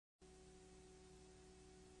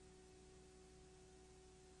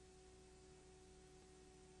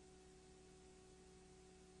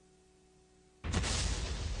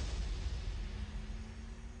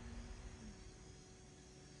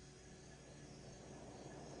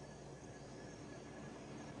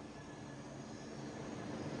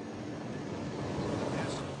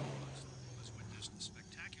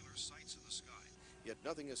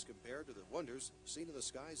nothing is compared to the wonders seen in the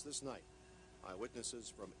skies this night.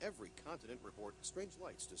 Eyewitnesses from every continent report strange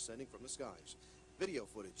lights descending from the skies. Video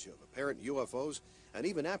footage of apparent UFOs and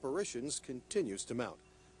even apparitions continues to mount.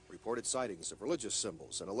 Reported sightings of religious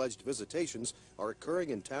symbols and alleged visitations are occurring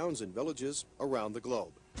in towns and villages around the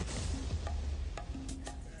globe.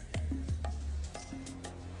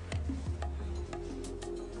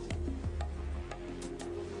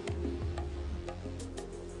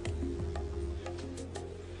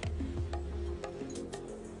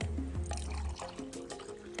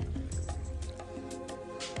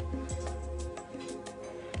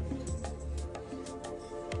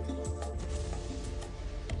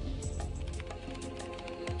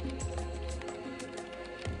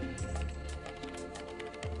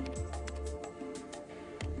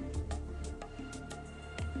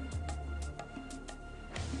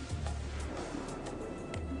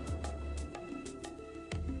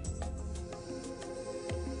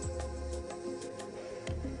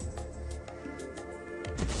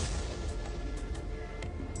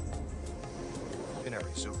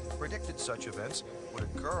 Who predicted such events would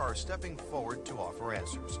occur are stepping forward to offer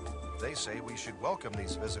answers. They say we should welcome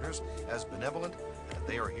these visitors as benevolent, and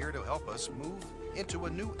they are here to help us move into a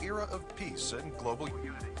new era of peace and global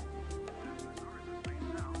unity.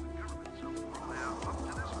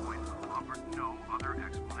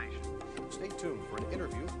 Stay tuned for an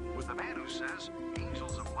interview with the man who says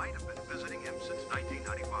angels of light have been visiting him since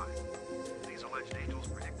 1995. These alleged angels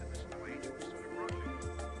predicted this new age was soon approaching.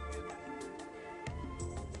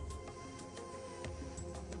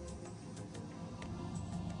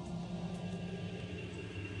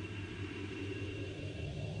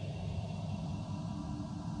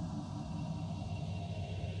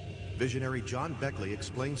 Visionary John Beckley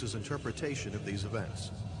explains his interpretation of these events.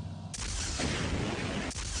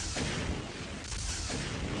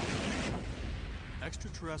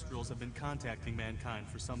 Extraterrestrials have been contacting mankind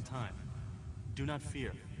for some time. Do not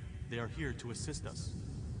fear. They are here to assist us.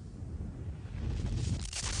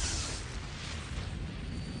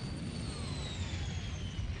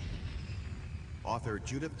 Author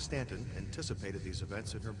Judith Stanton anticipated these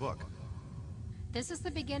events in her book. This is the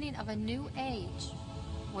beginning of a new age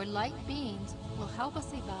where light beings will help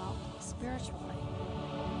us evolve spiritually.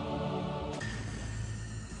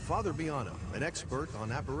 Father Biana, an expert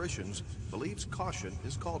on apparitions, believes caution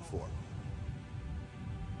is called for.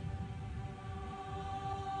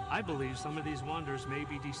 I believe some of these wonders may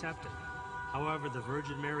be deceptive. However, the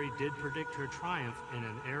Virgin Mary did predict her triumph in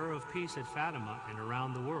an era of peace at Fatima and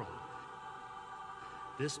around the world.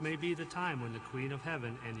 This may be the time when the Queen of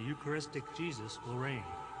Heaven and the Eucharistic Jesus will reign.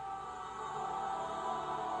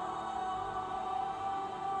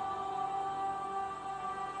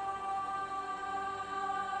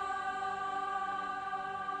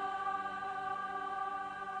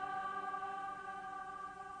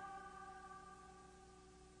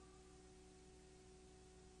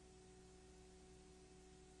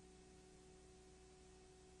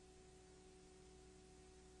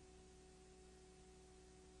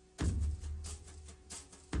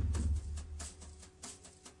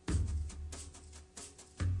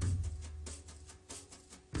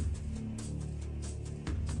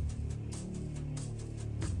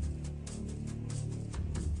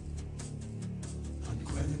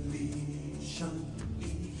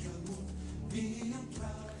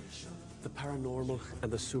 The paranormal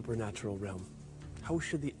and the supernatural realm. How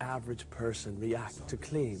should the average person react to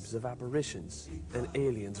claims of apparitions and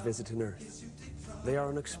aliens visiting Earth? They are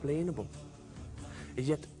unexplainable.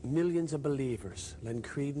 Yet millions of believers lend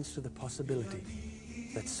credence to the possibility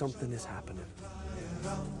that something is happening.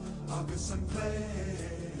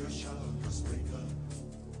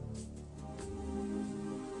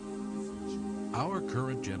 Our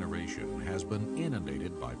current generation has been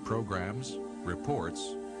inundated by programs,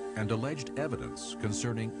 reports, and alleged evidence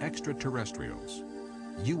concerning extraterrestrials,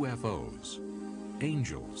 UFOs,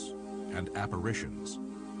 angels, and apparitions.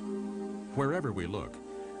 Wherever we look,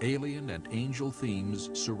 alien and angel themes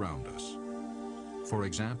surround us. For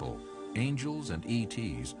example, angels and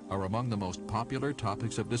ETs are among the most popular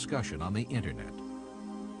topics of discussion on the internet.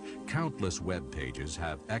 Countless web pages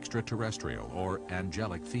have extraterrestrial or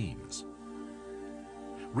angelic themes.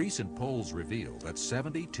 Recent polls reveal that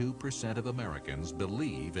 72% of Americans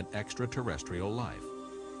believe in extraterrestrial life.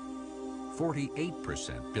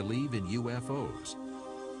 48% believe in UFOs,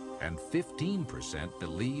 and 15%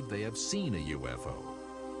 believe they have seen a UFO.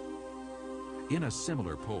 In a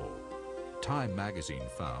similar poll, Time magazine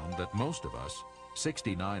found that most of us,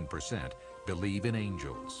 69%, believe in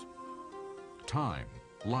angels. Time,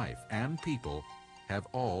 Life, and People have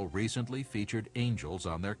all recently featured angels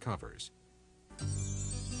on their covers.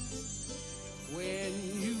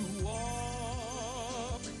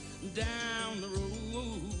 down the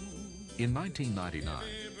road. In 1999,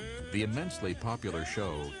 the immensely popular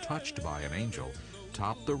show Touched by an Angel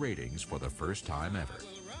topped the ratings for the first time ever.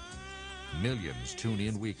 Millions tune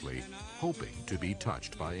in weekly, hoping to be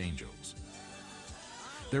touched by angels.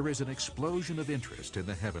 There is an explosion of interest in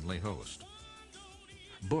the heavenly host.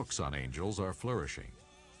 Books on angels are flourishing.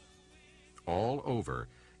 All over,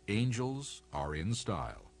 angels are in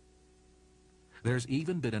style. There's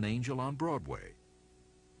even been an angel on Broadway.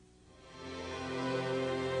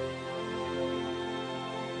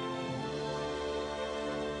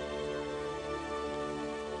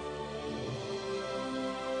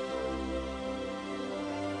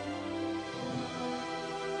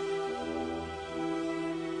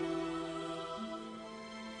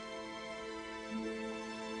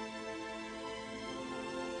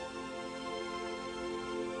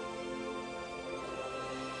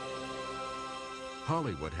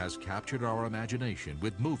 Hollywood has captured our imagination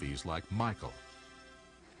with movies like Michael,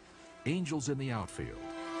 Angels in the Outfield,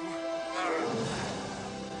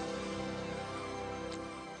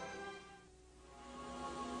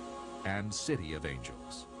 and City of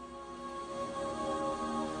Angels.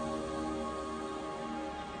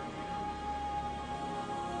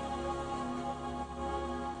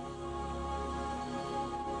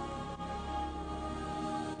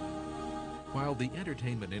 While the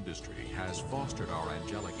entertainment industry has fostered our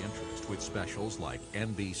angelic interest with specials like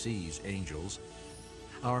NBC's Angels,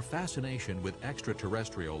 our fascination with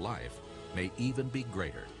extraterrestrial life may even be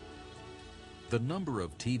greater. The number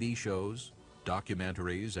of TV shows,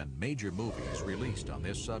 documentaries, and major movies released on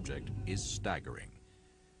this subject is staggering.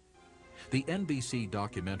 The NBC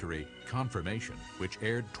documentary Confirmation, which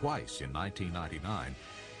aired twice in 1999,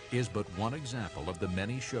 is but one example of the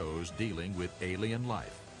many shows dealing with alien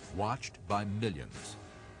life, watched by millions.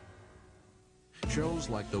 Shows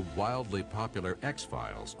like the wildly popular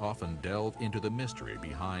X-Files often delve into the mystery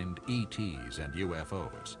behind ETs and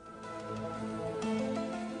UFOs.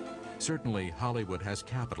 Certainly, Hollywood has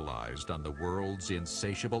capitalized on the world's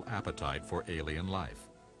insatiable appetite for alien life.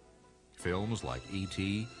 Films like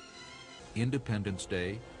E.T., Independence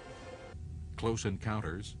Day, Close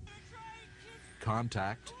Encounters,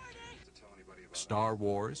 Contact, Star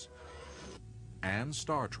Wars, and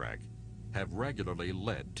Star Trek have regularly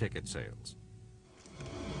led ticket sales.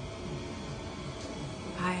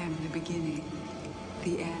 I am the beginning,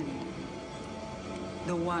 the end,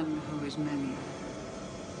 the one who is many.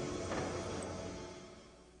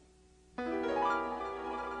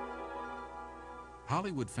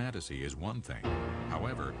 Hollywood fantasy is one thing.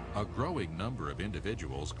 However, a growing number of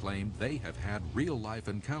individuals claim they have had real-life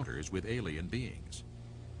encounters with alien beings.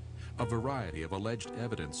 A variety of alleged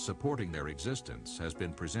evidence supporting their existence has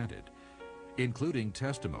been presented, including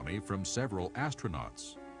testimony from several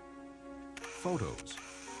astronauts, photos,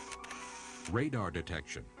 radar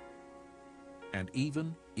detection, and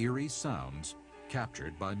even eerie sounds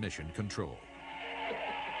captured by mission control.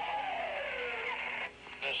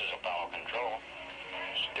 This is Apollo Control.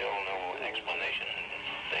 Still no explanation.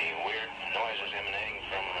 The weird noises emanating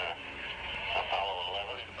from Apollo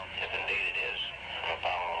 11, if indeed it is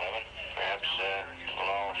Apollo 11. Perhaps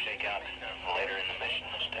we'll all shake out later in the mission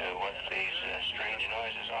as to what these strange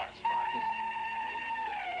noises are.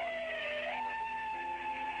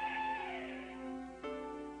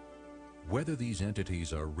 Whether these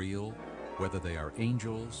entities are real, whether they are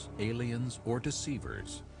angels, aliens, or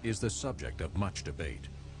deceivers, is the subject of much debate.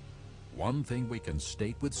 One thing we can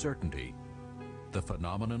state with certainty: the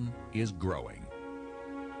phenomenon is growing.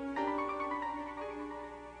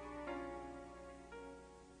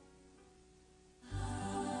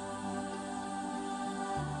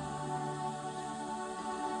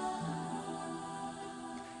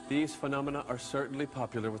 These phenomena are certainly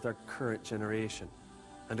popular with our current generation,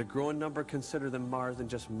 and a growing number consider them more than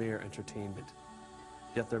just mere entertainment.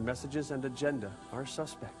 Yet their messages and agenda are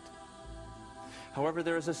suspect. However,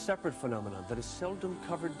 there is a separate phenomenon that is seldom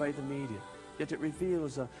covered by the media, yet it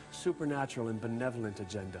reveals a supernatural and benevolent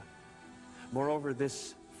agenda. Moreover,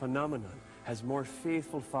 this phenomenon has more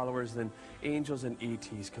faithful followers than angels and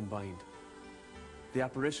ETs combined. The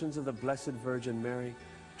apparitions of the Blessed Virgin Mary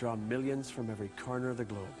draw millions from every corner of the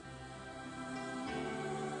globe.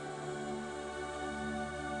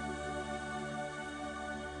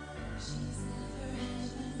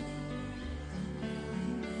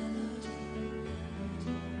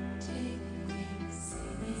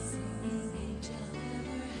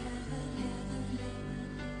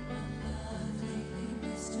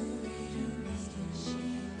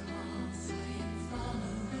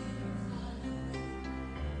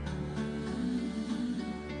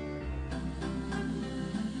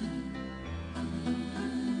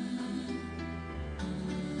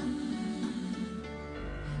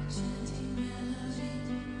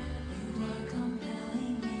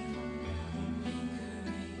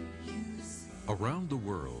 Around the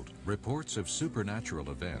world, reports of supernatural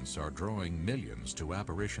events are drawing millions to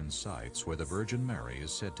apparition sites where the Virgin Mary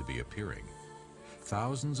is said to be appearing.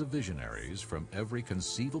 Thousands of visionaries from every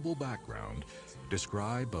conceivable background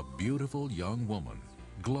describe a beautiful young woman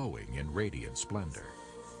glowing in radiant splendor.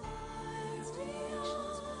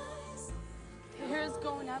 Her hair's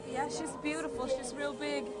going up. Yeah, she's beautiful. She's real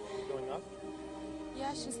big. Going up?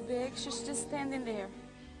 Yeah, she's big. She's just standing there.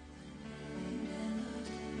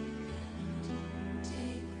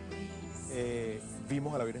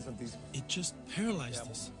 Vimos a la Virgen Santísima. It just paralyzed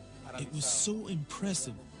us. It was so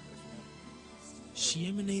impressive. She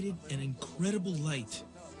emanated an incredible light.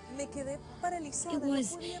 It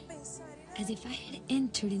was as if I had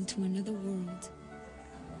entered into another world.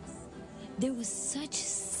 There was such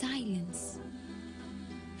silence.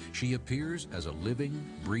 She appears as a living,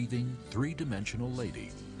 breathing, three-dimensional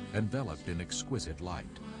lady, enveloped in exquisite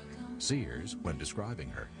light. Seers, when describing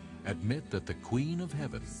her, admit that the Queen of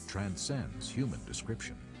Heaven transcends human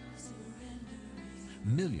description.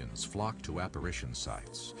 Millions flock to apparition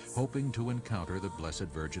sites, hoping to encounter the Blessed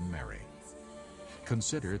Virgin Mary.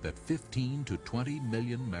 Consider that 15 to 20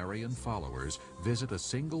 million Marian followers visit a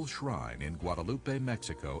single shrine in Guadalupe,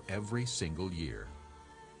 Mexico every single year.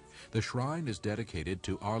 The shrine is dedicated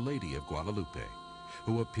to Our Lady of Guadalupe,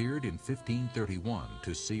 who appeared in 1531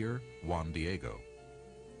 to seer Juan Diego.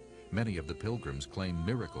 Many of the pilgrims claim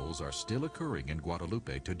miracles are still occurring in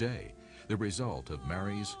Guadalupe today, the result of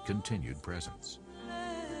Mary's continued presence.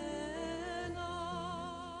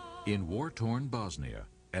 In war-torn Bosnia,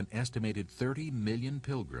 an estimated 30 million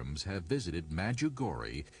pilgrims have visited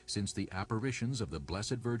Medjugorje since the apparitions of the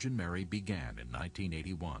Blessed Virgin Mary began in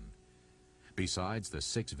 1981. Besides the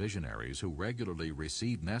 6 visionaries who regularly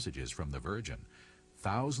receive messages from the Virgin,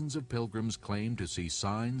 thousands of pilgrims claim to see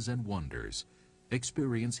signs and wonders,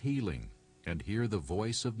 experience healing, and hear the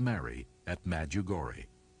voice of Mary at Medjugorje.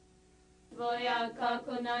 Tvoja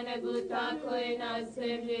kako na nebu, tako i na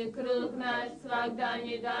zemlji, kruh naš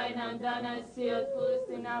svagdanji daj nam danas i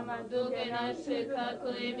otpusti nama duge naše, kako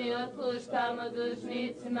i mi otpuštamo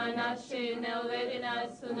dužnicima našim, ne uvedi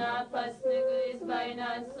nas u napast, nego izbavi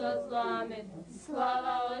nas od zla. Amen.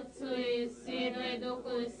 Slava Otcu i Sinu i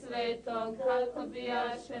Duhu Svetom, kako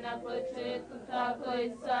bijaše na početku, tako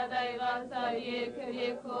i sada i vata vijeke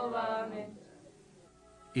vjekova. Amen.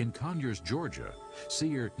 In Conyers, Georgia,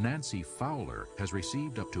 seer Nancy Fowler has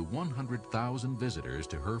received up to 100,000 visitors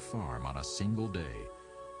to her farm on a single day.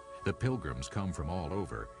 The pilgrims come from all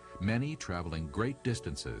over, many traveling great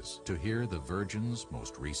distances to hear the Virgin's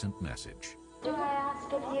most recent message. Do I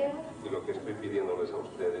ask of you? Y lo que estoy pidiéndoles a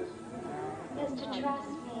ustedes is to trust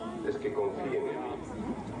me. es que confíen en mí.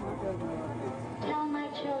 Tell my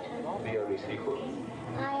children Di a mis hijos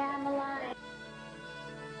I am alive.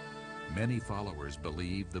 Many followers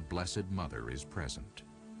believe the Blessed Mother is present.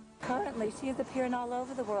 Currently, she is appearing all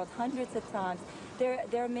over the world, hundreds of times. There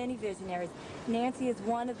are many visionaries. Nancy is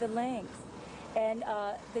one of the links. And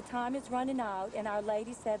the time is running out, and Our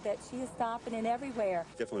Lady said that she is stopping in everywhere.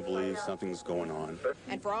 Definitely believe something's going on.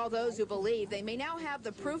 And for all those who believe, they may now have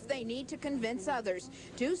the proof they need to convince others.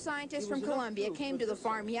 2 scientists from Colombia came to the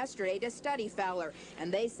farm yesterday to study Fowler, and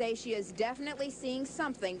they say she is definitely seeing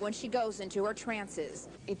something when she goes into her trances.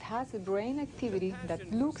 It has a brain activity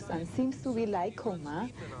that looks and seems to be like coma,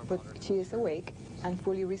 but she is awake and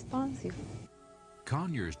fully responsive.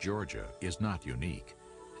 Conyers, Georgia is not unique.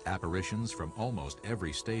 Apparitions from almost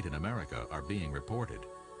every state in America are being reported.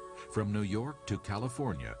 From New York to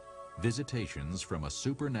California, visitations from a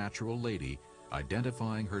supernatural lady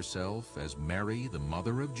identifying herself as Mary, the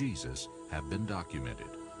Mother of Jesus, have been documented.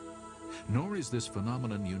 Nor is this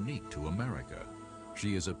phenomenon unique to America.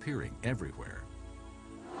 She is appearing everywhere.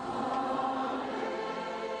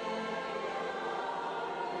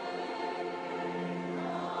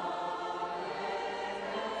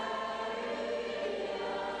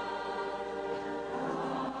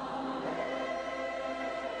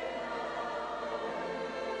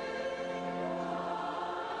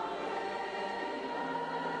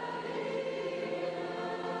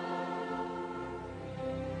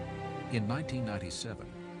 In 1997,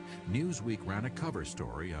 Newsweek ran a cover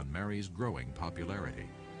story on Mary's growing popularity.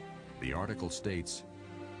 The article states,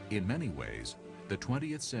 "In many ways, the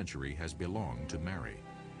 20th century has belonged to Mary.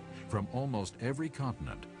 From almost every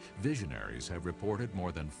continent, visionaries have reported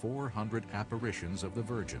more than 400 apparitions of the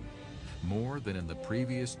Virgin, more than in the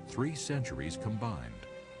previous 3 centuries combined.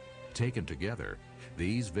 Taken together,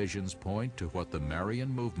 these visions point to what the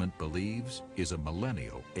Marian movement believes is a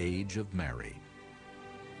millennial age of Mary."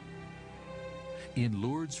 In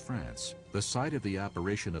Lourdes, France, the site of the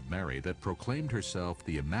apparition of Mary that proclaimed herself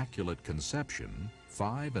the Immaculate Conception,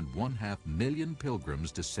 5.5 million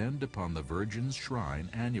pilgrims descend upon the Virgin's shrine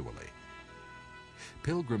annually.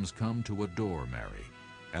 Pilgrims come to adore Mary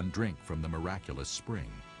and drink from the miraculous spring.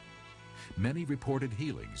 Many reported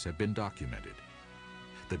healings have been documented.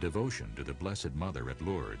 The devotion to the Blessed Mother at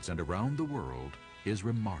Lourdes and around the world is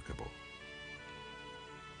remarkable.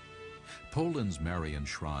 Poland's Marian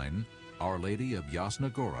shrine, Our Lady of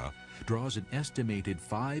Jasna Gora, draws an estimated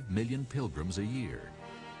 5 million pilgrims a year.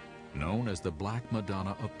 Known as the Black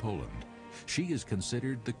Madonna of Poland, she is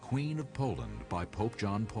considered the Queen of Poland by Pope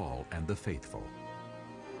John Paul and the faithful.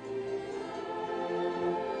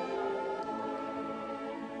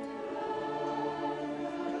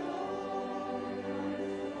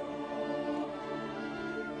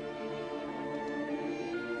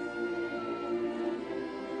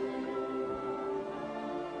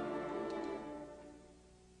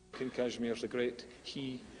 King Kazimierz the Great,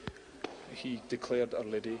 he declared Our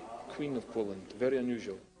Lady Queen of Poland. Very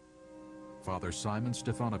unusual. Father Simon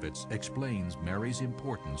Stefanovich explains Mary's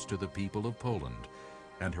importance to the people of Poland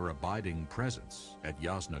and her abiding presence at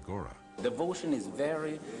Jasna Gora. Devotion is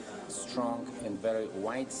very strong and very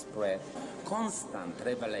widespread. Constant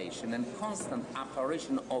revelation and constant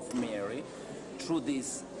apparition of Mary through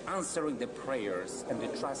this answering the prayers and the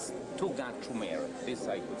trust to God through Mary. This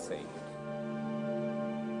I could say.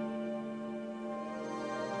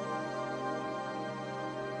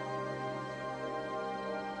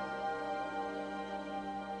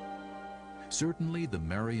 Certainly, the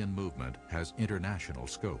Marian movement has international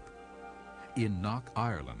scope. In Knock,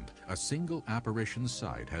 Ireland, a single apparition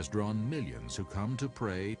site has drawn millions who come to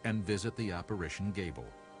pray and visit the apparition gable.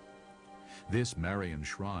 This Marian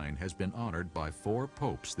shrine has been honored by 4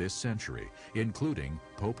 popes this century, including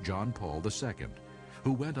Pope John Paul II,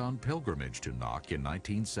 who went on pilgrimage to Knock in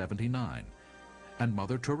 1979, and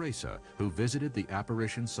Mother Teresa, who visited the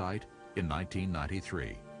apparition site in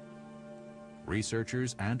 1993.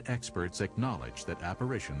 Researchers and experts acknowledge that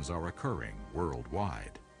apparitions are occurring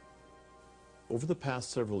worldwide. Over the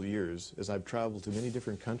past several years, as I've traveled to many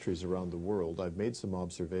different countries around the world, I've made some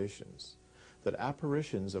observations that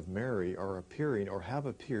apparitions of Mary are appearing or have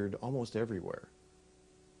appeared almost everywhere.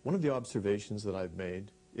 One of the observations that I've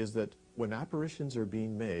made is that when apparitions are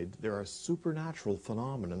being made, there are supernatural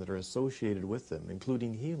phenomena that are associated with them,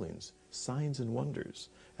 including healings, signs and wonders,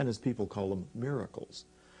 and as people call them, miracles.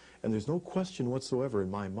 And there's no question whatsoever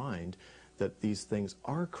in my mind that these things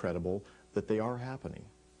are credible, that they are happening.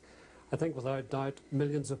 I think without doubt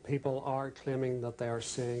millions of people are claiming that they are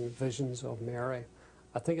seeing visions of Mary.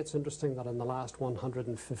 I think it's interesting that in the last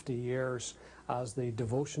 150 years, as the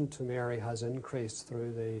devotion to Mary has increased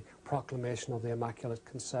through the proclamation of the Immaculate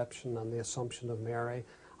Conception and the Assumption of Mary,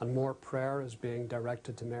 and more prayer is being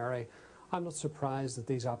directed to Mary, I'm not surprised that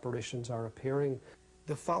these apparitions are appearing.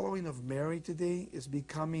 The following of Mary today is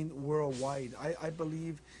becoming worldwide. I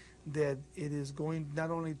believe that it is going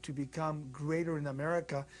not only to become greater in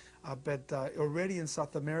America, but already in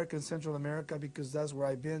South America and Central America, because that's where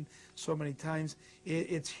I've been so many times.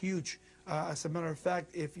 It's huge. As a matter of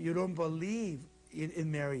fact, if you don't believe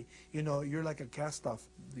in Mary, you know, you're like a cast-off.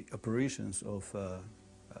 The apparitions of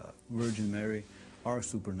Virgin Mary are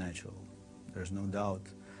supernatural. There's no doubt.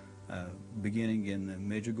 Beginning in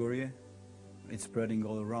Medjugorje, it's spreading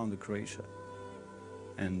all around Croatia.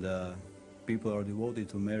 And people are devoted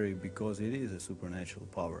to Mary because it is a supernatural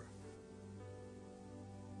power.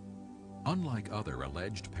 Unlike other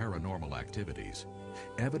alleged paranormal activities,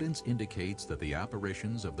 evidence indicates that the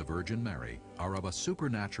apparitions of the Virgin Mary are of a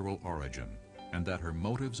supernatural origin and that her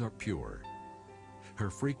motives are pure.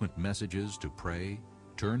 Her frequent messages to pray,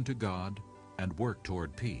 turn to God, and work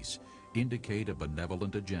toward peace indicate a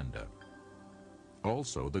benevolent agenda.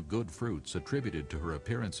 Also, the good fruits attributed to her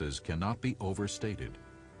appearances cannot be overstated.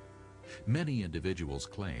 Many individuals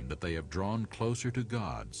claim that they have drawn closer to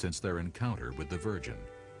God since their encounter with the Virgin.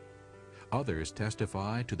 Others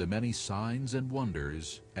testify to the many signs and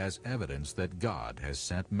wonders as evidence that God has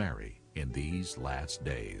sent Mary in these last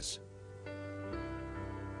days.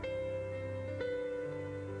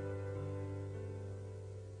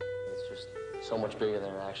 It's just so much bigger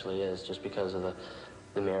than it actually is, just because of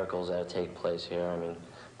the miracles that take place here. I mean,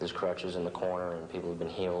 there's crutches in the corner and people have been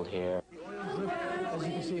healed here. As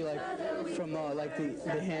you can see, like from like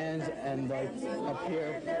the hands and like up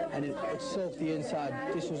here, and it soaked the inside.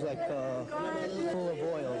 This was like full of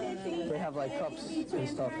oil. They have like cups and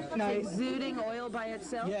stuff. Exuding oil by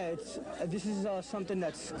itself? Yeah, this is something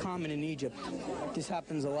that's common in Egypt. This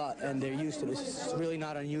happens a lot, and they're used to this. It's really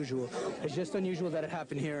not unusual. It's just unusual that it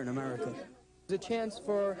happened here in America. A chance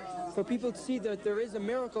for people to see that there is a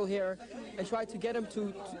miracle here and try to get them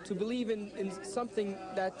to believe in something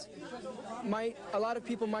that a lot of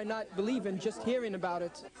people might not believe in just hearing about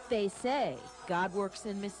it. They say God works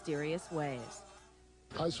in mysterious ways.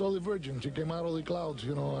 I saw the Virgin. She came out of the clouds,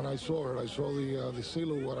 you know, and I saw her. I saw the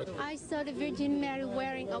silhouette. I saw the Virgin Mary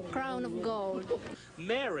wearing a crown of gold.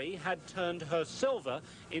 Mary had turned her silver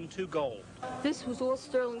into gold. This was all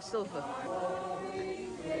sterling silver.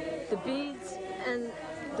 The beads and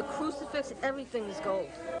the crucifix, everything is gold.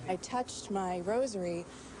 I touched my rosary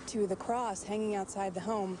to the cross hanging outside the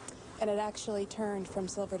home, and it actually turned from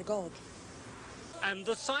silver to gold. And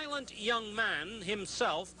the silent young man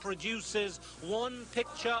himself produces one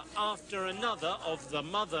picture after another of the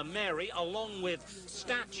Mother Mary, along with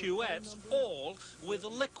statuettes, all with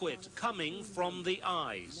liquid coming from the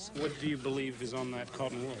eyes. What do you believe is on that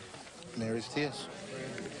cotton wool? Mary's tears.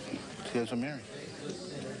 Tears of Mary.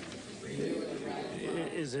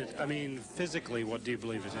 Is it, I mean, physically, what do you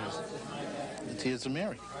believe it is? The tears of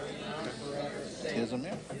Mary. Tears of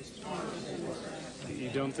Mary. You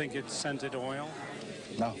don't think it's scented oil?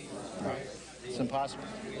 No. It's impossible.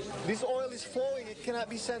 This oil is flowing. It cannot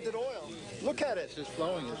be scented oil. Look at it. It's just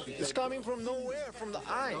flowing. It's coming from nowhere, from the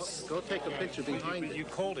eyes. Go take a picture behind it. You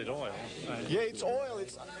called it oil. Yeah, it's oil.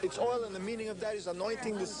 It's oil, and the meaning of that is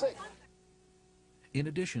anointing the sick. In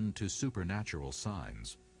addition to supernatural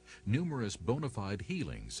signs, numerous bona fide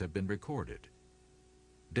healings have been recorded.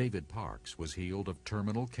 David Parks was healed of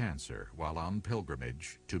terminal cancer while on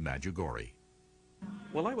pilgrimage to Medjugorje.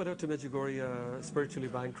 Well, I went out to Medjugorje spiritually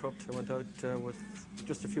bankrupt. I went out with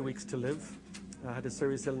just a few weeks to live. I had a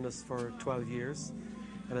serious illness for 12 years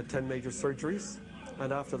and had 10 major surgeries.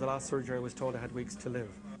 And after the last surgery, I was told I had weeks to live.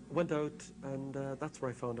 I went out, and that's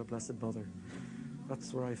where I found our Blessed Mother.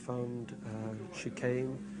 That's where I found she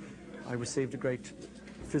came. I received a great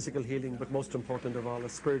physical healing, but most important of all, a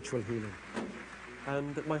spiritual healing.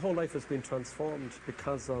 And my whole life has been transformed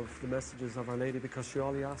because of the messages of Our Lady, because she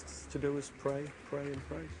all asks us to do is pray, pray, and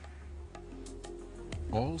pray.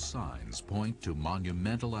 All signs point to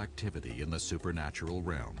monumental activity in the supernatural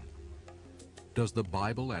realm. Does the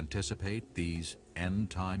Bible anticipate these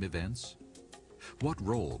end-time events? What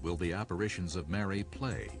role will the apparitions of Mary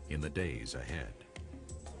play in the days ahead?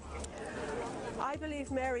 I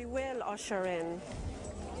believe Mary will usher in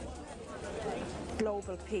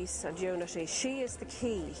global peace and unity. She is the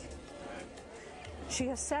key. She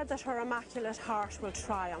has said that her Immaculate Heart will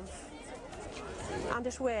triumph, and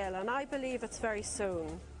it will, and I believe it's very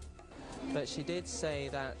soon. But she did say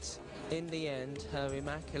that in the end her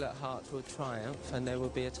Immaculate Heart will triumph and there will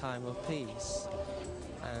be a time of peace.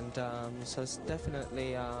 And so it's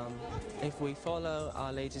definitely, if we follow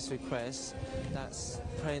Our Lady's request, that's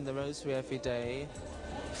praying the Rosary every day,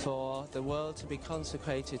 for the world to be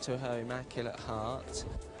consecrated to her Immaculate Heart,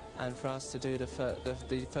 and for us to do the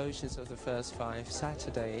devotions of the first 5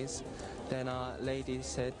 Saturdays, then Our Lady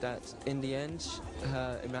said that in the end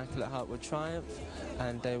her Immaculate Heart will triumph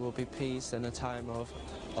and there will be peace and a time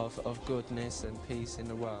of goodness and peace in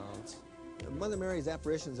the world. Mother Mary's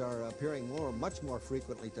apparitions are appearing much more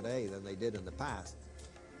frequently today than they did in the past,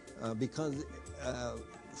 because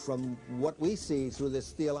from what we see through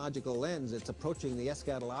this theological lens, it's approaching the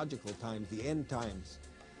eschatological times, the end times,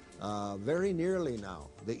 very nearly now.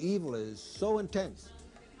 The evil is so intense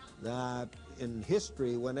that in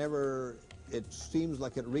history, whenever it seems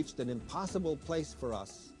like it reached an impossible place for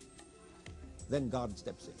us, then God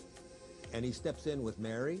steps in. And he steps in with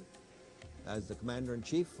Mary as the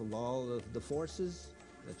commander-in-chief of all of the forces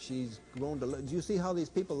that she's grown to love. Do you see how these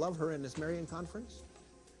people love her in this Marian conference?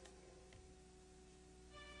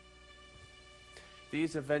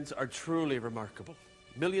 These events are truly remarkable.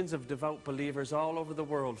 Millions of devout believers all over the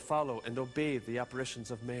world follow and obey the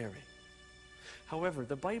apparitions of Mary. However,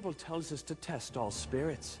 the Bible tells us to test all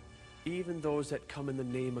spirits, even those that come in the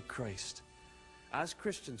name of Christ. As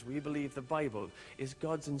Christians, we believe the Bible is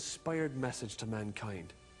God's inspired message to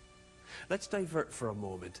mankind. Let's divert for a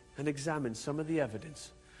moment and examine some of the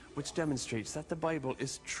evidence which demonstrates that the Bible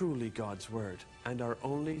is truly God's Word and our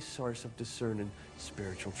only source of discerning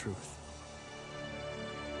spiritual truth.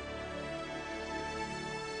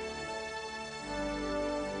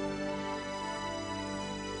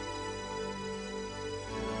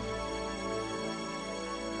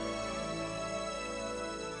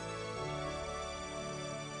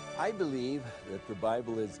 I believe that the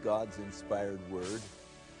Bible is God's inspired word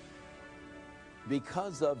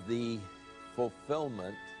because of the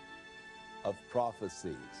fulfillment of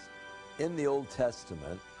prophecies. In the Old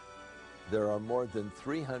Testament, there are more than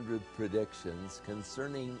 300 predictions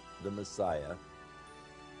concerning the Messiah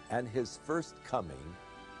and his first coming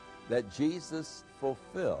that Jesus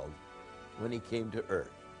fulfilled when he came to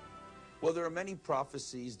earth? Well, there are many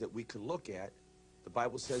prophecies that we could look at. The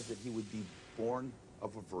Bible says that he would be born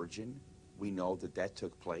of a virgin. We know that that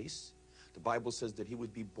took place. The Bible says that he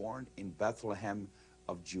would be born in Bethlehem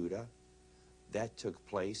of Judah. That took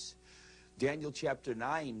place. Daniel chapter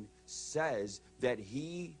 9 says that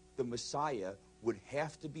he, the Messiah, would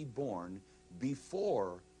have to be born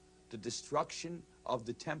before the destruction of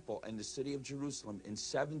the temple and the city of Jerusalem in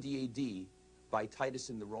 70 AD by Titus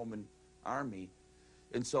in the Roman army.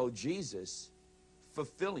 And so Jesus,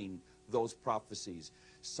 fulfilling those prophecies.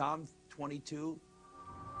 Psalm 22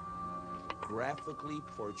 graphically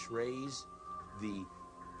portrays the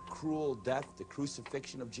cruel death, the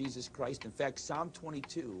crucifixion of Jesus Christ. In fact, Psalm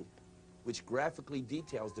 22, which graphically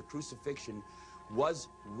details the crucifixion, was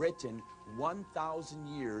written 1,000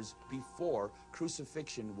 years before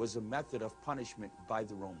crucifixion was a method of punishment by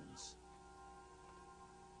the Romans.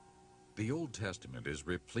 The Old Testament is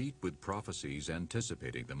replete with prophecies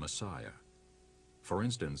anticipating the Messiah. For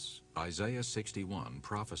instance, Isaiah 61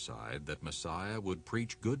 prophesied that Messiah would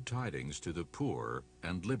preach good tidings to the poor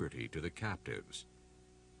and liberty to the captives,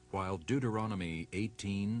 while Deuteronomy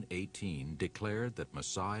 18:18 declared that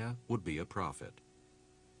Messiah would be a prophet.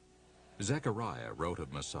 Zechariah wrote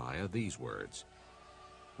of Messiah these words,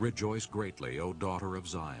 "Rejoice greatly, O daughter of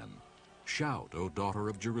Zion. Shout, O daughter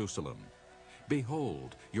of Jerusalem.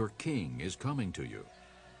 Behold, your king is coming to you.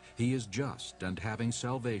 He is just and having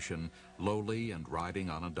salvation, lowly and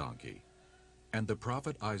riding on a donkey." And the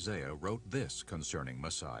prophet Isaiah wrote this concerning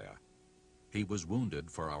Messiah, "He was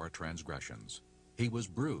wounded for our transgressions. He was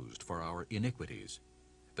bruised for our iniquities.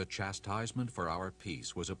 The chastisement for our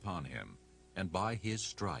peace was upon him, and by his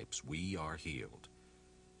stripes we are healed.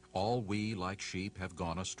 All we like sheep have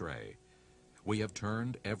gone astray. We have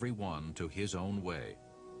turned every one to his own way,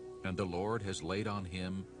 and the Lord has laid on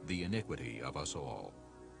him the iniquity of us all."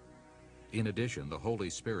 In addition, the Holy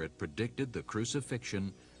Spirit predicted the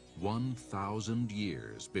crucifixion 1,000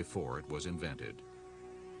 years before it was invented.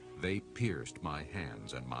 "They pierced my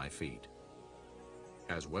hands and my feet."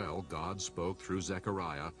 As well, God spoke through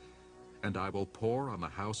Zechariah, "And I will pour on the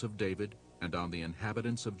house of David and on the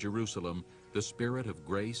inhabitants of Jerusalem the spirit of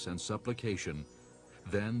grace and supplication.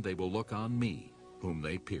 Then they will look on me, whom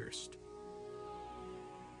they pierced."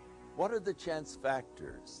 What are the chance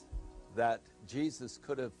factors that Jesus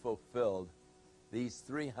could have fulfilled these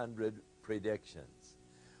 300 predictions?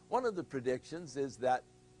 One of the predictions is that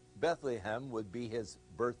Bethlehem would be his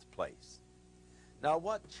birthplace. Now,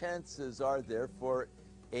 what chances are there for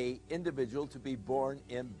an individual to be born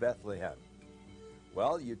in Bethlehem?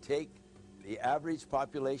 Well, you take the average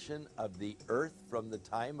population of the earth from the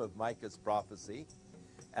time of Micah's prophecy,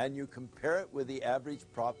 and you compare it with the average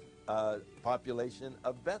population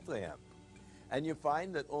of Bethlehem. And you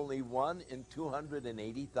find that only 1 in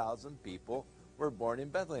 280,000 people were born in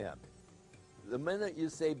Bethlehem. The minute you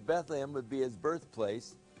say Bethlehem would be his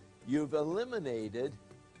birthplace, you've eliminated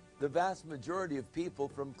the vast majority of people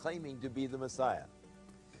from claiming to be the Messiah.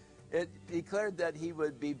 It declared that he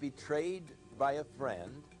would be betrayed by a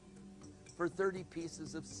friend for 30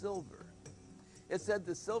 pieces of silver. It said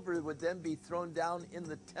the silver would then be thrown down in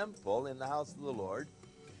the temple in the house of the Lord,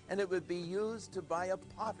 and it would be used to buy a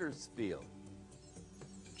potter's field.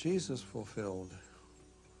 Jesus fulfilled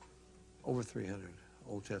over 300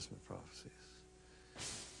 Old Testament prophecies.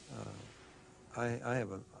 I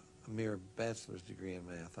have a mere bachelor's degree in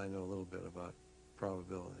math. I know a little bit about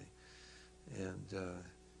probability, and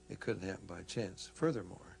it couldn't happen by chance.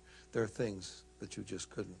 Furthermore, there are things that you just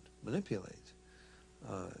couldn't manipulate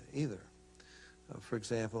either. For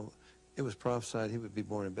example, it was prophesied he would be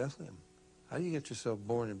born in Bethlehem. How do you get yourself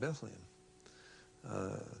born in Bethlehem?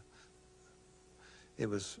 It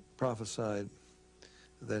was prophesied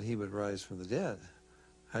that he would rise from the dead.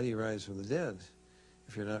 How do you rise from the dead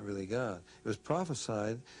if you're not really God? It was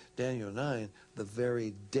prophesied, Daniel 9, the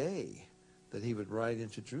very day that he would ride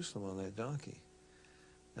into Jerusalem on that donkey.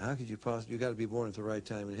 Now, how could you possibly, you've got to be born at the right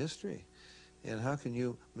time in history. And how can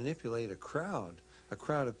you manipulate a crowd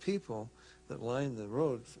of people that lined the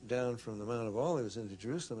road down from the Mount of Olives into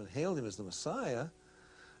Jerusalem and hailed him as the Messiah?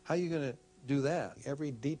 How are you going to do that?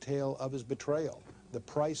 Every detail of his betrayal, the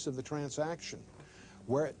price of the transaction,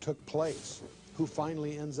 where it took place, who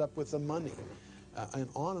finally ends up with the money, and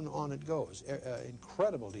on it goes.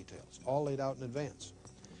 Incredible details, all laid out in advance.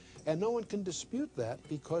 And no one can dispute that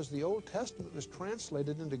because the Old Testament was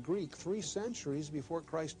translated into Greek 3 centuries before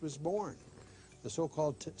Christ was born, the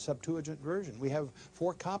so-called Septuagint version. We have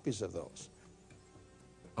 4 copies of those.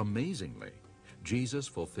 Amazingly, Jesus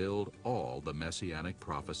fulfilled all the messianic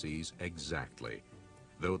prophecies exactly.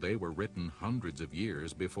 though they were written hundreds of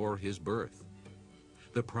years before his birth.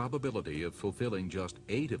 The probability of fulfilling just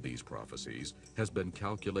 8 of these prophecies has been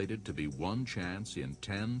calculated to be 1 chance in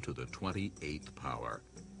 10 to the 28th power.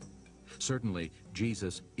 Certainly,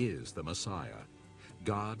 Jesus is the Messiah,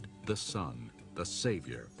 God the Son, the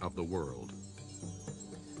Savior of the world.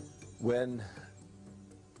 When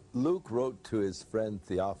Luke wrote to his friend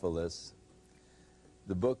Theophilus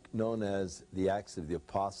the book known as the Acts of the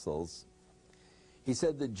Apostles, he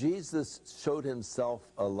said that Jesus showed himself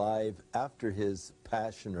alive after his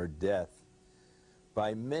passion or death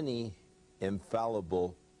by many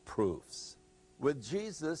infallible proofs. With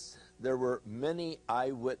Jesus, there were many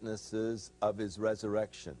eyewitnesses of his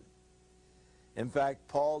resurrection. In fact,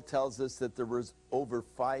 Paul tells us that there was over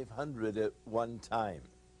 500 at one time.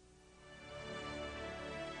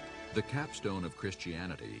 The capstone of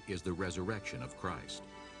Christianity is the resurrection of Christ.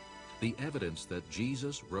 The evidence that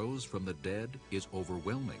Jesus rose from the dead is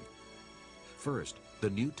overwhelming. First, the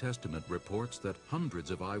New Testament reports that hundreds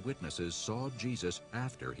of eyewitnesses saw Jesus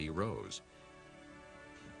after he rose.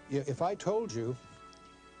 If I told you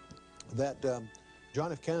that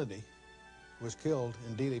John F. Kennedy was killed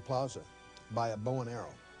in Dealey Plaza by a bow and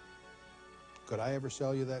arrow, could I ever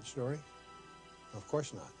sell you that story? Of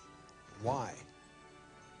course not. Why?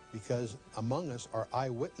 Because among us are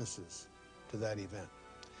eyewitnesses to that event.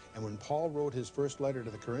 And when Paul wrote his first letter to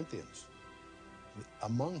the Corinthians,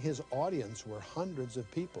 among his audience were hundreds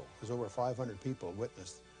of people. There's over 500 people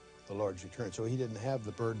witnessed the Lord's return. So he didn't have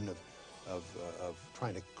the burden of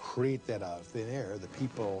trying to create that out of thin air. The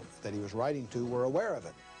people that he was writing to were aware of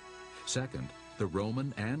it. Second, the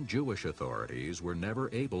Roman and Jewish authorities were never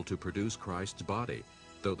able to produce Christ's body,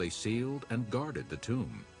 though they sealed and guarded the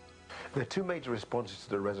tomb. There are 2 major responses to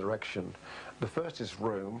the resurrection. The first is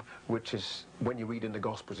Rome, which is, when you read in the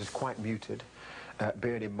Gospels, is quite muted,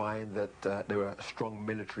 bearing in mind that there were a strong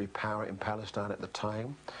military power in Palestine at the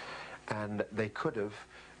time, and they could have,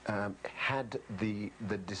 had the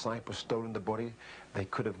disciples stolen the body, they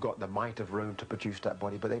could have got the might of Rome to produce that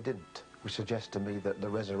body, but they didn't, which suggests to me that the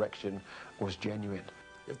resurrection was genuine.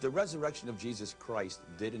 If the resurrection of Jesus Christ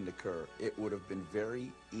didn't occur, it would have been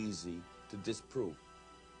very easy to disprove.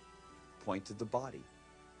 Point to the body.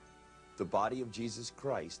 The body of Jesus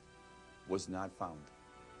Christ was not found.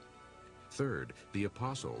 Third, the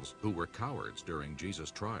apostles, who were cowards during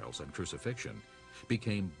Jesus' trials and crucifixion,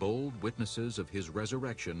 became bold witnesses of his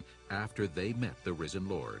resurrection after they met the risen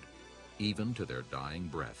Lord, even to their dying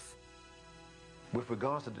breath. With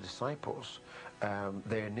regards to the disciples,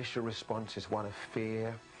 their initial response is one of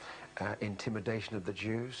fear, intimidation of the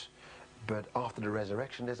Jews, but after the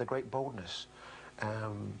resurrection there's a great boldness.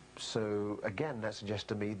 So again, that suggests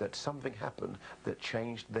to me that something happened that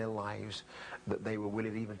changed their lives, that they were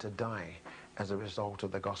willing even to die as a result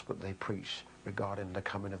of the gospel they preached regarding the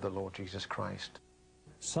coming of the Lord Jesus Christ.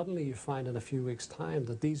 Suddenly you find in a few weeks' time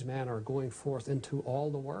that these men are going forth into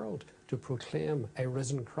all the world to proclaim a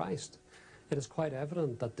risen Christ. It is quite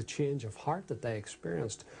evident that the change of heart that they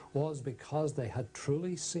experienced was because they had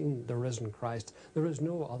truly seen the risen Christ. There is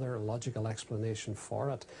no other logical explanation for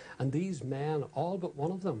it. And these men, all but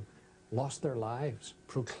one of them, lost their lives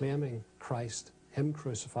proclaiming Christ, him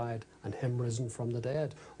crucified and him risen from the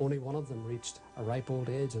dead. Only one of them reached a ripe old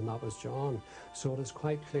age, and that was John. So it is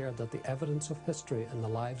quite clear that the evidence of history in the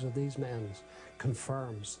lives of these men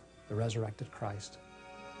confirms the resurrected Christ.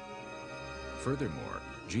 Furthermore,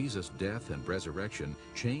 Jesus' death and resurrection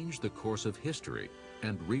changed the course of history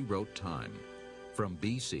and rewrote time, from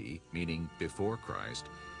BC, meaning before Christ,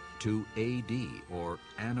 to AD, or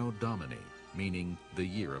Anno Domini, meaning the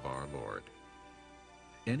year of our Lord.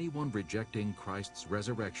 Anyone rejecting Christ's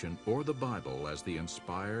resurrection or the Bible as the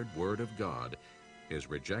inspired Word of God is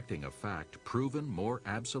rejecting a fact proven more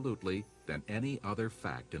absolutely than any other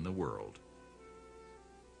fact in the world.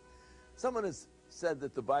 Someone has said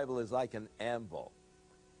that the Bible is like an anvil,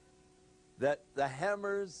 that the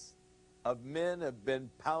hammers of men have been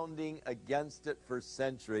pounding against it for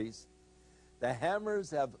centuries. The hammers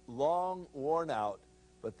have long worn out,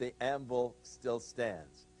 but the anvil still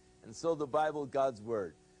stands. And so the Bible, God's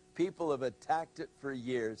Word, people have attacked it for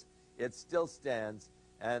years, it still stands,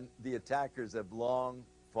 and the attackers have long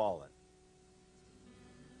fallen.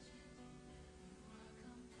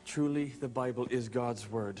 Truly, the Bible is God's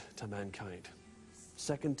Word to mankind.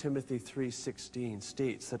 2 Timothy 3:16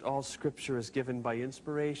 states that all Scripture is given by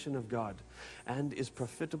inspiration of God and is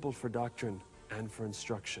profitable for doctrine and for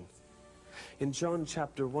instruction. In John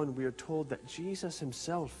chapter 1, we are told that Jesus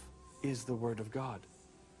himself is the Word of God.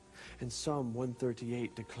 And Psalm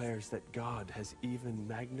 138 declares that God has even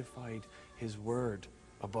magnified his Word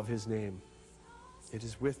above his name. It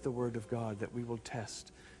is with the Word of God that we will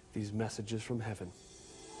test these messages from heaven.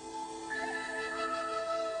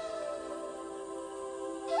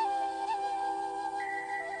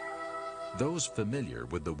 Those familiar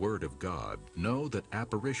with the Word of God know that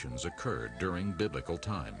apparitions occurred during biblical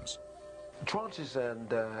times. Trances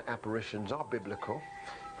and apparitions are biblical.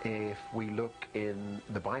 If we look in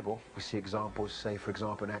the Bible, we see examples, say, for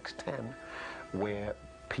example, in Acts 10, where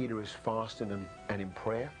Peter is fasting and in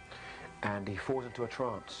prayer, and he falls into a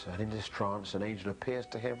trance. And in this trance, an angel appears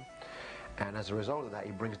to him, and as a result of that,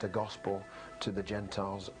 he brings the gospel to the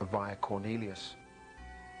Gentiles via Cornelius.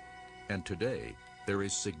 And today, there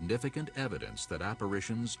is significant evidence that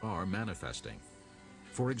apparitions are manifesting.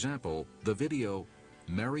 For example, the video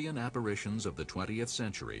Marian Apparitions of the 20th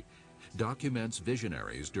Century documents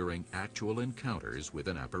visionaries during actual encounters with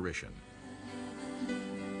an apparition.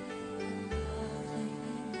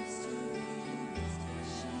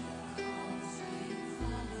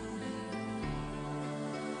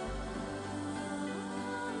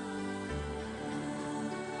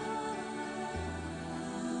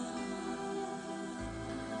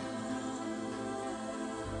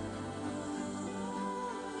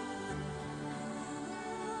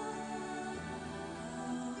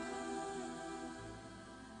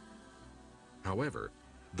 However,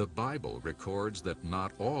 the Bible records that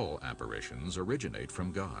not all apparitions originate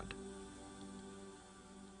from God.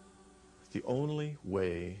 The only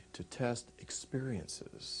way to test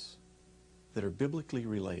experiences that are biblically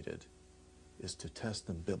related is to test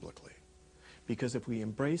them biblically. Because if we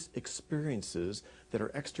embrace experiences that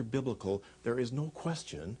are extra-biblical, there is no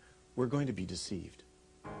question we're going to be deceived.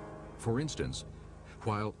 For instance,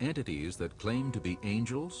 while entities that claim to be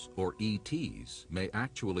angels or ETs may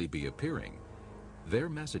actually be appearing, their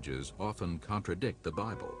messages often contradict the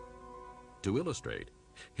Bible. To illustrate,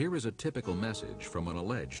 here is a typical message from an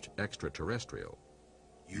alleged extraterrestrial.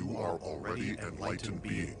 You are already enlightened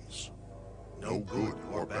beings. No good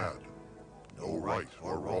or bad. No right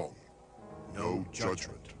or wrong. No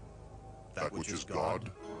judgment. That which is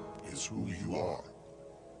God is who you are.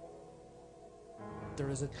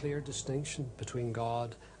 There is a clear distinction between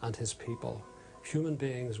God and his people. Human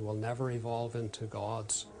beings will never evolve into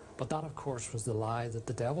gods. But that, of course, was the lie that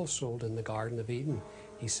the devil sold in the Garden of Eden.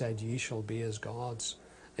 He said, "Ye shall be as gods."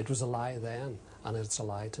 It was a lie then, and it's a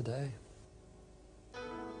lie today.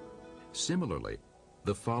 Similarly,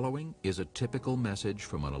 the following is a typical message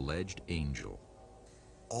from an alleged angel.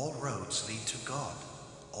 All roads lead to God.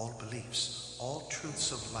 All beliefs, all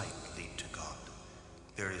truths of life lead to God.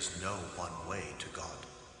 There is no one way to God,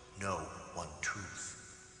 no one truth.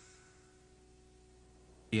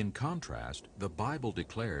 In contrast, the Bible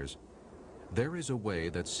declares, there is a way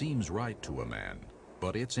that seems right to a man,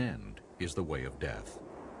 but its end is the way of death.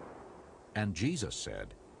 And Jesus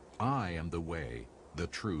said, I am the way, the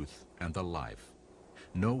truth, and the life.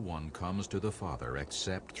 No one comes to the Father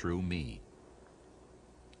except through me.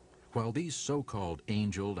 While these so-called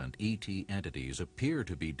angel and ET entities appear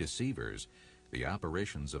to be deceivers, the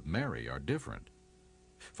apparitions of Mary are different.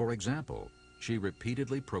 For example, she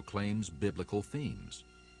repeatedly proclaims biblical themes.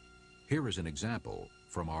 Here is an example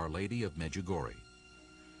from Our Lady of Medjugorje.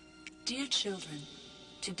 Dear children,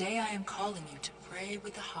 today I am calling you to pray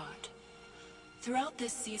with the heart. Throughout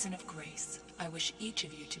this season of grace, I wish each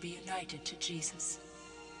of you to be united to Jesus.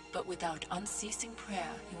 But without unceasing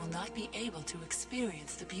prayer, you will not be able to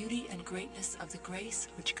experience the beauty and greatness of the grace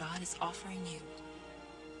which God is offering you.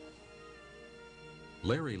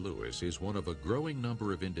 Larry Lewis is one of a growing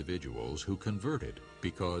number of individuals who converted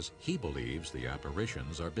because he believes the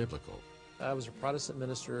apparitions are biblical. I was a Protestant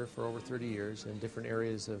minister for over 30 years in different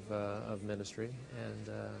areas of ministry, and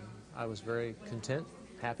I was very content,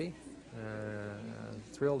 happy,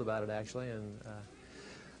 thrilled about it actually, and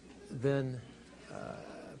then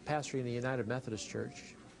pastoring the United Methodist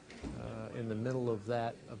Church, in the middle of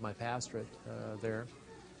my pastorate there,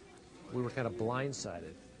 we were kind of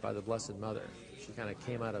blindsided by the Blessed Mother. She kind of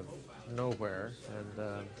came out of nowhere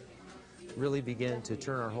and really began to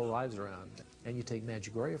turn our whole lives around. And you take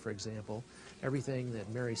Medjugorje, for example, everything that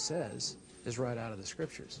Mary says is right out of the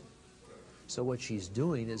Scriptures. So what she's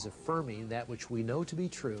doing is affirming that which we know to be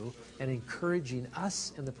true and encouraging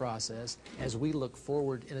us in the process as we look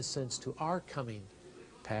forward, in a sense, to our coming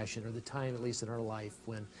passion, or the time, at least in our life,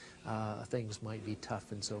 when things might be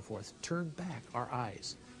tough and so forth. Turn back our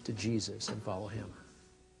eyes to Jesus and follow him.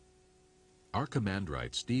 Our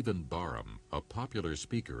commandrite Stephen Barham, a popular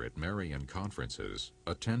speaker at Marian conferences,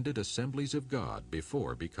 attended Assemblies of God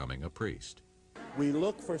before becoming a priest. We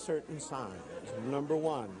look for certain signs. Number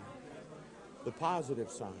one, the positive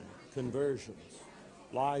sign, conversions,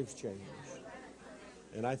 lives changed.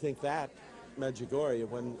 And I think that Medjugorje,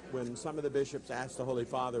 when some of the bishops asked the Holy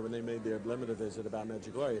Father when they made their Blimina visit about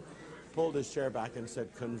Medjugorje, pulled his chair back and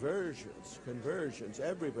said, conversions, conversions,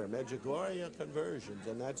 everywhere, Medjugorje, conversions,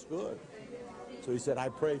 and that's good. So he said, I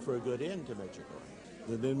pray for a good end to Medjugorje.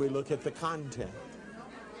 And then we look at the content.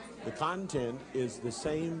 The content is the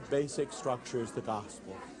same basic structure as the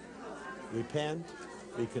gospel. Repent,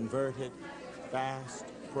 be converted, fast,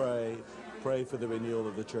 pray, pray for the renewal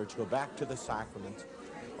of the church, go back to the sacraments.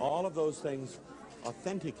 All of those things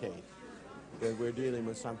authenticate that we're dealing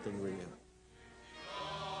with something real.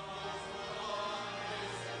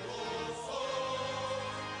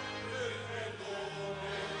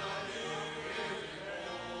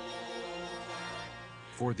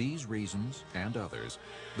 For these reasons and others,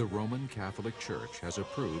 the Roman Catholic Church has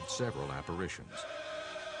approved several apparitions.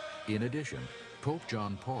 In addition, Pope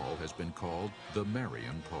John Paul has been called the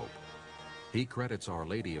Marian Pope. He credits Our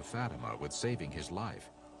Lady of Fatima with saving his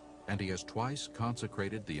life, and he has twice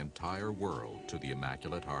consecrated the entire world to the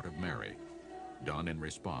Immaculate Heart of Mary, done in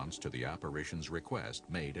response to the apparition's request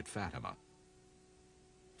made at Fatima.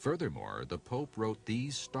 Furthermore, the Pope wrote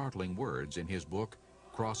these startling words in his book,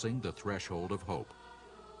 Crossing the Threshold of Hope.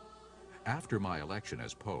 After my election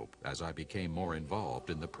as Pope, as I became more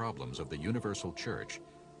involved in the problems of the Universal Church,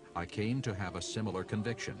 I came to have a similar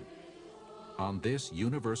conviction. On this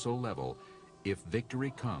universal level, if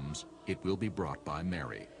victory comes, it will be brought by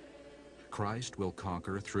Mary. Christ will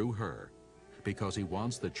conquer through her, because he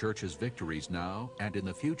wants the Church's victories now and in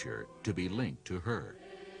the future to be linked to her.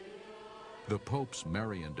 The Pope's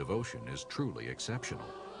Marian devotion is truly exceptional.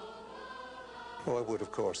 Well, I would,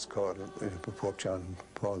 of course, call Pope John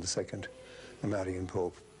Paul II the Marian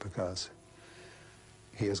Pope, because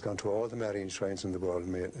he has gone to all the Marian shrines in the world.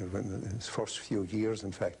 In his first few years,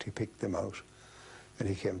 in fact, he picked them out, and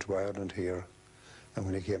he came to Ireland here. And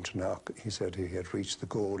when he came to Knock, he said he had reached the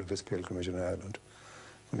goal of his pilgrimage in Ireland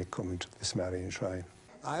when he came to this Marian shrine.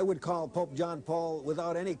 I would call Pope John Paul,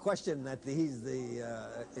 without any question, that he's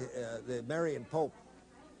the Marian Pope.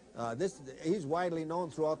 He's widely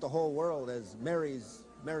known throughout the whole world as Mary's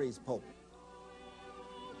Pope.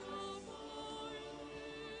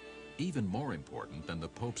 Even more important than the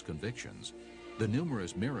Pope's convictions, the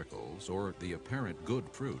numerous miracles or the apparent good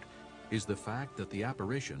fruit is the fact that the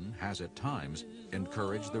apparition has at times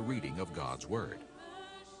encouraged the reading of God's Word.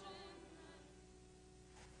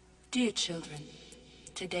 Dear children,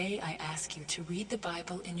 today I ask you to read the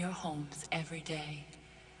Bible in your homes every day.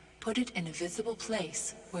 Put it in a visible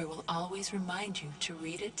place where it will always remind you to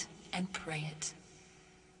read it and pray it.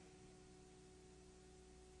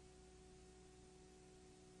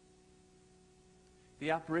 The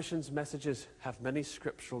apparitions' messages have many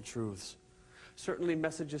scriptural truths. Certainly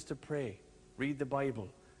messages to pray, read the Bible,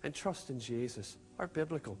 and trust in Jesus are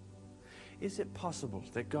biblical. Is it possible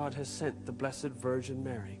that God has sent the Blessed Virgin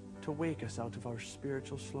Mary to wake us out of our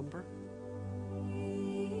spiritual slumber?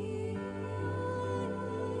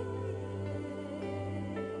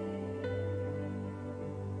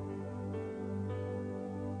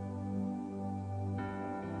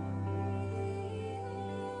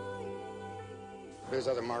 There's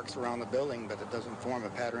other marks around the building, but it doesn't form a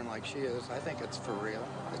pattern like she is. I think it's for real.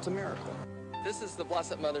 It's a miracle. This is the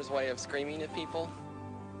Blessed Mother's way of screaming at people.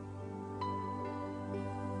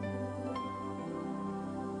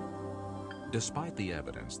 Despite the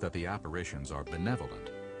evidence that the apparitions are benevolent,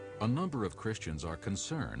 a number of Christians are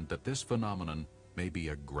concerned that this phenomenon may be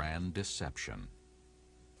a grand deception.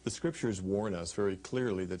 The scriptures warn us very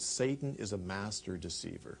clearly that Satan is a master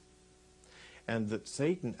deceiver, and that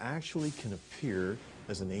Satan actually can appear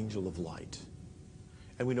as an angel of light.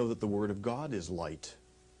 And we know that the Word of God is light.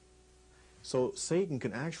 So Satan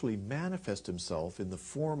can actually manifest himself in the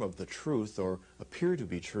form of the truth, or appear to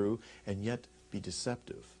be true, and yet be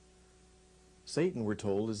deceptive. Satan, we're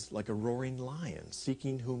told, is like a roaring lion,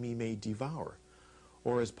 seeking whom he may devour.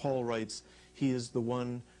 Or as Paul writes, he is the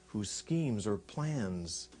one who schemes or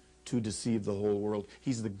plans to deceive the whole world.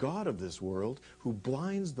 He's the God of this world who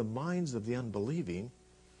blinds the minds of the unbelieving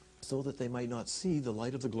so that they might not see the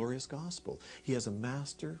light of the glorious gospel. He has a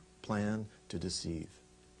master plan to deceive.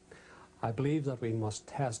 I believe that we must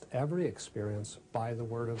test every experience by the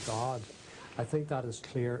Word of God. I think that is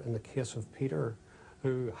clear in the case of Peter,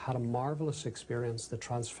 who had a marvelous experience, the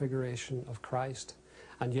transfiguration of Christ.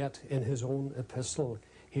 And yet in his own epistle,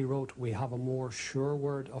 he wrote, we have a more sure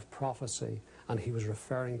word of prophecy, and he was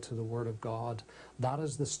referring to the Word of God. That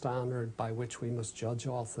is the standard by which we must judge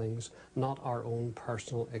all things, not our own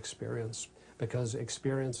personal experience, because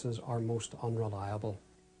experiences are most unreliable.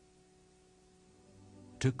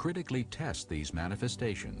 To critically test these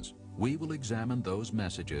manifestations, we will examine those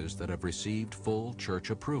messages that have received full church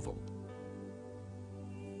approval.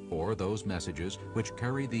 or those messages which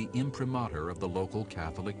carry the imprimatur of the local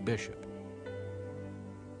Catholic bishop.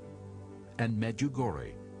 And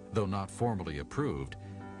Medjugorje, though not formally approved,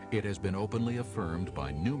 it has been openly affirmed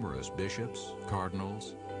by numerous bishops,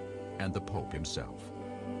 cardinals, and the Pope himself.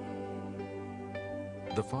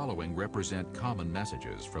 The following represent common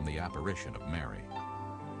messages from the apparition of Mary.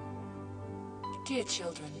 Dear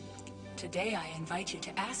children, today I invite you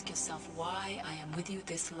to ask yourself why I am with you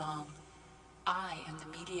this long. I am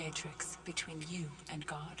the mediatrix between you and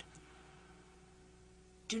God.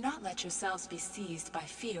 Do not let yourselves be seized by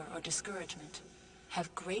fear or discouragement.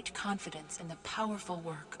 Have great confidence in the powerful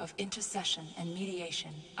work of intercession and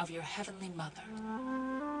mediation of your Heavenly Mother.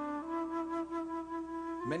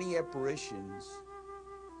 Many apparitions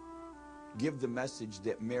give the message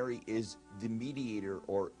that Mary is the mediator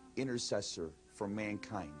or intercessor for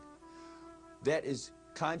mankind. That is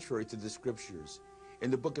contrary to the scriptures. In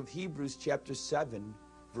the book of Hebrews chapter 7,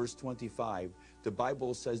 verse 25, the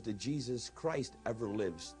Bible says that Jesus Christ ever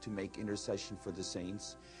lives to make intercession for the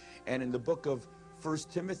saints. And in the book of 1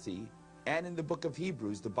 Timothy and in the book of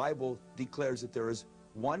Hebrews, the Bible declares that there is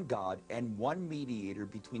one God and one mediator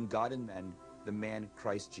between God and men, the man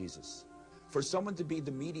Christ Jesus. For someone to be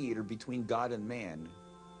the mediator between God and man,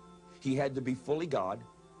 he had to be fully God,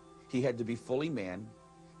 he had to be fully man,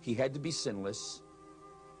 he had to be sinless,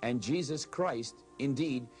 and Jesus Christ,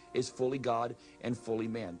 indeed, is fully God and fully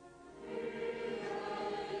man.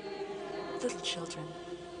 Little children,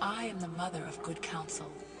 I am the mother of good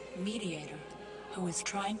counsel, mediator, who is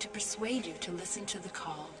trying to persuade you to listen to the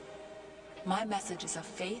call. My message is of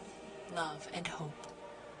faith, love, and hope.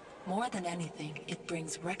 More than anything, it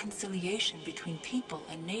brings reconciliation between people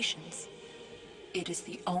and nations. It is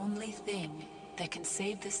the only thing that can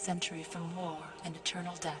save this century from war and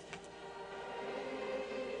eternal death.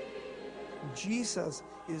 Jesus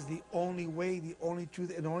is the only way, the only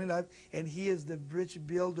truth, and the only life, and he is the bridge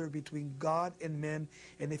builder between God and men.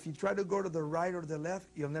 And if you try to go to the right or the left,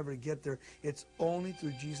 you'll never get there. It's only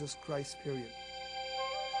through Jesus Christ, period.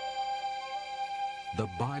 The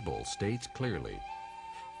Bible states clearly,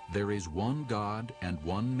 there is one God and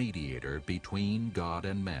one mediator between God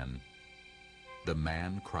and men, the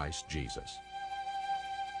man Christ Jesus.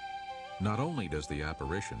 Not only does the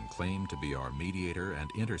apparition claim to be our mediator and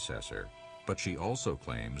intercessor, but she also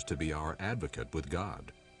claims to be our advocate with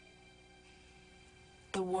God.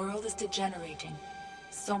 The world is degenerating,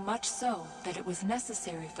 so much so that it was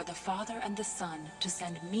necessary for the Father and the Son to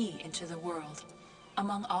send me into the world,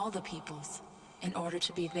 among all the peoples, in order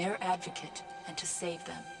to be their advocate and to save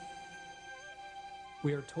them.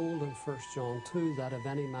 We are told in 1 John 2 that if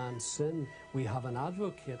any man sin, we have an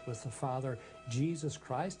advocate with the Father, Jesus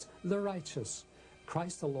Christ, the righteous.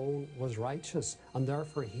 Christ alone was righteous, and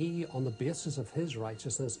therefore he, on the basis of his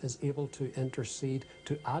righteousness, is able to intercede,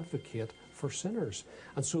 to advocate for sinners.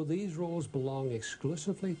 And so these roles belong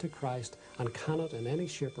exclusively to Christ and cannot in any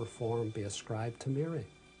shape or form be ascribed to Mary.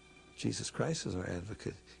 Jesus Christ is our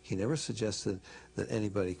advocate. He never suggested that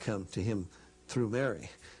anybody come to him through Mary.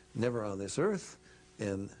 Never on this earth,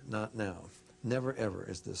 and not now. Never ever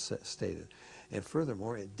is this stated. And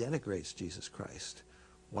furthermore, it denigrates Jesus Christ.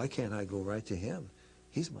 Why can't I go right to him?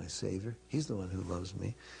 He's my Savior. He's the one who loves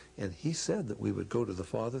me. And he said that we would go to the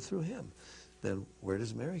Father through him. Then where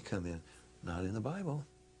does Mary come in? Not in the Bible.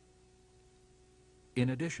 In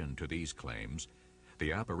addition to these claims,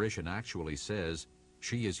 the apparition actually says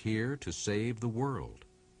she is here to save the world.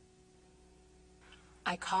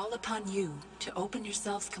 I call upon you to open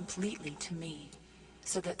yourselves completely to me,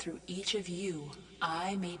 so that through each of you,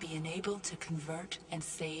 I may be enabled to convert and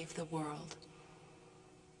save the world.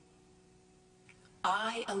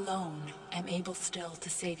 I alone am able still to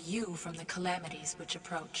save you from the calamities which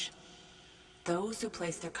approach. Those who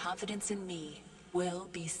place their confidence in me will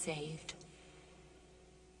be saved.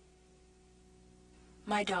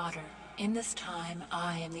 My daughter, in this time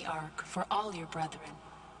I am the ark for all your brethren.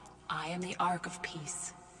 I am the ark of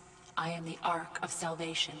peace. I am the ark of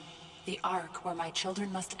salvation, the ark where my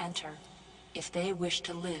children must enter if they wish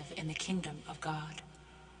to live in the kingdom of God.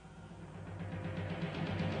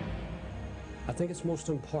 I think it's most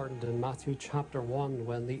important in Matthew chapter 1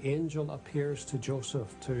 when the angel appears to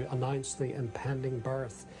Joseph to announce the impending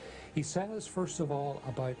birth. He says, first of all,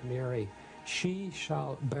 about Mary, she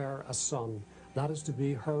shall bear a son. That is to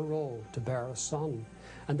be her role, to bear a son.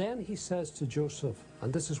 And then he says to Joseph,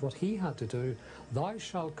 and this is what he had to do, thou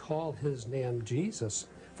shalt call his name Jesus,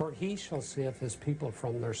 for he shall save his people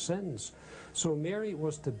from their sins. So Mary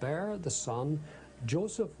was to bear the son,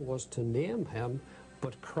 Joseph was to name him,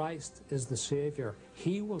 But Christ is the Savior.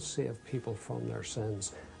 He will save people from their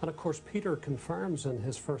sins. And of course, Peter confirms in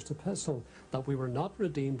his first epistle that we were not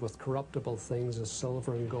redeemed with corruptible things as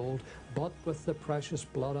silver and gold, but with the precious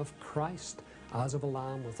blood of Christ, as of a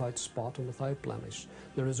lamb without spot and without blemish.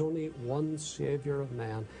 There is only one Savior of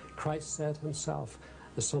man. Christ said himself,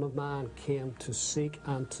 the Son of Man came to seek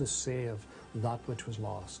and to save that which was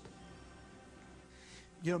lost.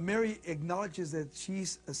 You know, Mary acknowledges that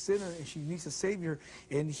she's a sinner and she needs a Savior.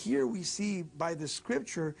 And here we see by the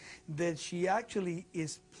scripture that she actually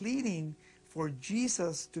is pleading for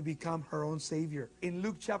Jesus to become her own Savior. In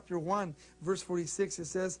Luke chapter 1, verse 46, it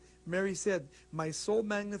says, Mary said, "My soul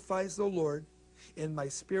magnifies the Lord, and my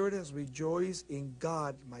spirit has rejoiced in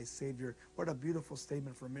God, my Savior." What a beautiful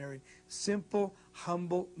statement from Mary. Simple,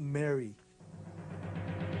 humble Mary.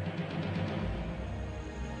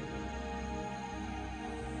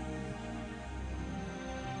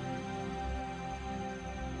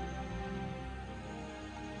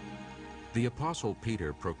 The Apostle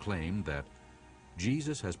Peter proclaimed that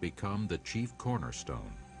Jesus has become the chief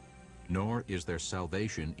cornerstone, nor is there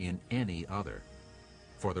salvation in any other.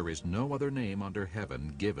 For there is no other name under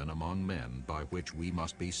heaven given among men by which we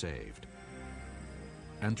must be saved.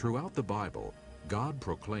 And throughout the Bible, God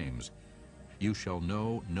proclaims, "You shall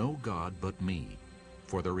know no God but me,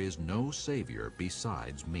 for there is no Savior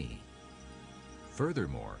besides me."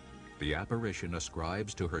 Furthermore, the apparition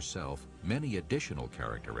ascribes to herself many additional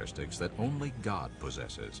characteristics that only God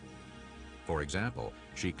possesses. For example,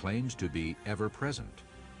 she claims to be ever-present.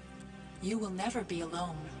 You will never be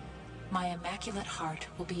alone. My immaculate heart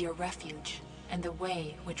will be your refuge and the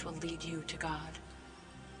way which will lead you to God.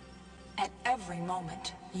 At every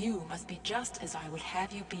moment, you must be just as I would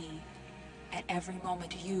have you be. At every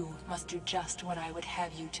moment, you must do just what I would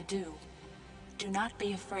have you to do. Do not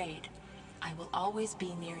be afraid. I will always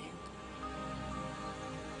be near you.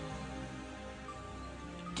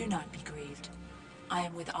 Do not be grieved. I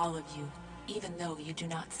am with all of you, even though you do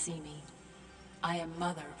not see me. I am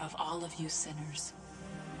mother of all of you sinners.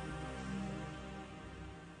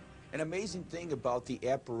 An amazing thing about the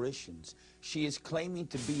apparitions, she is claiming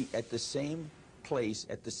to be at the same place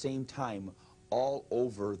at the same time all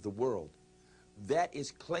over the world. That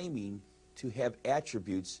is claiming to have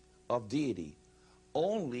attributes of deity.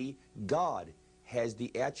 Only God has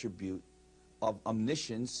the attribute of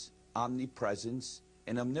omniscience, omnipresence,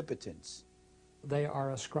 and omnipotence. They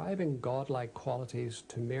are ascribing godlike qualities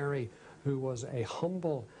to Mary, who was a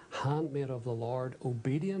humble handmaid of the Lord,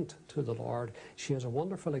 obedient to the Lord. She is a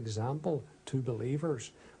wonderful example to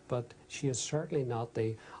believers, but she is certainly not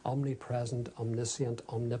the omnipresent, omniscient,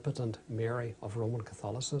 omnipotent Mary of Roman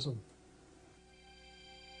Catholicism.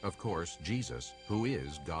 Of course, Jesus, who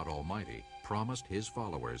is God Almighty, promised his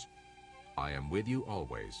followers, "I am with you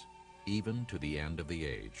always, even to the end of the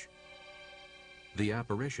age." The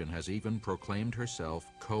apparition has even proclaimed herself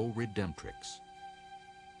co-redemptrix.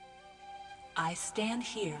 I stand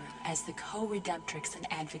here as the co-redemptrix and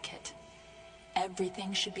advocate.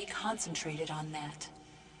 Everything should be concentrated on that.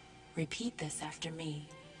 Repeat this after me.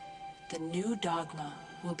 The new dogma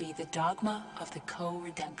will be the dogma of the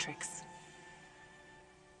co-redemptrix.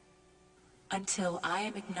 Until I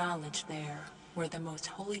am acknowledged there, where the most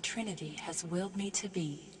holy Trinity has willed me to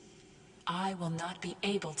be, I will not be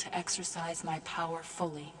able to exercise my power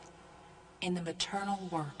fully in the maternal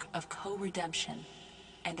work of co-redemption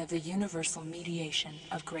and of the universal mediation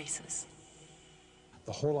of graces.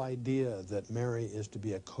 The whole idea that Mary is to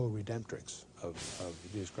be a co-redemptrix of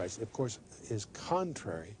Jesus Christ, of course, is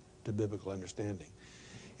contrary to biblical understanding.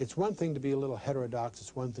 It's one thing to be a little heterodox,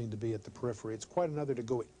 it's one thing to be at the periphery, it's quite another to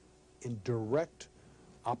go in direct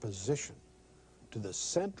opposition to the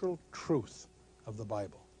central truth of the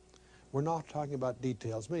Bible. We're not talking about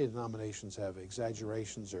details. Many denominations have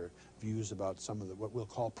exaggerations or views about some of what we'll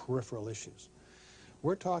call peripheral issues.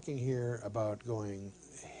 We're talking here about going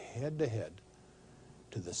head to head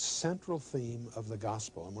to the central theme of the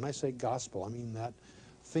gospel. And when I say gospel, I mean that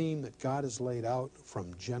theme that God has laid out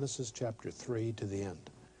from Genesis chapter 3 to the end.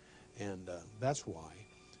 And that's why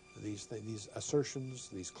these assertions,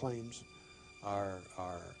 these claims are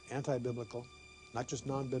anti-biblical, not just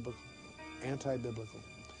non-biblical, anti-biblical,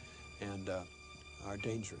 and are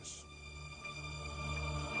dangerous.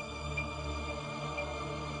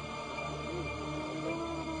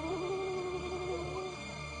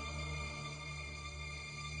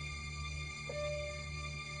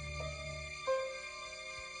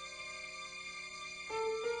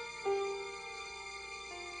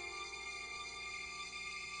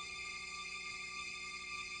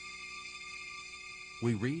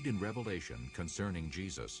 We read in Revelation concerning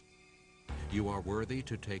Jesus, You are worthy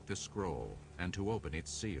to take the scroll and to open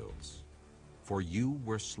its seals. For you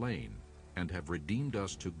were slain and have redeemed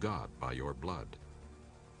us to God by your blood.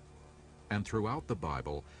 And throughout the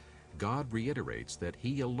Bible, God reiterates that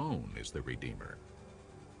he alone is the Redeemer.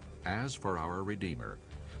 As for our Redeemer,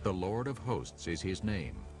 the Lord of hosts is his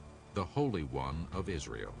name, the Holy One of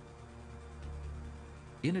Israel.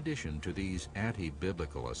 In addition to these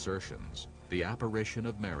anti-biblical assertions, the apparition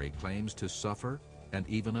of Mary claims to suffer and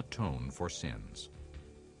even atone for sins.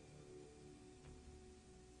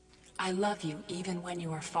 I love you even when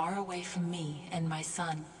you are far away from me and my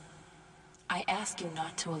son. I ask you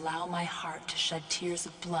not to allow my heart to shed tears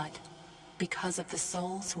of blood because of the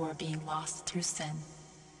souls who are being lost through sin.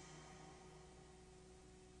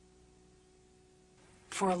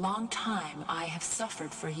 For a long time I have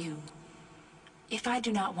suffered for you. If I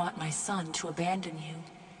do not want my son to abandon you,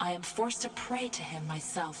 I am forced to pray to him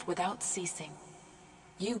myself without ceasing.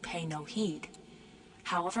 You pay no heed.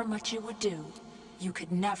 However much you would do, you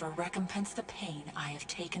could never recompense the pain I have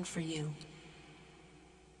taken for you.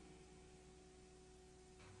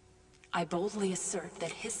 I boldly assert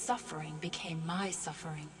that his suffering became my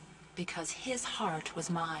suffering, because his heart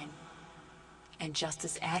was mine. And just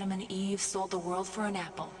as Adam and Eve sold the world for an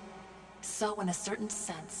apple, so in a certain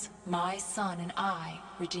sense, my son and I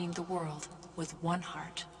redeemed the world with one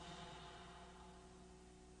heart.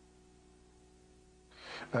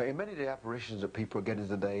 In many of the apparitions that people are getting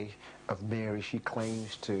today of Mary, she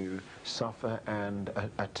claims to suffer and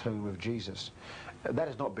atone with Jesus. That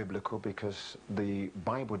is not biblical, because the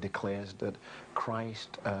Bible declares that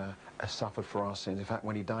Christ has suffered for our sins. In fact,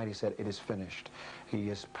 when he died, he said, "It is finished." He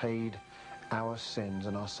has paid our sins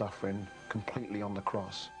and our suffering completely on the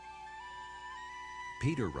cross.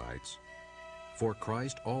 Peter writes, "For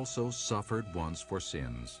Christ also suffered once for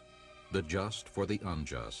sins, the just for the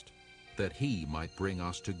unjust, that he might bring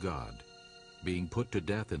us to God, being put to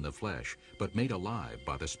death in the flesh, but made alive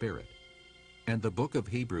by the Spirit." And the book of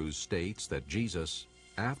Hebrews states that Jesus,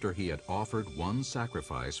 after he had offered one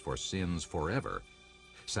sacrifice for sins forever,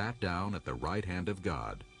 sat down at the right hand of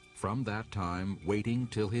God, from that time waiting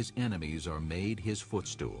till his enemies are made his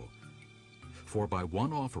footstool. For by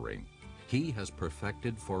one offering he has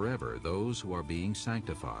perfected forever those who are being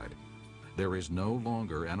sanctified. There is no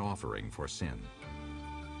longer an offering for sin.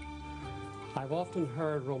 I've often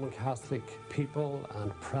heard Roman Catholic people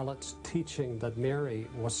and prelates teaching that Mary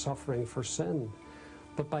was suffering for sin.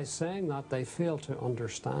 But by saying that, they fail to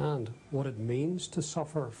understand what it means to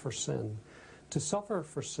suffer for sin. To suffer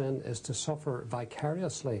for sin is to suffer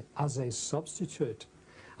vicariously as a substitute.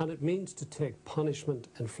 And it means to take punishment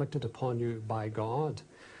inflicted upon you by God.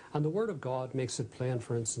 And the Word of God makes it plain,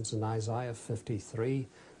 for instance, in Isaiah 53,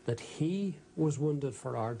 that he was wounded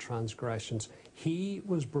for our transgressions, he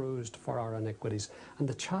was bruised for our iniquities, and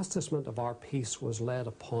the chastisement of our peace was laid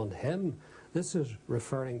upon him. This is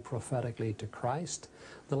referring prophetically to Christ.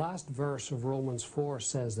 The last verse of Romans 4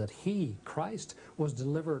 says that he, Christ, was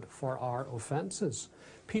delivered for our offenses.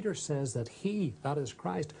 Peter says that he, that is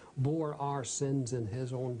Christ, bore our sins in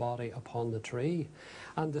his own body upon the tree.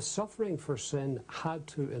 And the suffering for sin had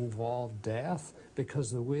to involve death,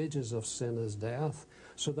 because the wages of sin is death.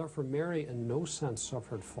 So therefore Mary in no sense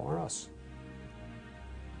suffered for us.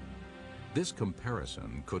 This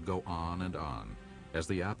comparison could go on and on, as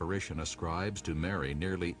the apparition ascribes to Mary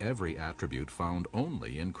nearly every attribute found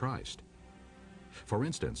only in Christ. For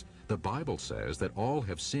instance, the Bible says that all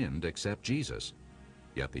have sinned except Jesus,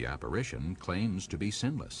 yet the apparition claims to be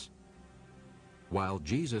sinless. While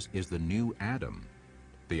Jesus is the new Adam,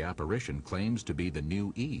 the apparition claims to be the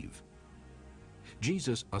new Eve.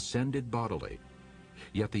 Jesus ascended bodily,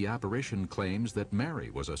 yet the apparition claims that Mary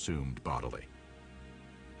was assumed bodily.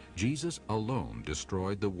 Jesus alone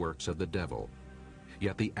destroyed the works of the devil,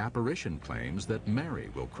 yet the apparition claims that Mary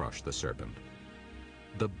will crush the serpent.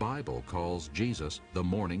 The Bible calls Jesus the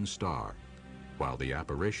morning star, while the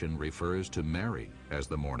apparition refers to Mary as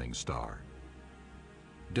the morning star.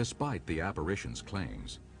 Despite the apparition's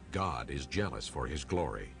claims, God is jealous for his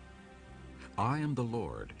glory. "I am the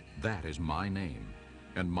Lord, that is my name,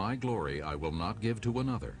 and my glory I will not give to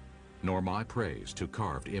another, nor my praise to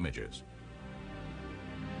carved images."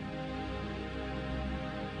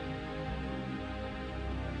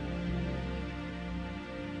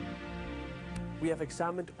 We have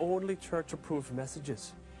examined only church-approved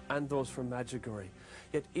messages and those from Medjugorje,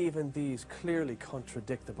 yet even these clearly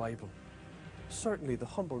contradict the Bible. Certainly the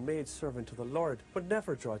humble maidservant of the Lord would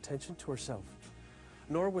never draw attention to herself,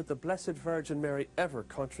 nor would the Blessed Virgin Mary ever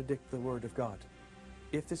contradict the Word of God.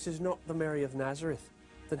 If this is not the Mary of Nazareth,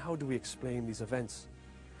 then how do we explain these events?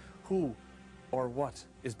 Who or what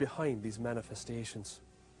is behind these manifestations?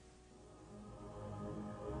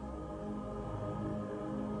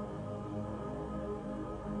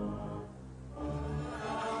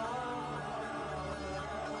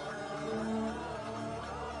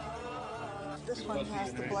 one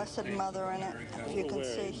has the Blessed Mother in it, if you can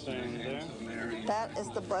see. That is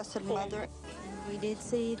the Blessed Mother. We did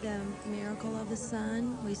see the miracle of the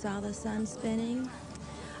sun. We saw the sun spinning.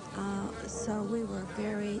 So we were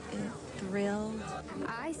very thrilled.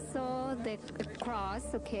 I saw the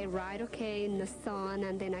cross, in the sun,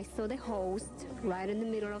 and then I saw the host right in the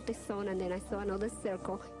middle of the sun, and then I saw another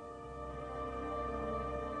circle.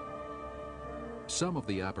 Some of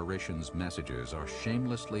the apparition's messages are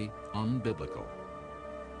shamelessly unbiblical.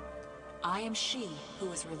 I am she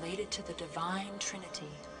who is related to the divine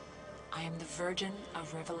Trinity. I am the Virgin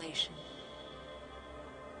of Revelation.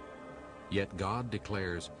 Yet God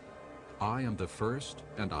declares, I am the first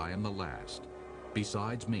and I am the last.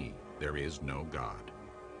 Besides me, there is no God.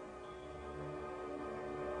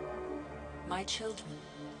 My children,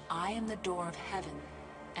 I am the door of heaven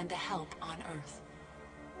and the help on earth.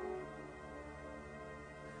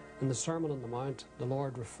 In the Sermon on the Mount, the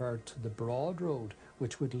Lord referred to the broad road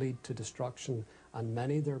which would lead to destruction, and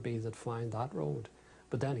many there be that find that road.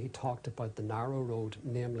 But then he talked about the narrow road,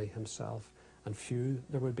 namely himself, and few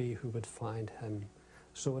there would be who would find him.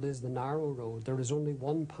 So it is the narrow road. There is only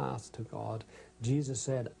one path to God. Jesus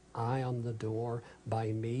said, I am the door.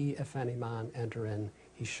 By me, if any man enter in,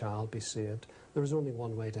 he shall be saved. There is only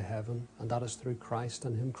one way to heaven, and that is through Christ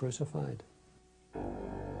and him crucified.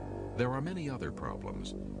 There are many other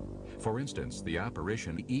problems. For instance, the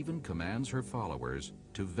apparition even commands her followers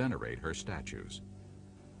to venerate her statues.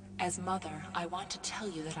 As mother, I want to tell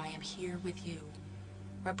you that I am here with you,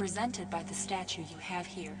 represented by the statue you have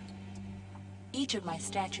here. Each of my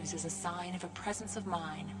statues is a sign of a presence of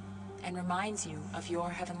mine and reminds you of your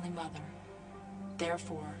Heavenly Mother.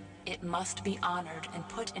 Therefore, it must be honored and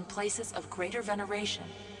put in places of greater veneration.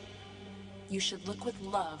 You should look with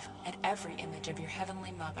love at every image of your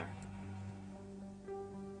Heavenly Mother.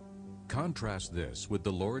 Contrast this with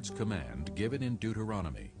the Lord's command given in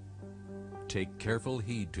Deuteronomy. Take careful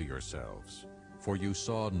heed to yourselves, for you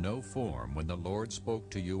saw no form when the Lord spoke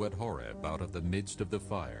to you at Horeb out of the midst of the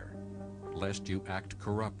fire, lest you act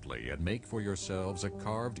corruptly and make for yourselves a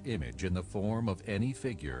carved image in the form of any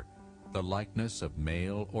figure, the likeness of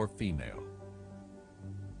male or female.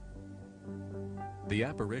 The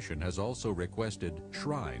apparition has also requested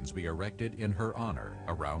shrines be erected in her honor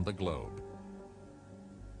around the globe.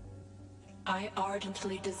 I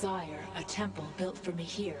ardently desire a temple built for me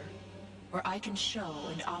here, where I can show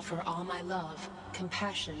and offer all my love,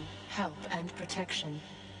 compassion, help, and protection.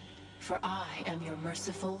 For I am your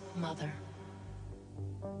merciful mother.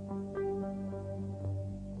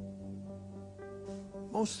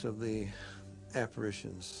 Most of the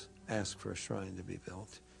apparitions ask for a shrine to be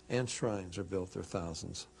built, and shrines are built. There are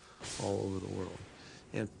thousands all over the world.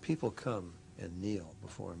 And people come and kneel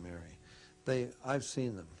before Mary. I've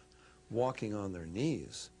seen them walking on their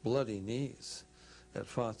knees, bloody knees, at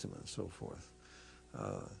Fatima and so forth.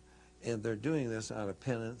 And they're doing this out of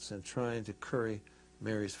penance and trying to curry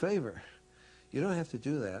Mary's favor. You don't have to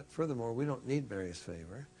do that. Furthermore, we don't need Mary's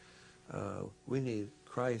favor. We need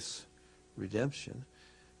Christ's redemption,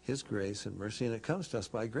 his grace and mercy, and it comes to us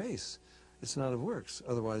by grace. It's not of works,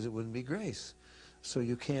 otherwise it wouldn't be grace. So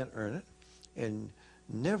you can't earn it, and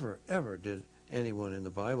never, ever did anyone in the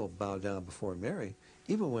Bible bow down before Mary,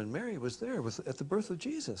 even when Mary was there at the birth of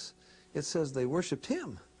Jesus. It says they worshipped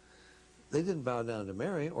him. They didn't bow down to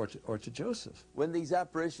Mary or to Joseph. When these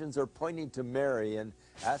apparitions are pointing to Mary and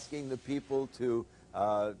asking the people to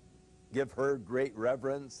give her great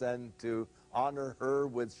reverence and to honor her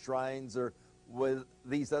with shrines or with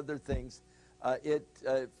these other things, it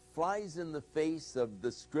flies in the face of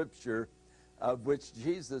the scripture of which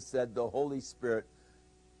Jesus said the Holy Spirit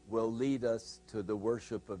will lead us to the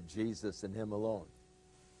worship of Jesus and him alone.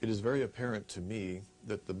 It is very apparent to me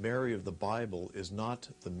that the Mary of the Bible is not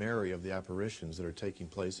the Mary of the apparitions that are taking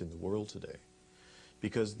place in the world today.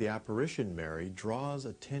 Because the apparition Mary draws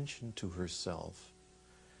attention to herself,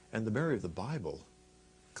 and the Mary of the Bible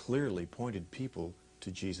clearly pointed people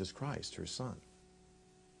to Jesus Christ, her Son.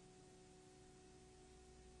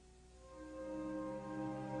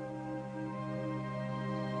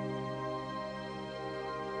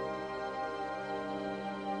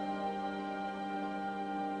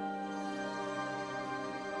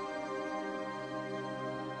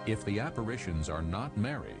 If the apparitions are not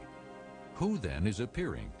Mary, who then is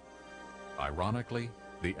appearing? Ironically,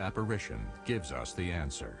 the apparition gives us the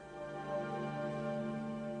answer.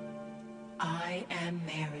 I am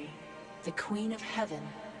Mary, the Queen of Heaven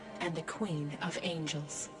and the Queen of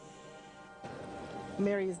Angels.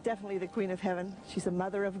 Mary is definitely the Queen of Heaven. She's a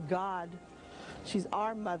mother of God. She's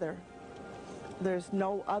our mother. There's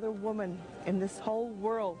no other woman in this whole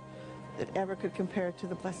world that ever could compare to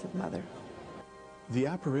the Blessed Mother. The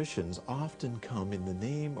apparitions often come in the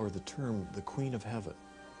name or the term the Queen of Heaven.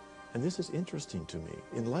 And this is interesting to me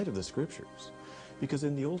in light of the scriptures, because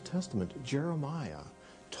in the Old Testament, Jeremiah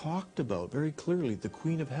talked about very clearly the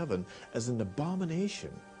Queen of Heaven as an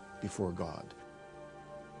abomination before God.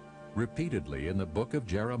 Repeatedly in the book of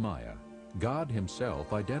Jeremiah, God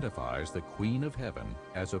himself identifies the Queen of Heaven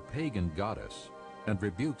as a pagan goddess and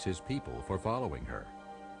rebukes his people for following her.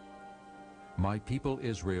 My people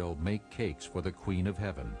Israel make cakes for the Queen of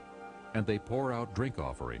Heaven, and they pour out drink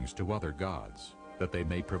offerings to other gods, that they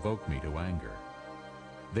may provoke me to anger.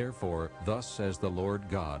 Therefore, thus says the Lord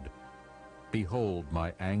God, behold,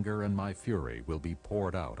 my anger and my fury will be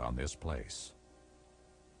poured out on this place.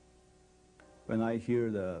 When I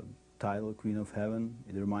hear the title Queen of Heaven,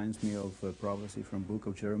 it reminds me of a prophecy from book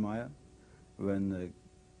of Jeremiah, when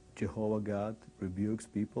Jehovah God rebukes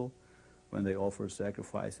people when they offer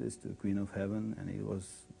sacrifices to the Queen of Heaven, and it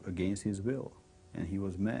was against his will, and he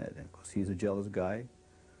was mad because he's a jealous guy,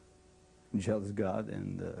 jealous God,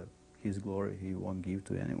 and his glory he won't give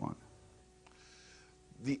to anyone.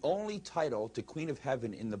 The only title to Queen of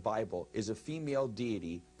Heaven in the Bible is a female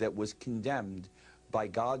deity that was condemned by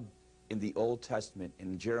God in the Old Testament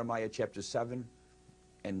in Jeremiah chapter 7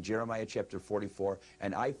 and Jeremiah chapter 44,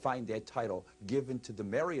 and I find that title given to the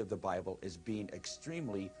Mary of the Bible as being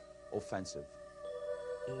extremely offensive.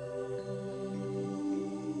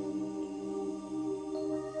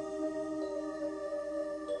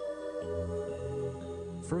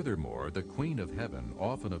 Furthermore, the Queen of Heaven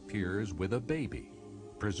often appears with a baby,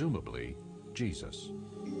 presumably Jesus.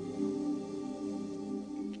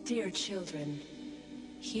 Dear children,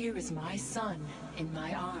 here is my son in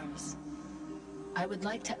my arms. I would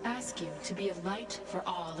like to ask you to be a light for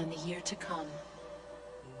all in the year to come.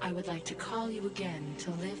 I would like to call you again to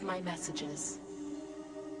live my messages.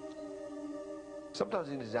 Sometimes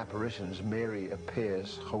in his apparitions, Mary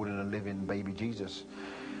appears holding a living baby Jesus.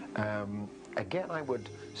 Again, I would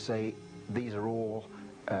say these are all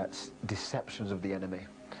deceptions of the enemy.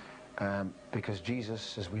 Because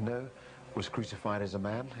Jesus, as we know, was crucified as a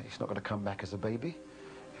man. He's not going to come back as a baby.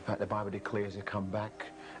 In fact, the Bible declares he'll come back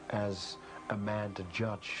as a man to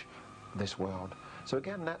judge this world. So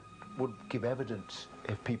again, that would give evidence,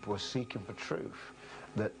 if people are seeking for truth,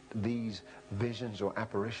 that these visions or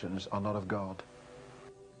apparitions are not of God.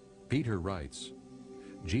 Peter writes,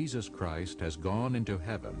 Jesus Christ has gone into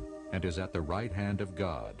heaven and is at the right hand of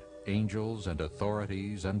God, angels and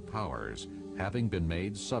authorities and powers having been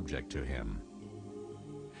made subject to him.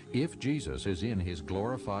 If Jesus is in his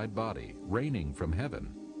glorified body, reigning from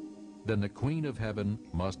heaven, then the Queen of Heaven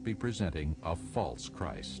must be presenting a false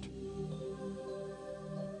Christ.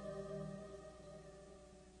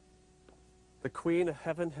 The Queen of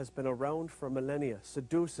Heaven has been around for millennia,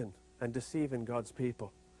 seducing and deceiving God's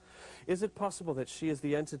people. Is it possible that she is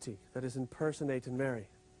the entity that is impersonating Mary?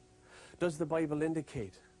 Does the Bible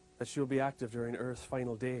indicate that she will be active during Earth's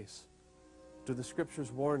final days? Do the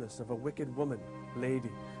scriptures warn us of a wicked woman,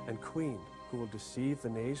 lady, and queen who will deceive the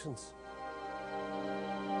nations?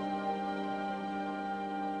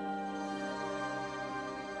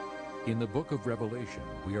 In the book of Revelation,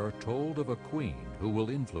 we are told of a queen who will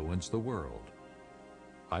influence the world.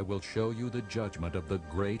 I will show you the judgment of the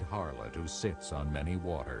great harlot who sits on many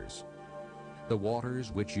waters. The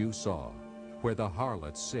waters which you saw, where the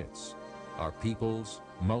harlot sits, are peoples,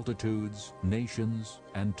 multitudes, nations,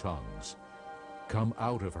 and tongues. Come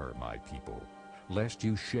out of her, my people, lest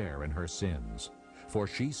you share in her sins. For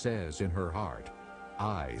she says in her heart,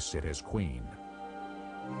 I sit as queen.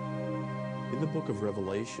 In the book of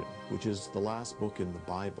Revelation, which is the last book in the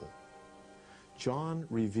Bible, John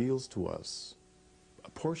reveals to us a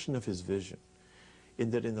portion of his vision,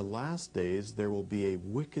 in that in the last days there will be a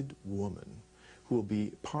wicked woman who will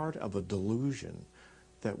be part of a delusion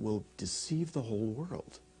that will deceive the whole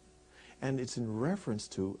world. And it's in reference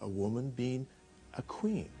to a woman being a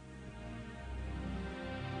queen.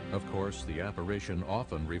 Of course, the apparition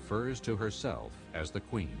often refers to herself as the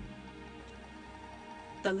queen.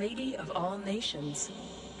 The Lady of all nations,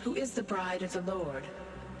 who is the bride of the Lord,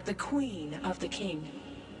 the Queen of the King,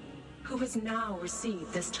 who has now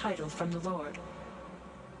received this title from the Lord.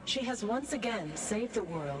 She has once again saved the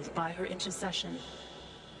world by her intercession,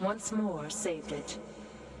 once more saved it.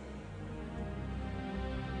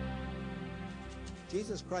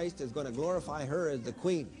 Jesus Christ is going to glorify her as the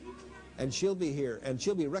queen, and she'll be here, and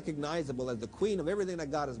she'll be recognizable as the queen of everything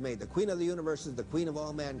that God has made, the queen of the universe, the queen of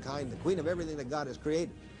all mankind, the queen of everything that God has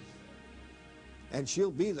created. And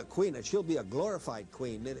she'll be the queen, and she'll be a glorified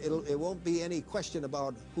queen. It won't be any question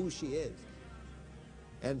about who she is.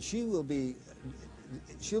 And she'll be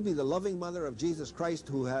the loving mother of Jesus Christ,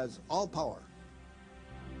 who has all power.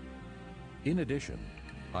 In addition,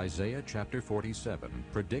 Isaiah chapter 47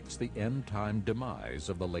 predicts the end-time demise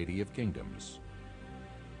of the Lady of Kingdoms.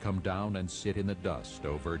 Come down and sit in the dust,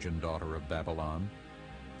 O virgin daughter of Babylon.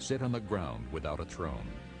 Sit on the ground without a throne.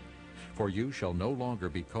 For you shall no longer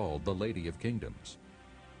be called the Lady of Kingdoms.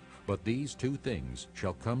 But these two things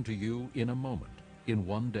shall come to you in a moment, in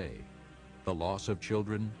one day, the loss of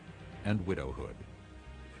children and widowhood.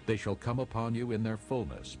 They shall come upon you in their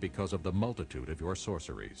fullness because of the multitude of your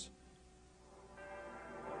sorceries.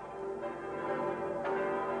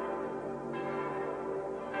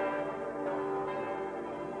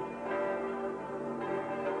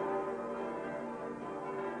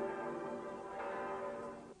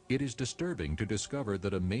 It is disturbing to discover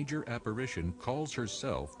that a major apparition calls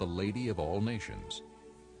herself the Lady of All Nations.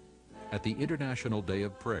 At the International Day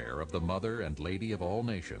of Prayer of the Mother and Lady of All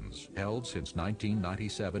Nations, held since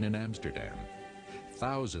 1997 in Amsterdam,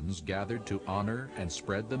 thousands gathered to honor and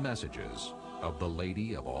spread the messages of the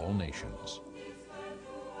Lady of All Nations.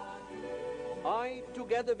 I,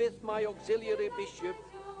 together with my auxiliary bishop,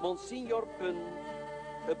 Monsignor Pun,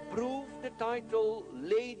 approve the title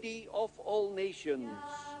Lady of All Nations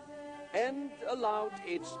and allowed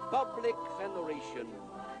its public veneration.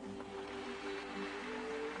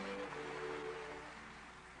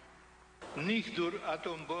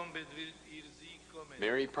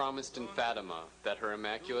 Mary promised in Fatima that her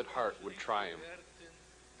Immaculate Heart would triumph.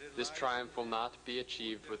 This triumph will not be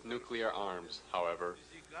achieved with nuclear arms, however,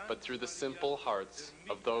 but through the simple hearts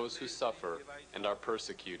of those who suffer and are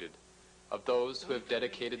persecuted, of those who have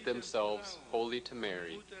dedicated themselves wholly to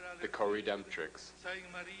Mary, the co-redemptrix.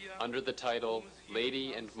 Under the title,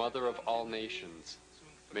 Lady and Mother of All Nations,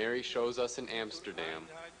 Mary shows us in Amsterdam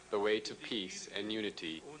the way to peace and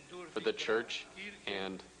unity for the Church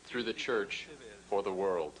and, through the Church, for the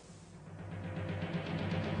world.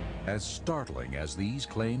 As startling as these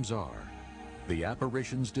claims are, the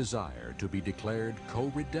apparition's desire to be declared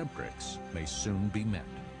co-redemptrix may soon be met.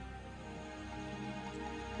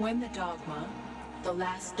 When the dogma, the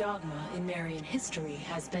last dogma in Marian history,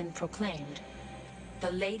 has been proclaimed,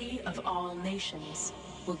 the Lady of All Nations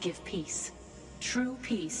will give peace, true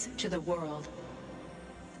peace to the world.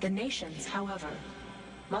 The nations, however,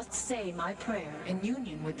 must say my prayer in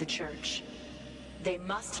union with the Church. They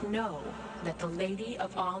must know that the Lady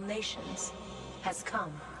of All Nations has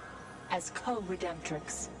come as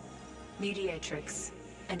co-redemptrix, mediatrix,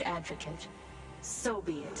 and advocate. So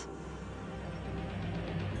be it.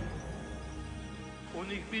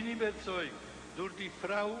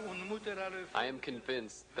 I am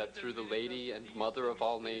convinced that through the Lady and Mother of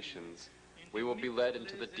All Nations, we will be led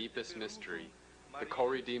into the deepest mystery, the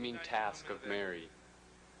co-redeeming task of Mary.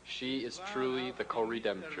 She is truly the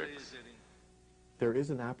co-redemptrix. There is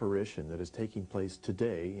an apparition that is taking place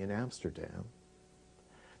today in Amsterdam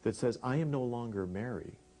that says, I am no longer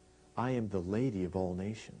Mary, I am the Lady of All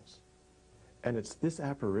Nations. And it's this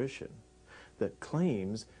apparition that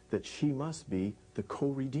claims that she must be the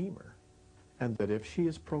co-redeemer, and that if she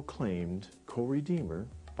is proclaimed co-redeemer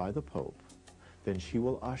by the Pope, then she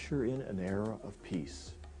will usher in an era of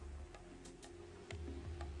peace.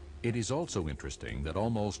 It is also interesting that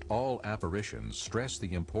almost all apparitions stress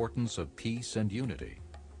the importance of peace and unity.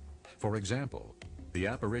 For example, the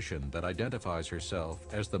apparition that identifies herself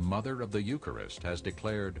as the Mother of the Eucharist has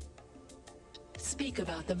declared, Speak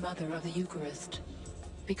about the Mother of the Eucharist,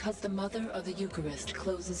 because the Mother of the Eucharist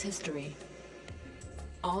closes history.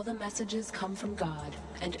 All the messages come from God,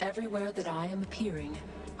 and everywhere that I am appearing,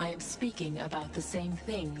 I am speaking about the same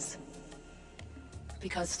things.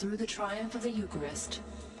 Because through the triumph of the Eucharist,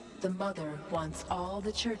 the Mother wants all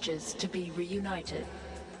the churches to be reunited,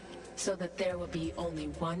 so that there will be only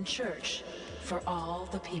one church for all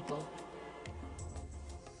the people.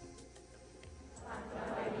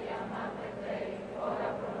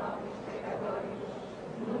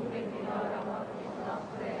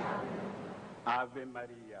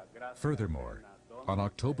 Furthermore, on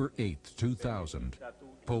October 8, 2000,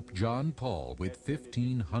 Pope John Paul, with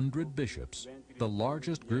 1,500 bishops, the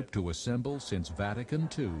largest group to assemble since Vatican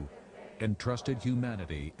II, entrusted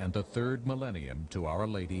humanity and the third millennium to Our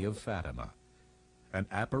Lady of Fatima, an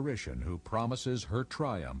apparition who promises her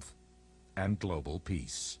triumph and global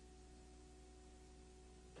peace.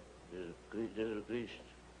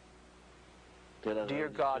 Dear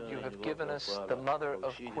God, you have given us the Mother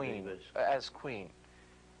of Queen, as Queen.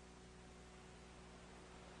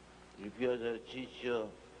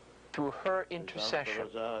 Through her intercession,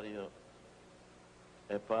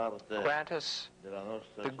 grant us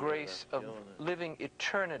the grace of living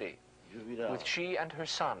eternity with she and her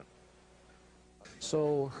Son.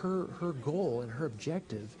 So her goal and her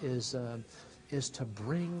objective is is to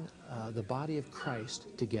bring the body of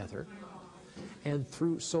Christ together, and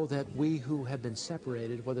so that we who have been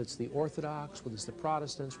separated, whether it's the Orthodox, whether it's the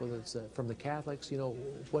Protestants, whether it's from the Catholics, you know,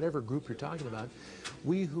 whatever group you're talking about,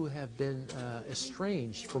 we who have been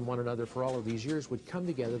estranged from one another for all of these years would come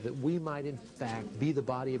together, that we might in fact be the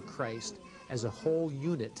body of Christ as a whole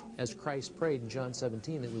unit, as Christ prayed in John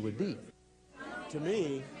 17 that we would be. To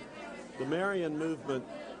me, the Marian movement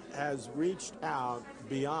has reached out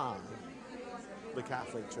beyond the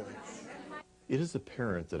Catholic Church. It is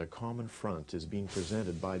apparent that a common front is being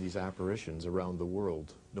presented by these apparitions around the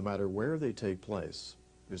world. No matter where they take place,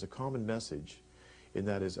 there's a common message, and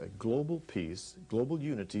that is a global peace, global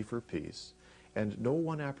unity for peace, and no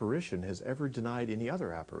one apparition has ever denied any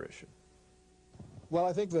other apparition. Well,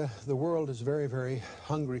 I think the world is very, very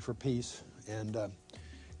hungry for peace, and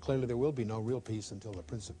clearly there will be no real peace until the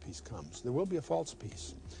Prince of Peace comes. There will be a false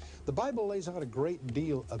peace. The Bible lays out a great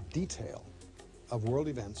deal of detail of world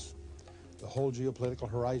events. The whole geopolitical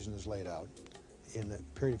horizon is laid out in the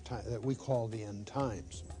period of time that we call the end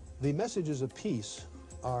times. The messages of peace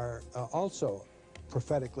are also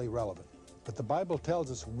prophetically relevant. But the Bible tells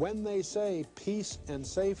us when they say peace and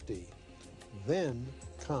safety, then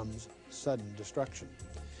comes sudden destruction.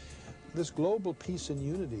 This global peace and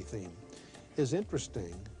unity theme is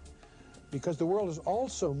interesting because the world is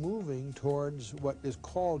also moving towards what is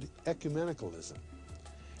called ecumenicalism.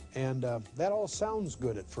 And that all sounds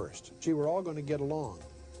good at first. Gee, we're all going to get along,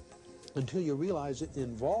 until you realize it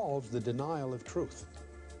involves the denial of truth.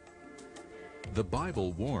 The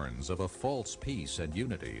Bible warns of a false peace and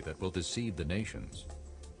unity that will deceive the nations.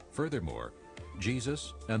 Furthermore,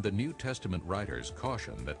 Jesus and the New Testament writers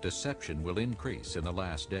caution that deception will increase in the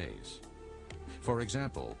last days. For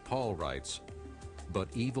example, Paul writes, "But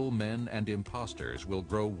evil men and impostors will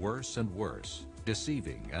grow worse and worse,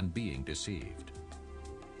 deceiving and being deceived."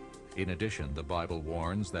 In addition, the Bible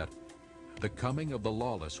warns that the coming of the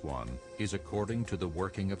lawless one is according to the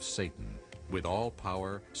working of Satan, with all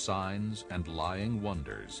power, signs, and lying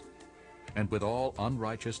wonders, and with all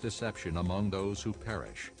unrighteous deception among those who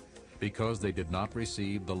perish, because they did not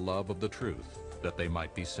receive the love of the truth, that they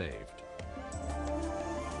might be saved.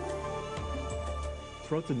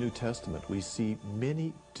 Throughout the New Testament, we see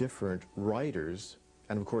many different writers,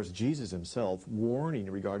 and of course Jesus himself, warning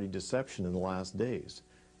regarding deception in the last days.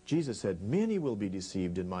 Jesus said, "Many will be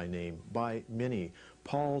deceived in my name," by many.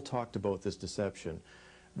 Paul talked about this deception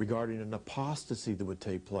regarding an apostasy that would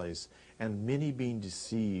take place, and many being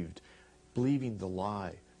deceived, believing the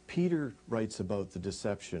lie. Peter writes about the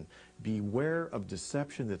deception. Beware of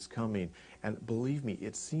deception that's coming, and believe me,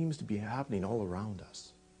 it seems to be happening all around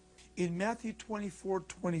us. In Matthew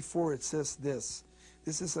 24:24, it says this.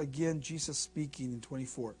 This is again Jesus speaking in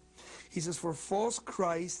 24. He says, "For false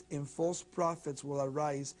Christs and false prophets will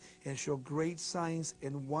arise and show great signs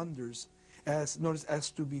and wonders, as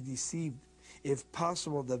to be deceived, if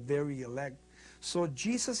possible, the very elect." So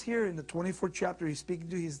Jesus here in the 24th chapter, he's speaking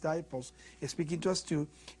to his disciples, he's speaking to us too,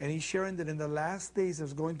 and he's sharing that in the last days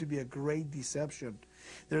there's going to be a great deception.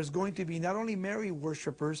 There's going to be not only Mary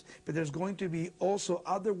worshipers, but there's going to be also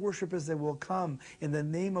other worshipers that will come in the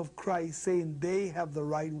name of Christ, saying they have the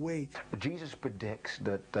right way. Jesus predicts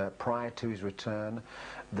that prior to his return,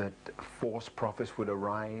 that false prophets would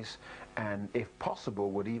arise, and if possible,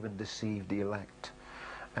 would even deceive the elect.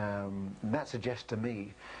 That suggests to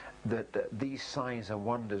me that these signs and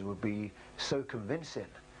wonders would be so convincing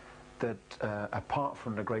that apart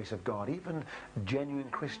from the grace of God, even genuine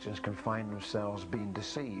Christians can find themselves being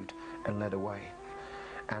deceived and led away.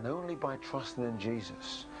 And only by trusting in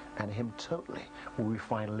Jesus and him totally will we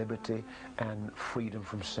find liberty and freedom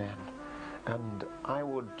from sin. And I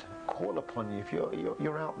would call upon you, if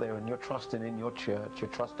you're out there and you're trusting in your church, you're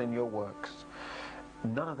trusting in your works,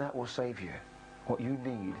 none of that will save you. What you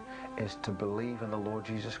need is to believe in the Lord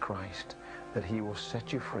Jesus Christ, that he will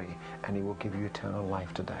set you free and he will give you eternal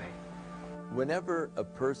life today. Whenever a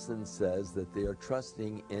person says that they are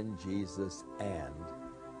trusting in Jesus, and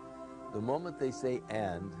the moment they say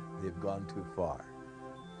 "and," they've gone too far.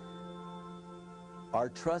 Our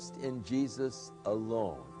trust in Jesus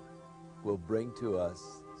alone will bring to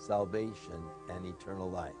us salvation and eternal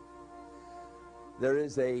life. There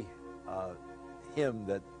is a hymn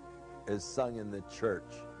that is sung in the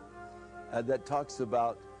church that talks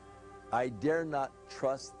about, "I dare not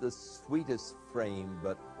trust the sweetest frame,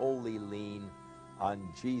 but wholly lean on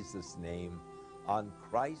Jesus' name. On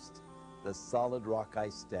Christ, the solid rock I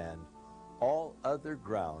stand. All other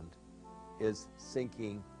ground is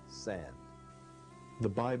sinking sand." The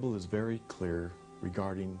Bible is very clear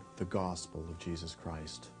regarding the gospel of Jesus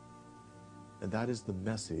Christ. And that is the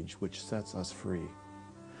message which sets us free.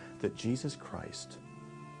 that Jesus Christ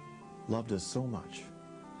loved us so much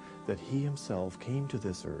that he himself came to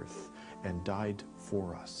this earth and died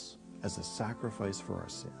for us as a sacrifice for our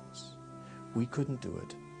sins. We couldn't do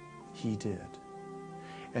it. He did.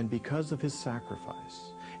 And because of his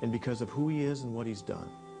sacrifice, and because of who he is and what he's done,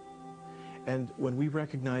 and when we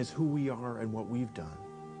recognize who we are and what we've done,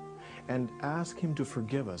 and ask him to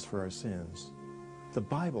forgive us for our sins, the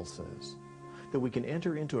Bible says that we can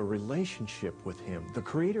enter into a relationship with him, the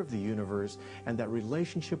creator of the universe, and that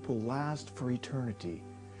relationship will last for eternity.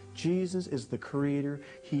 Jesus is the creator.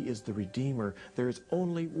 He is the redeemer. There is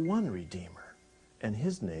only one redeemer, and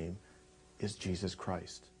his name is Jesus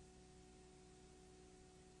Christ.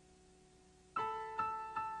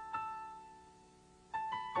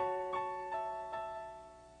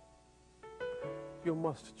 You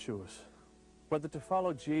must choose whether to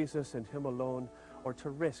follow Jesus and him alone, or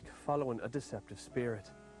to risk following a deceptive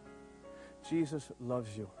spirit. Jesus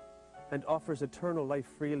loves you and offers eternal life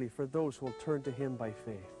freely for those who will turn to him by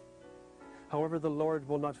faith. However, the Lord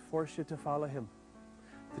will not force you to follow him.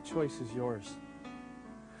 The choice is yours.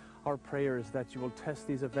 Our prayer is that you will test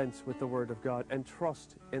these events with the Word of God and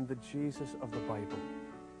trust in the Jesus of the Bible.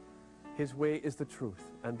 His way is the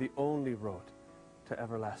truth and the only road to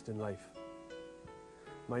everlasting life.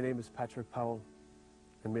 My name is Patrick Powell,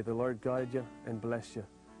 and may the Lord guide you and bless you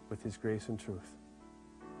with his grace and truth.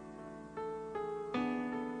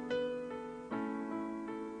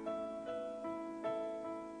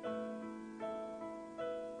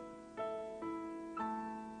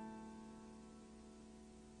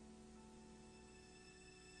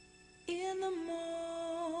 In the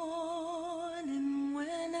morning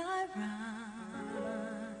when I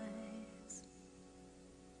rise,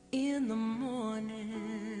 in the morning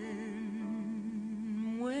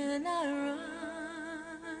when I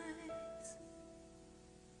rise,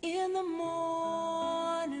 in the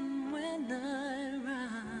morning when I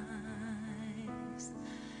rise,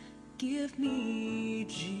 give me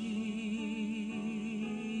Jesus.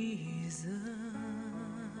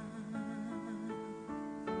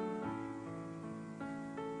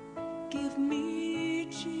 Give me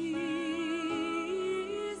Jesus.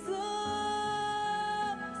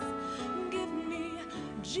 Give me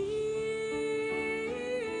Jesus.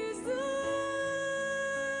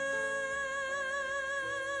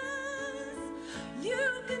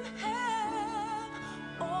 You can have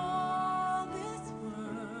all this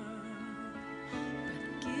world,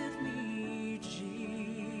 but give me Jesus.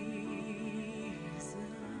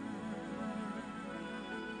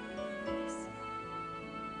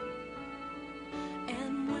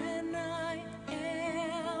 And when I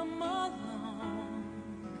am alone,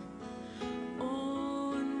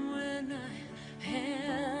 oh, and when I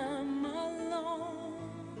am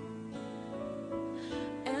alone,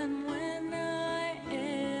 and when I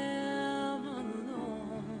am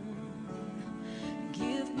alone,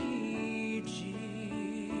 give me Jesus.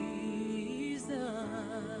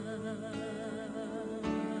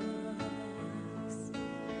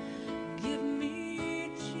 Give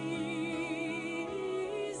me Jesus.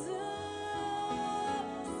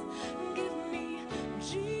 Give me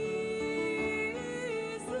Jesus.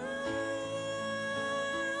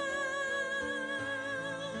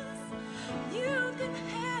 You can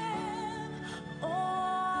have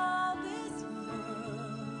all this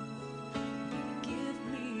world, but give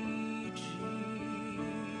me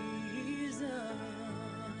Jesus.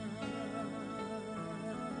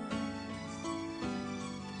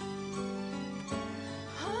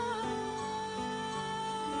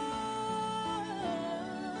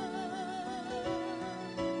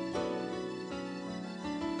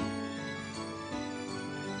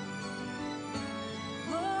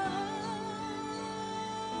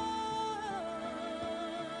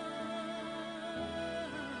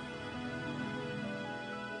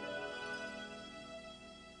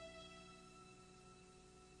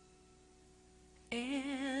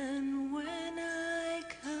 And when I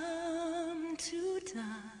come to die,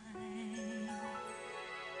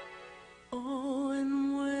 oh,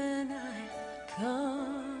 and when I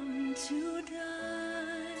come to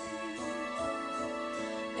die,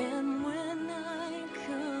 and when I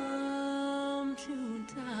come to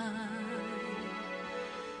die,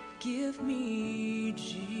 give me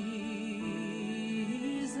Jesus.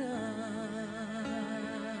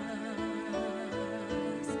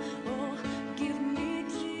 Oh, give me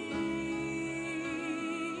Jesus.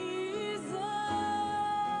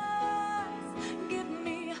 Give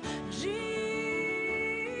me Jesus.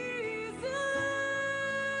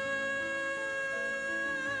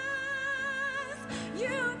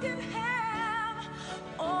 You can have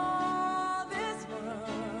all this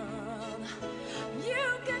world.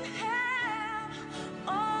 You can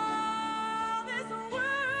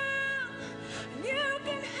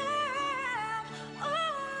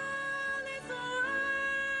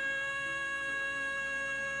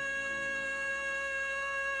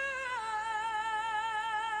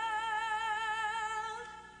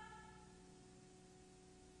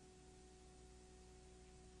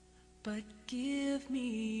but give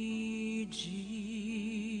me Jesus.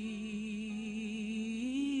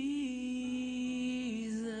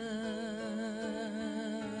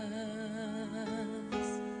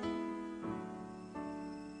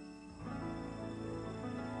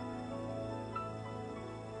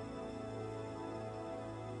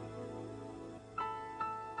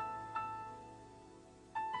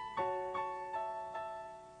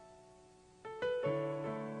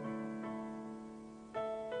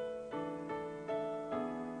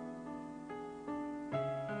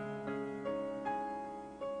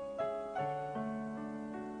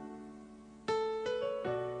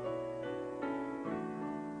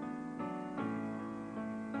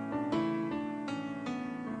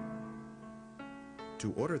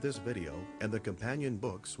 To order this video and the companion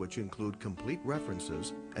books, which include complete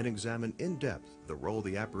references and examine in depth the role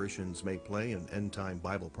the apparitions may play in end-time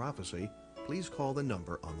Bible prophecy, please call the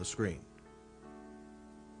number on the screen.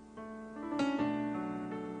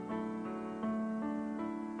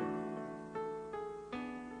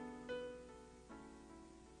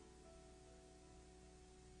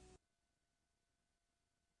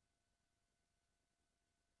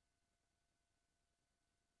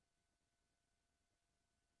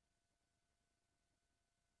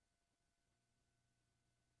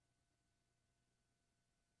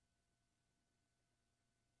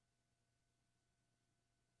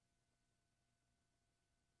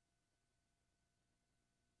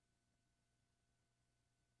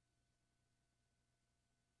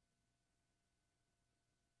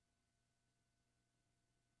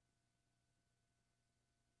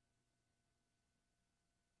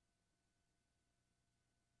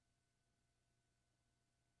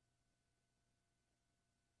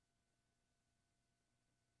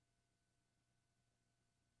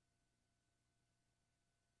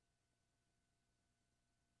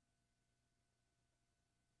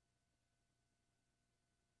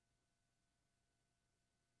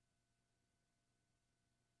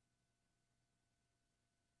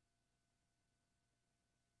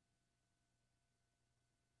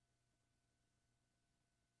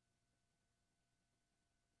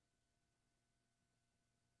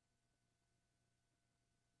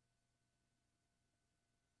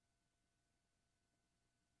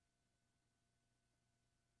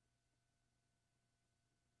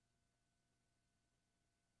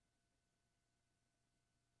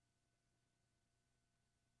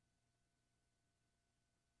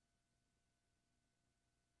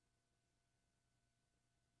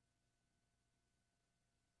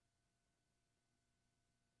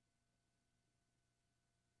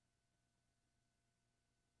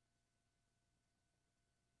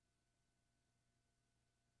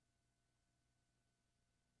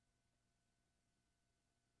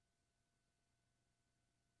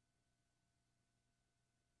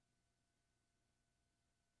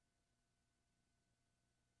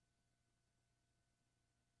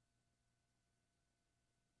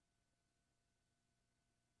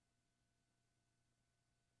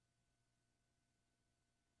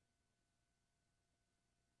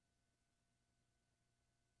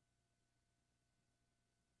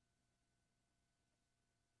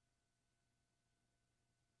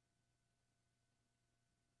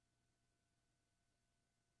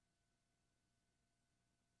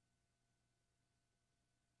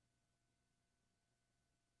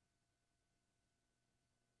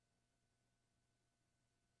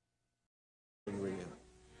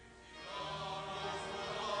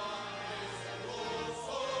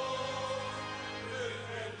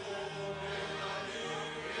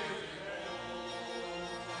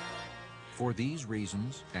 For these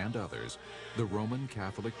reasons and others, the Roman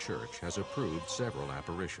Catholic Church has approved several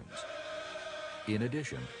apparitions. In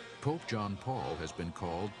addition, Pope John Paul has been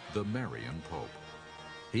called the Marian Pope.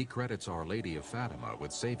 He credits Our Lady of Fatima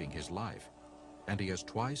with saving his life, and he has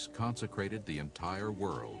twice consecrated the entire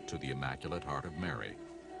world to the Immaculate Heart of Mary,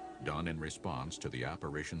 done in response to the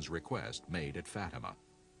apparition's request made at Fatima.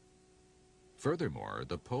 Furthermore,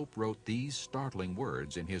 the Pope wrote these startling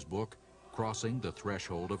words in his book, Crossing the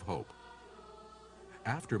Threshold of Hope.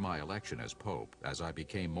 After my election as Pope, as I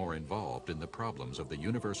became more involved in the problems of the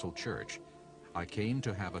Universal Church, I came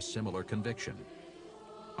to have a similar conviction.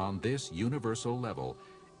 On this universal level,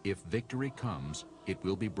 if victory comes, it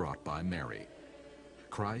will be brought by Mary.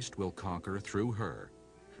 Christ will conquer through her,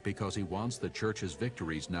 because he wants the Church's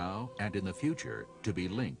victories now and in the future to be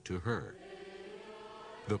linked to her.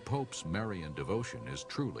 The Pope's Marian devotion is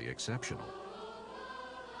truly exceptional.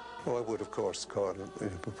 Well, I would, of course, call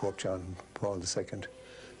Pope John Paul II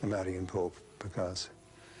the Marian Pope, because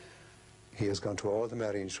he has gone to all the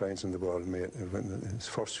Marian shrines in the world. In his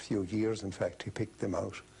first few years, in fact, he picked them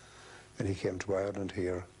out And he came to Ireland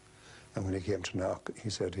here, and when he came to Knock, he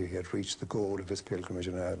said he had reached the goal of his pilgrimage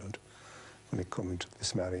in Ireland when he came to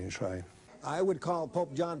this Marian shrine. I would call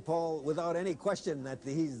Pope John Paul without any question that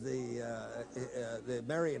he's the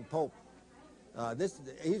Marian Pope.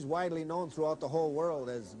 He's widely known throughout the whole world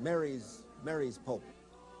as Mary's Pope.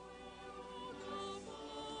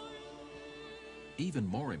 Even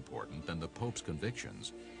more important than the Pope's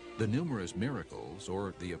convictions, the numerous miracles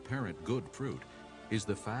or the apparent good fruit is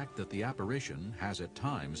the fact that the apparition has at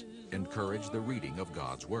times encouraged the reading of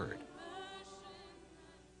God's Word.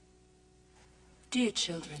 Dear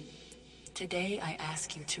children, today I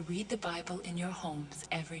ask you to read the Bible in your homes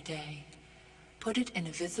every day. Put it in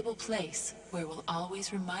a visible place where it will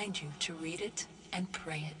always remind you to read it and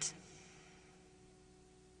pray it.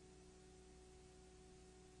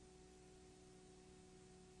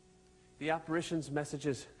 The apparitions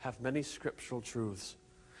messages have many scriptural truths.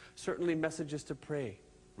 Certainly messages to pray,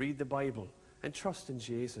 read the Bible, and trust in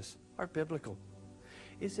Jesus are biblical.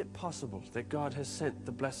 Is it possible that God has sent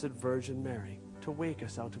the Blessed Virgin Mary to wake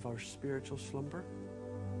us out of our spiritual slumber?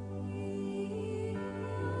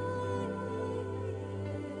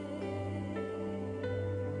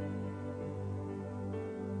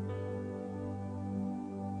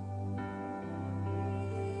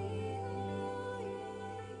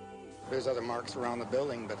 There's other marks around the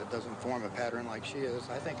building, but it doesn't form a pattern like she is.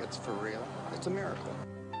 I think it's for real. It's a miracle.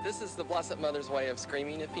 This is the Blessed Mother's way of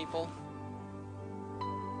screaming at people.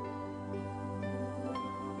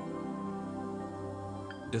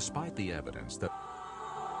 Despite the evidence that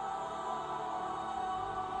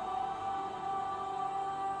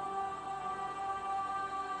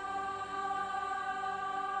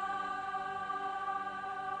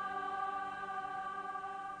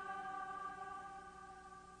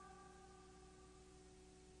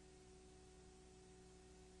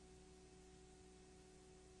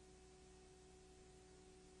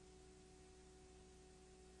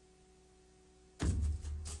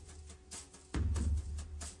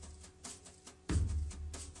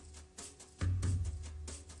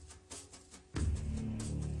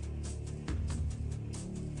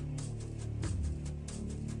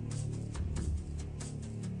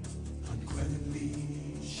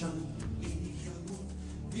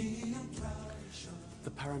The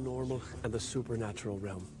paranormal and the supernatural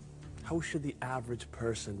realm. How should the average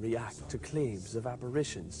person react to claims of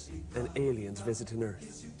apparitions and aliens visiting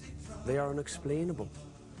Earth? They are unexplainable.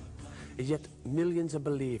 Yet millions of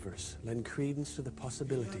believers lend credence to the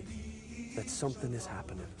possibility that something is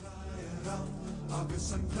happening.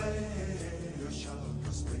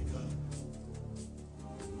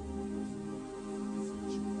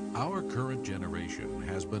 our current generation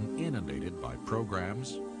has been inundated by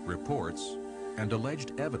programs, reports, and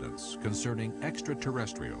alleged evidence concerning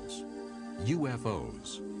extraterrestrials,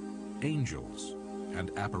 UFOs, angels,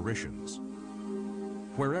 and apparitions.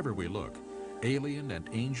 Wherever we look, alien and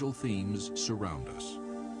angel themes surround us.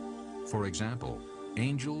 For example,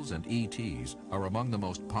 angels and ETs are among the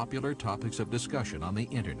most popular topics of discussion on the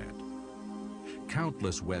internet.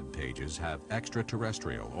 Countless web pages have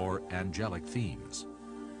extraterrestrial or angelic themes.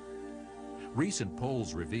 Recent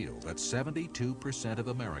polls reveal that 72% of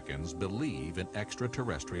Americans believe in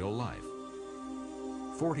extraterrestrial life.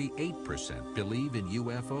 48% believe in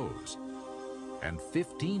UFOs, and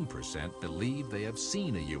 15% believe they have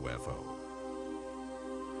seen a UFO.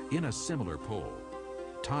 In a similar poll,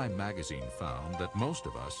 Time magazine found that most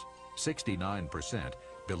of us, 69%,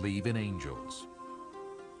 believe in angels.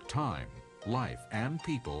 Time, Life, and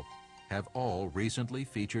People have all recently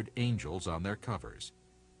featured angels on their covers.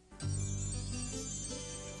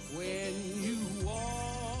 When you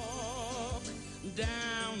walk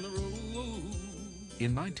down the road.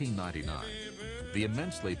 In 1999, the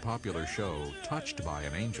immensely popular show Touched by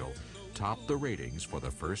an Angel topped the ratings for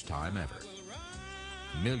the first time ever.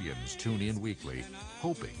 Millions tune in weekly,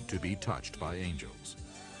 hoping to be touched by angels.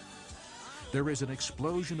 There is an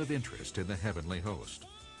explosion of interest in the heavenly host.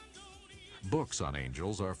 Books on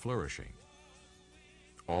angels are flourishing.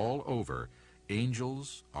 All over,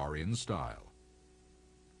 angels are in style.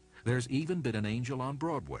 There's even been an angel on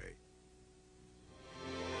Broadway.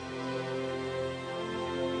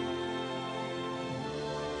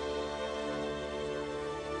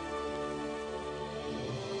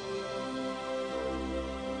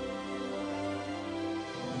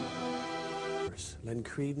 Lend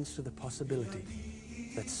credence to the possibility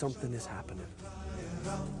that something is happening.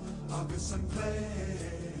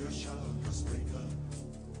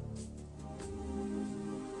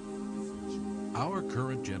 Our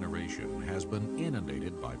current generation has been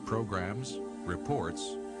inundated by programs,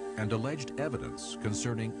 reports, and alleged evidence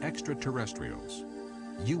concerning extraterrestrials,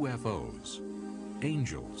 UFOs,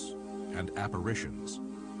 angels, and apparitions.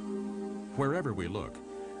 Wherever we look,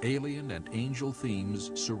 alien and angel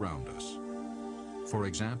themes surround us. For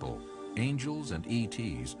example, angels and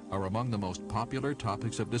ETs are among the most popular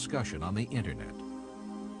topics of discussion on the internet.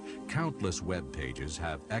 Countless web pages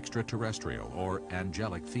have extraterrestrial or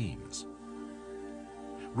angelic themes.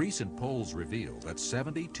 Recent polls reveal that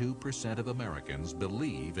 72% of Americans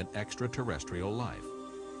believe in extraterrestrial life.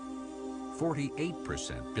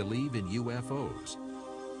 48% believe in UFOs,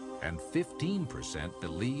 and 15%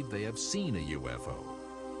 believe they have seen a UFO.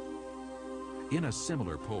 In a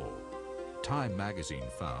similar poll, Time magazine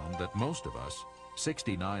found that most of us,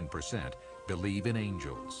 69%, believe in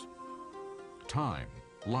angels. Time,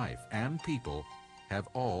 Life, and People have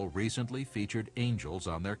all recently featured angels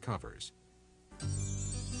on their covers.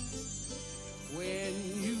 When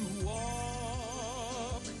you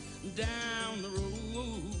walk down the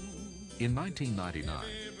road. In 1999,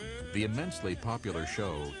 the immensely popular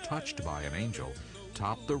show Touched by an Angel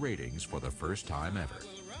topped the ratings for the first time ever.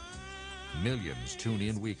 Millions tune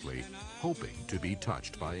in weekly, hoping to be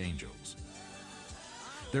touched by angels.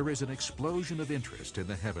 There is an explosion of interest in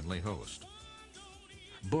the heavenly host.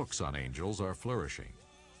 Books on angels are flourishing.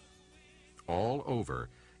 All over,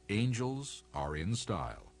 angels are in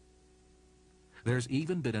style. There's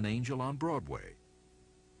even been an angel on Broadway.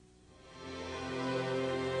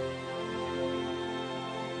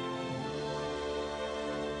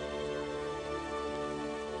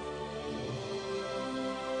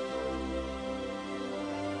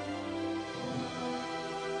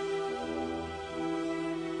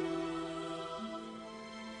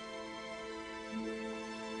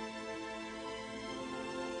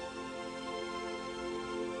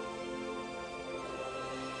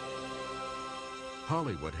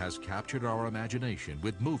 Hollywood has captured our imagination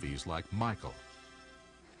with movies like Michael,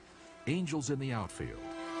 Angels in the Outfield,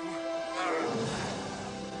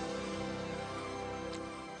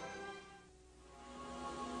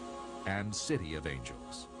 and City of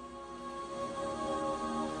Angels.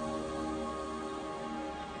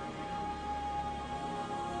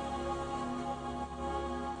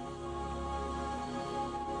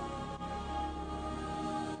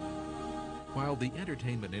 While the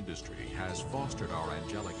entertainment industry has fostered our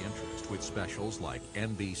angelic interest with specials like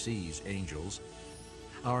NBC's Angels,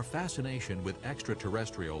 our fascination with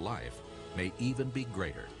extraterrestrial life may even be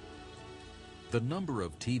greater. The number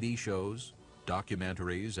of TV shows,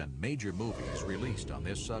 documentaries, and major movies released on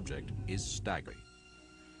this subject is staggering.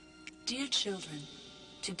 Dear children,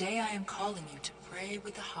 today I am calling you to pray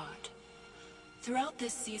with the heart. Throughout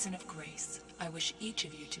this season of grace, I wish each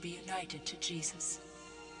of you to be united to Jesus.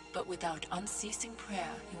 But without unceasing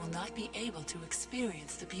prayer, you will not be able to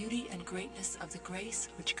experience the beauty and greatness of the grace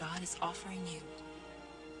which God is offering you.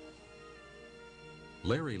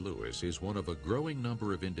 Larry Lewis is one of a growing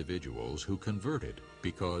number of individuals who converted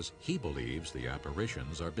because he believes the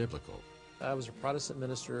apparitions are biblical. I was a Protestant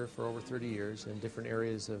minister for over 30 years in different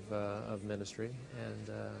areas of ministry,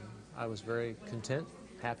 and I was very content,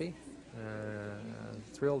 happy,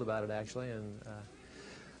 thrilled about it actually, and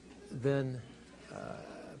then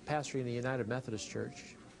pastoring the United Methodist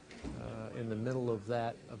Church, in the middle of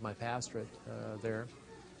my pastorate there,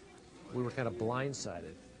 we were kind of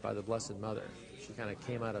blindsided by the Blessed Mother. She kind of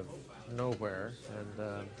came out of nowhere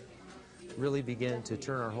and really began to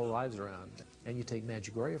turn our whole lives around. And you take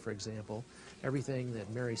Medjugorje, for example, everything that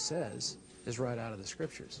Mary says is right out of the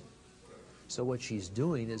Scriptures. So what she's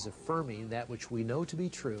doing is affirming that which we know to be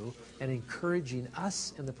true and encouraging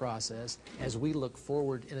us in the process as we look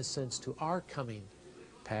forward, in a sense, to our coming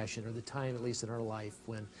Passion, or the time, at least in our life,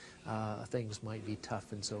 when things might be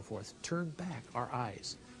tough and so forth. Turn back our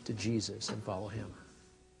eyes to Jesus and follow Him.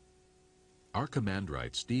 Our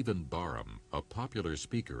commandrite Stephen Barham, a popular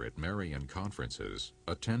speaker at Marian conferences,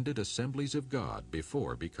 attended Assemblies of God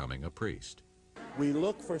before becoming a priest. We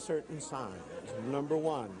look for certain signs. Number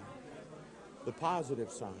one, the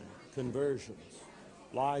positive sign, conversions,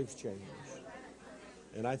 lives changed.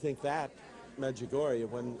 And I think that Medjugorje,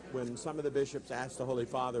 when some of the bishops asked the Holy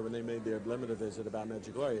Father when they made their Blimina visit about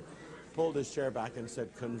Medjugorje, pulled his chair back and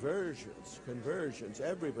said, conversions, conversions,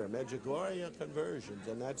 everywhere, Medjugorje, conversions,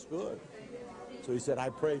 and that's good. So he said, I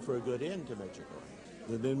pray for a good end to Medjugorje.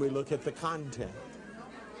 And then we look at the content.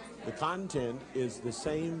 The content is the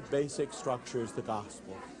same basic structure as the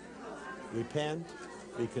gospel. Repent,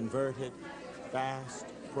 be converted, fast,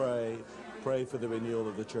 pray, pray for the renewal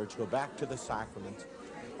of the church, go back to the sacraments.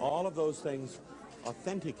 All of those things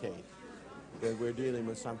authenticate that we're dealing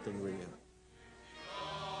with something real.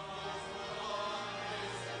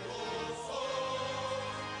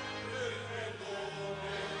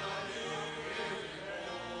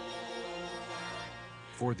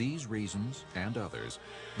 For these reasons and others,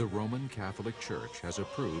 the Roman Catholic Church has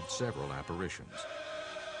approved several apparitions.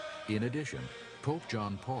 In addition, Pope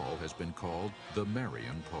John Paul has been called the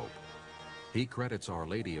Marian Pope. He credits Our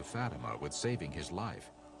Lady of Fatima with saving his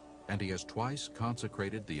life, and he has twice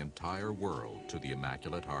consecrated the entire world to the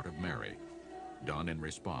Immaculate Heart of Mary, done in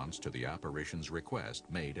response to the apparition's request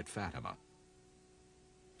made at Fatima.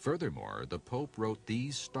 Furthermore, the Pope wrote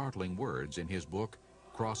these startling words in his book,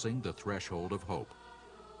 Crossing the Threshold of Hope.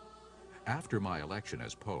 After my election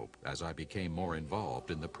as Pope, as I became more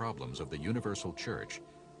involved in the problems of the Universal Church,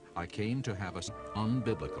 I came to have us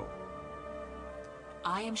unbiblical.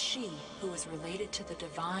 I am she who is related to the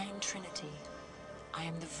Divine Trinity. I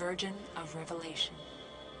am the Virgin of Revelation.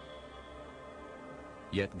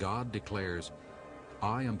 Yet God declares,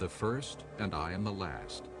 I am the first and I am the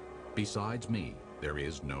last. Besides me, there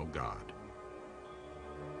is no God.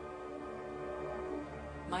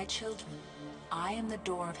 My children, I am the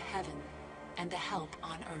door of heaven and the help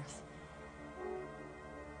on earth.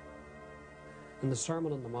 In the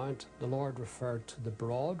Sermon on the Mount, the Lord referred to the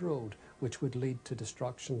broad road which would lead to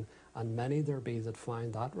destruction, and many there be that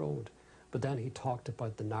find that road. But then he talked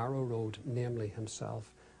about the narrow road, namely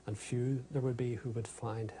himself, and few there would be who would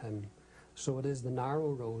find him. So it is the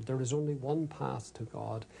narrow road. There is only one path to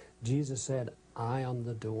God. Jesus said, I am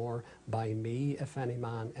the door. By me, if any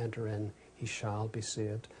man enter in, he shall be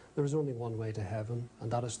saved. There is only one way to heaven, and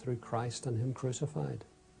that is through Christ and him crucified.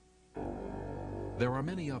 There are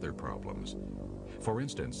many other problems. For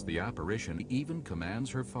instance, the apparition even commands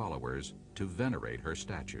her followers to venerate her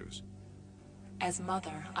statues. As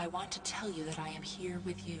mother, I want to tell you that I am here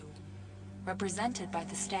with you, represented by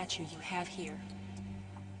the statue you have here.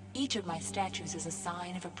 Each of my statues is a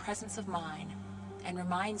sign of a presence of mine and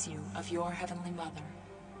reminds you of your Heavenly Mother.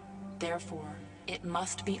 Therefore, it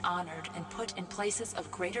must be honored and put in places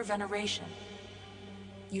of greater veneration.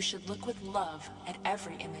 You should look with love at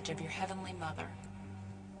every image of your Heavenly Mother.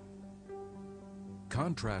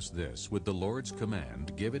 Contrast this with the Lord's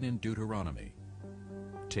command given in Deuteronomy.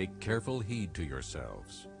 Take careful heed to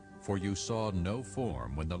yourselves, for you saw no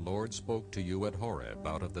form when the Lord spoke to you at Horeb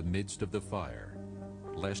out of the midst of the fire,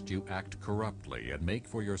 lest you act corruptly and make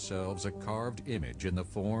for yourselves a carved image in the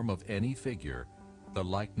form of any figure, the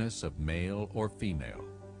likeness of male or female.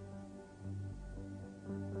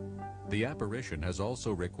 The apparition has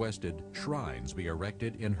also requested shrines be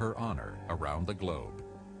erected in her honor around the globe.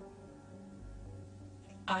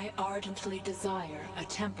 I ardently desire a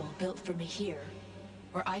temple built for me here,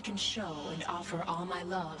 where I can show and offer all my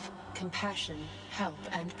love, compassion, help,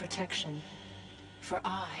 and protection. For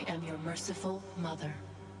I am your merciful mother.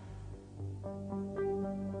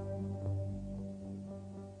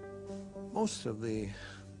 Most of the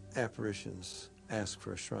apparitions ask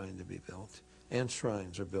for a shrine to be built, and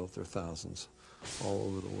shrines are built. There are thousands all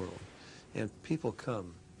over the world. And people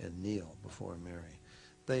come and kneel before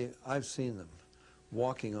Mary. I've seen them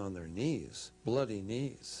walking on their knees, bloody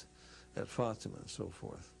knees, at Fatima and so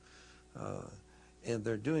forth. And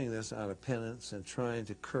they're doing this out of penance and trying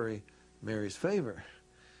to curry Mary's favor.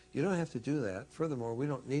 You don't have to do that. Furthermore, we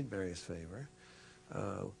don't need Mary's favor.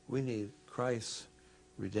 We need Christ's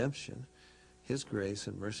redemption, his grace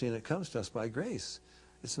and mercy, and it comes to us by grace.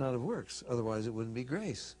 It's not of works, otherwise it wouldn't be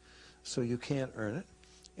grace. So you can't earn it,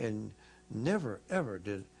 and never, ever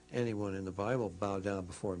did anyone in the Bible bow down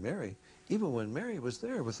before Mary, even when Mary was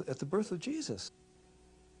there at the birth of Jesus.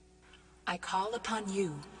 I call upon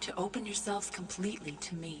you to open yourselves completely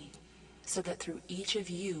to me, so that through each of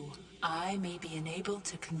you, I may be enabled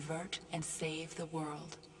to convert and save the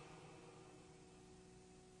world.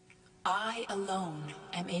 I alone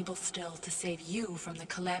am able still to save you from the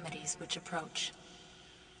calamities which approach.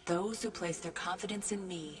 Those who place their confidence in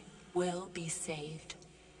me will be saved.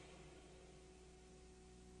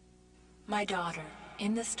 My daughter,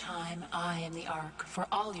 in this time I am the ark for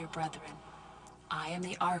all your brethren. I am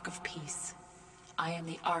the ark of peace. I am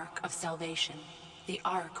the ark of salvation, the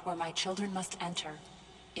ark where my children must enter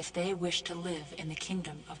if they wish to live in the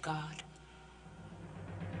kingdom of God.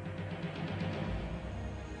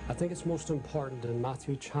 I think it's most important in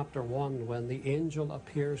Matthew chapter 1 when the angel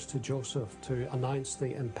appears to Joseph to announce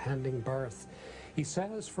the impending birth. He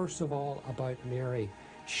says, first of all, about Mary,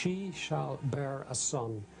 she shall bear a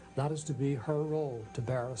son. That is to be her role, to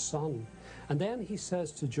bear a son. And then he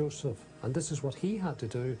says to Joseph, and this is what he had to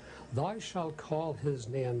do, thou shalt call his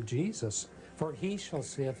name Jesus, for he shall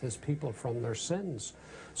save his people from their sins.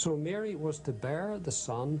 So Mary was to bear the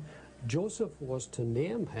son, Joseph was to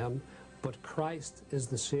name him, but Christ is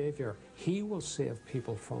the Savior. He will save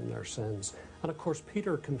people from their sins. And of course,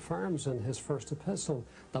 Peter confirms in his first epistle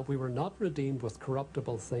that we were not redeemed with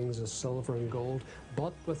corruptible things as silver and gold,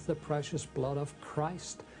 but with the precious blood of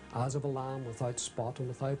Christ, as of a lamb without spot and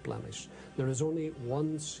without blemish. There is only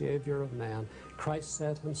one Saviour of men. Christ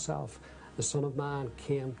said himself, the Son of Man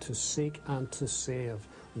came to seek and to save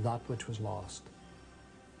that which was lost.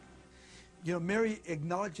 You know, Mary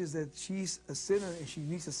acknowledges that she's a sinner and she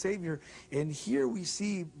needs a Savior. And here we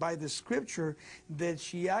see by the Scripture that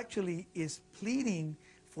she actually is pleading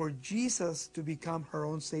for Jesus to become her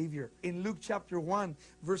own Savior. In Luke chapter 1,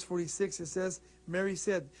 verse 46, it says, Mary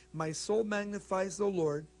said, "My soul magnifies the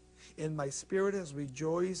Lord, and my spirit has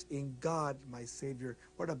rejoiced in God, my Savior."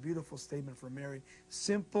 What a beautiful statement from Mary.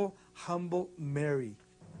 Simple, humble Mary.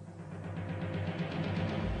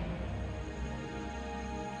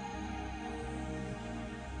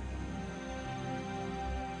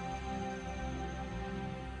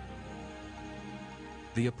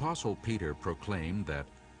 The Apostle Peter proclaimed that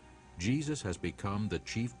Jesus has become the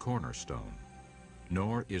chief cornerstone,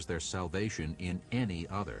 nor is there salvation in any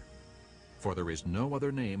other. For there is no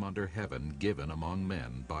other name under heaven given among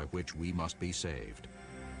men by which we must be saved.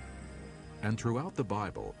 And throughout the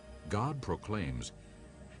Bible, God proclaims,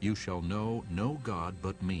 "You shall know no God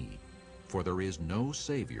but me, for there is no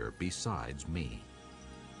Savior besides me."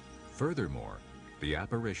 Furthermore, the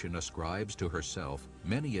apparition ascribes to herself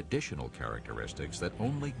many additional characteristics that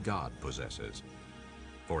only God possesses.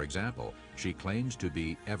 For example, she claims to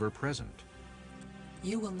be ever-present.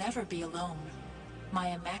 You will never be alone. My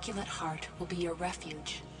immaculate heart will be your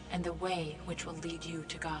refuge and the way which will lead you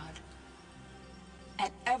to God.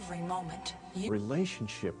 At every moment,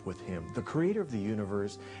 relationship with him, the creator of the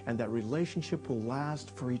universe, and that relationship will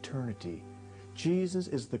last for eternity. Jesus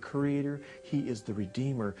is the creator, he is the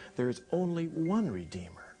redeemer. There is only one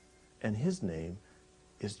redeemer, and his name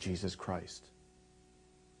is Jesus Christ.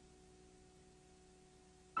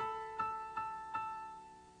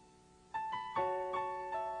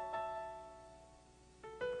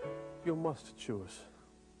 You must choose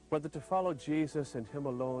whether to follow Jesus and him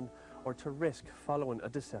alone, or to risk following a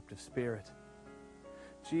deceptive spirit.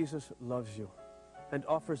 Jesus loves you and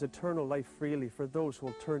offers eternal life freely for those who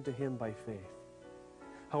will turn to him by faith.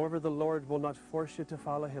 However, the Lord will not force you to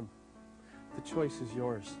follow him. The choice is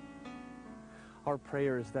yours. Our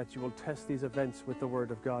prayer is that you will test these events with the Word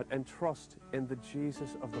of God and trust in the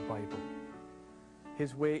Jesus of the Bible.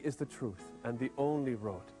 His way is the truth and the only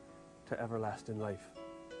road to everlasting life.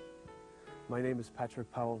 My name is Patrick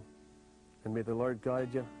Powell, and may the Lord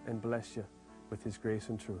guide you and bless you with his grace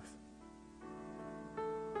and truth.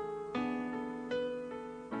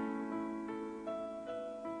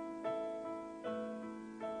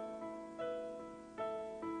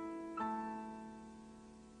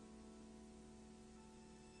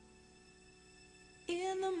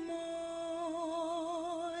 In the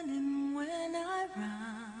morning when I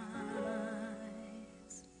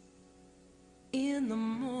rise, in the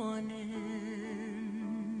morning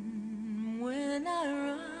when I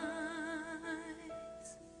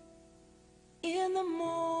rise, in the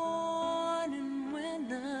morning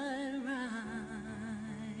when I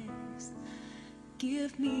rise,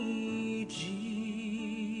 give me Jesus.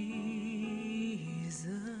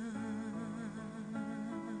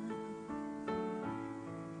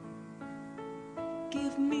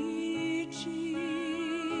 Give me Jesus.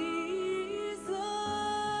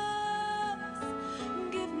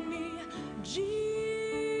 Give me Jesus.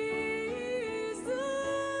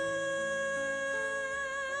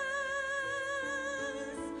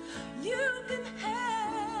 You can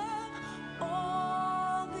have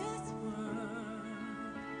all this world,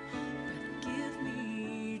 but give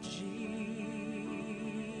me Jesus.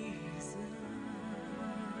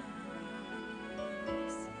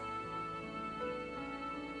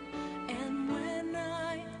 And when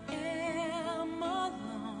I am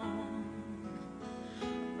alone,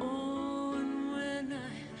 oh, and when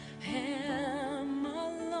I am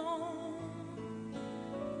alone,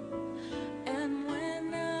 and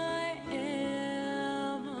when I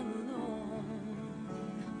am alone,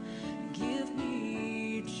 give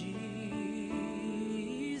me Jesus.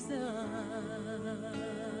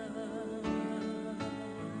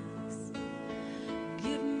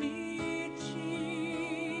 Give me Jesus.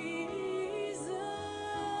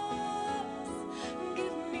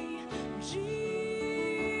 Give me Jesus.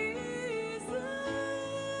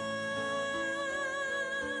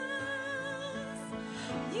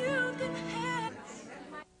 You can have.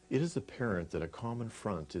 It is apparent that a common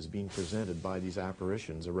front is being presented by these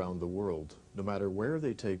apparitions around the world, no matter where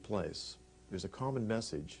they take place. There's a common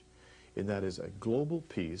message, and that is a global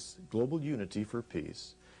peace, global unity for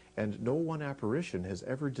peace, And no one apparition has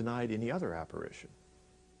ever denied any other apparition.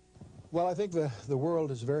 Well, I think the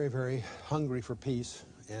world is very, very hungry for peace,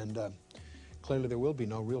 and clearly there will be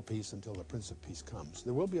no real peace until the Prince of Peace comes.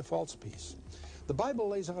 There will be a false peace. The Bible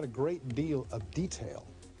lays out a great deal of detail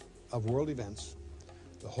of world events.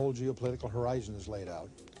 The whole geopolitical horizon is laid out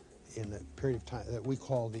in a period of time that we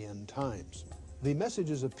call the end times. The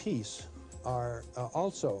messages of peace are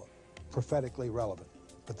also prophetically relevant.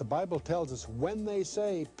 But the Bible tells us when they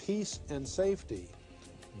say peace and safety,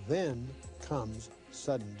 then comes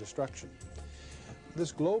sudden destruction.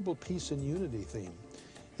 This global peace and unity theme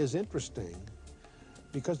is interesting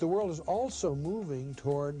because the world is also moving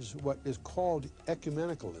towards what is called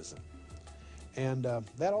ecumenicalism. And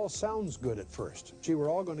that all sounds good at first. Gee, we're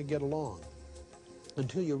all going to get along,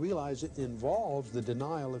 until you realize it involves the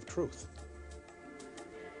denial of truth.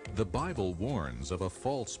 The Bible warns of a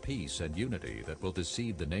false peace and unity that will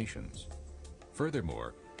deceive the nations.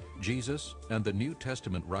 Furthermore, Jesus and the New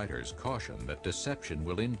Testament writers caution that deception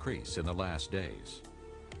will increase in the last days.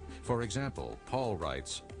 For example, Paul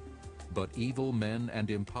writes, "But evil men and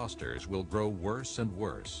impostors will grow worse and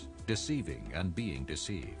worse, deceiving and being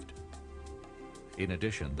deceived." In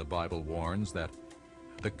addition, the Bible warns that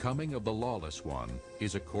the coming of the lawless one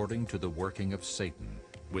is according to the working of Satan,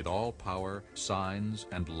 with all power, signs,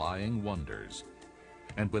 and lying wonders,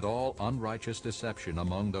 and with all unrighteous deception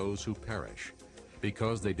among those who perish,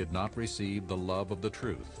 because they did not receive the love of the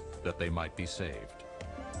truth, that they might be saved.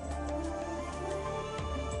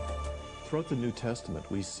 Throughout the New Testament,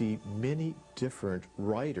 we see many different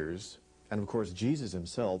writers, and of course Jesus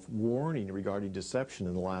himself, warning regarding deception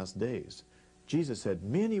in the last days. Jesus said,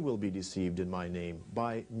 "Many will be deceived in my name,"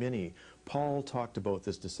 by many. Paul talked about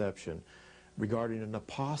this deception regarding an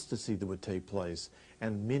apostasy that would take place,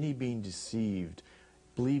 and many being deceived,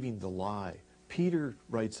 believing the lie. Peter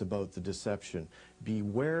writes about the deception.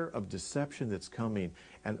 Beware of deception that's coming.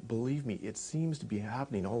 And believe me, it seems to be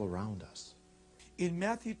happening all around us. In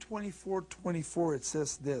Matthew 24:24, it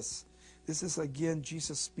says this. This is again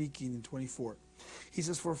Jesus speaking in 24. He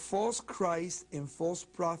says, "For false Christs and false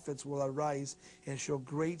prophets will arise and show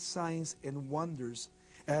great signs and wonders,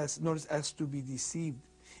 as to be deceived,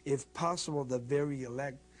 if possible, the very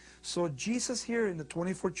elect." So Jesus here in the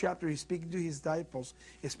 24th chapter, he's speaking to his disciples,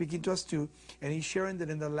 he's speaking to us too, and he's sharing that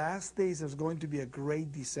in the last days there's going to be a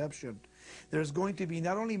great deception. There's going to be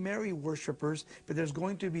not only Mary worshipers, but there's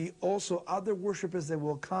going to be also other worshipers that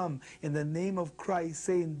will come in the name of Christ,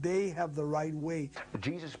 saying they have the right way.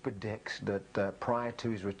 Jesus predicts that prior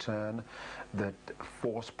to his return, that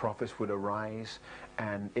false prophets would arise,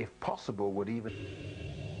 and if possible would even...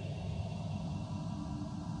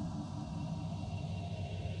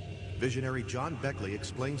 Visionary John Beckley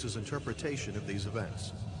explains his interpretation of these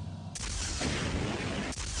events.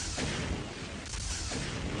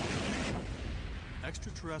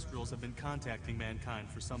 Extraterrestrials have been contacting mankind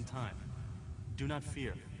for some time. Do not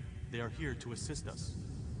fear. They are here to assist us.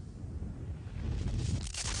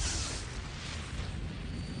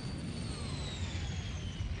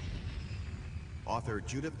 Author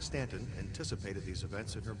Judith Stanton anticipated these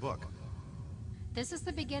events in her book. This is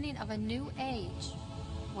the beginning of a new age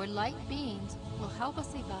where light beings will help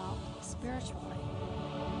us evolve spiritually.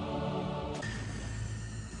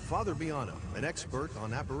 Father Biano, an expert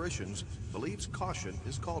on apparitions, believes caution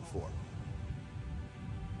is called for.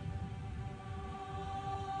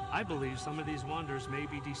 I believe some of these wonders may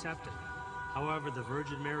be deceptive. However, the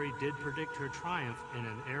Virgin Mary did predict her triumph in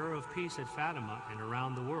an era of peace at Fatima and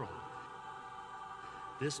around the world.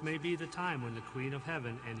 This may be the time when the Queen of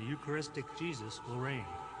Heaven and the Eucharistic Jesus will reign.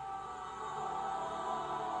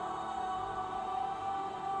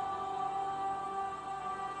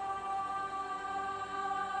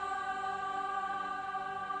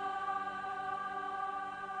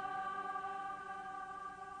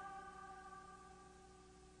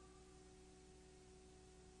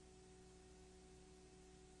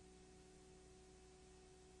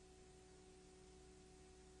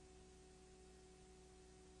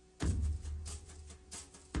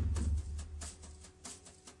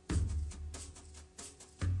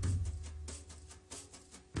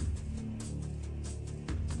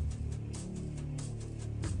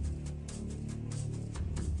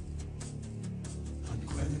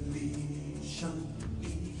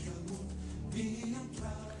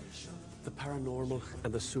 The paranormal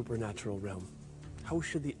and the supernatural realm. How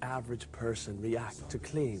should the average person react to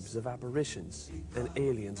claims of apparitions and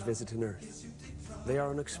aliens visiting Earth? They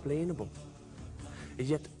are unexplainable.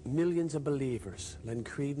 Yet millions of believers lend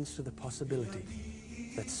credence to the possibility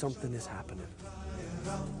that something is happening.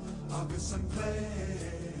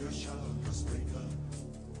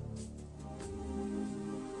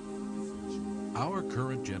 Our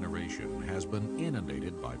current generation has been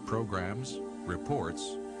inundated by programs,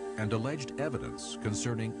 reports, and alleged evidence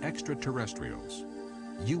concerning extraterrestrials,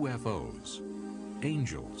 UFOs,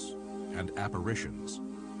 angels, and apparitions.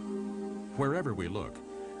 Wherever we look,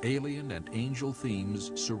 alien and angel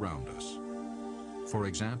themes surround us. For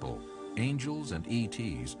example, angels and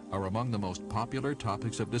ETs are among the most popular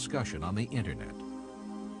topics of discussion on the internet.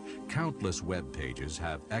 Countless web pages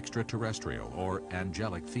have extraterrestrial or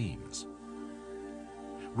angelic themes.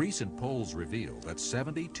 Recent polls reveal that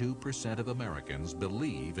 72% of Americans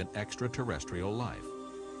believe in extraterrestrial life.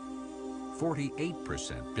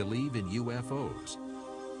 48% believe in UFOs,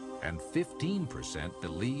 and 15%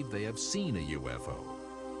 believe they have seen a UFO.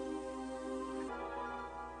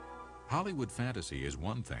 Hollywood fantasy is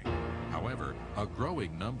one thing. However, a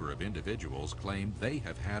growing number of individuals claim they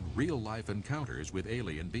have had real-life encounters with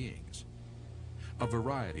alien beings. A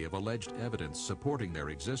variety of alleged evidence supporting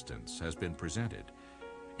their existence has been presented,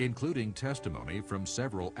 including testimony from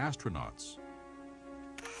several astronauts,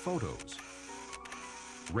 photos,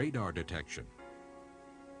 radar detection,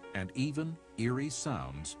 and even eerie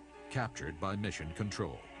sounds captured by mission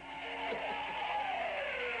control.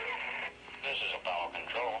 This is a power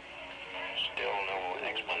control. Still no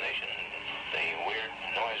explanation. The weird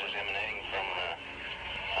noises emanating from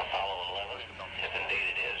Apollo 11, if indeed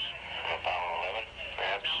it is from Apollo 11.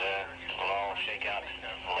 Perhaps we'll all shake out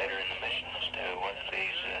later in the mission as to what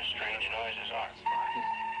these strange noises are.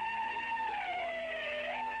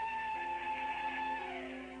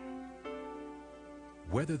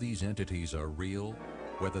 Whether these entities are real,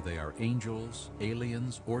 whether they are angels,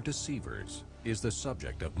 aliens, or deceivers, is the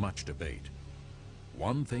subject of much debate.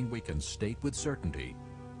 One thing we can state with certainty: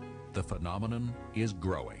 the phenomenon is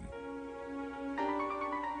growing.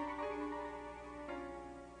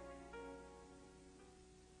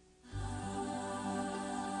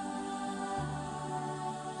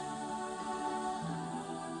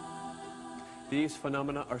 These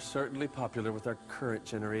phenomena are certainly popular with our current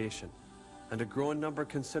generation, and a growing number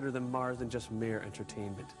consider them more than just mere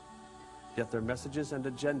entertainment. Yet their messages and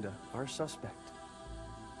agenda are suspect.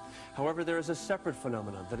 However, there is a separate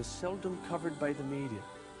phenomenon that is seldom covered by the media,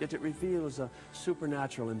 yet it reveals a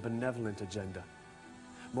supernatural and benevolent agenda.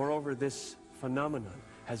 Moreover, this phenomenon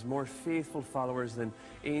has more faithful followers than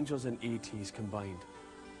angels and ETs combined.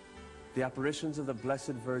 The apparitions of the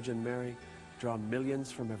Blessed Virgin Mary draw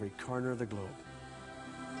millions from every corner of the globe.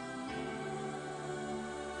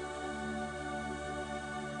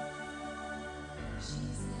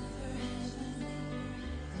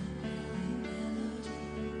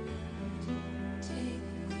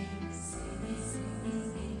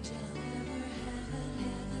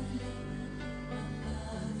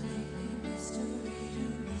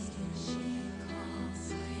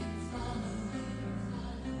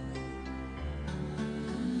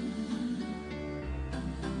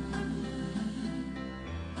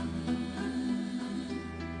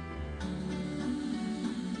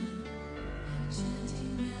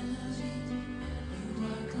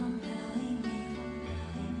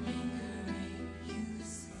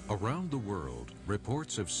 Around the world,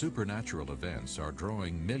 reports of supernatural events are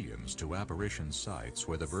drawing millions to apparition sites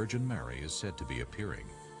where the Virgin Mary is said to be appearing.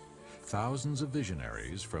 Thousands of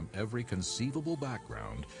visionaries from every conceivable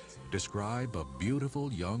background describe a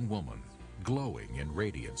beautiful young woman glowing in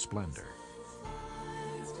radiant splendor.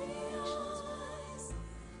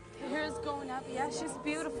 Her hair's going up. Yeah, she's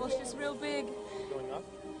beautiful. She's real big. Going up?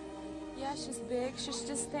 Yeah, she's big. She's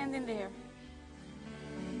just standing there.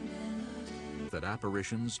 That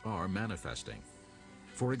apparitions are manifesting.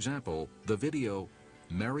 For example, the video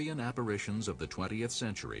Marian Apparitions of the 20th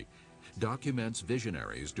Century documents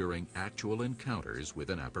visionaries during actual encounters with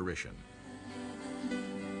an apparition.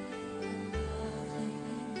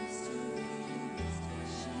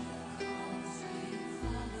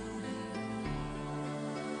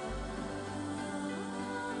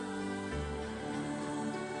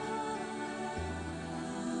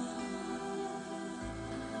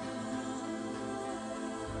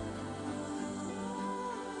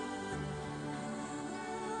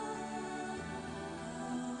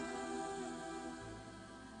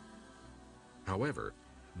 However,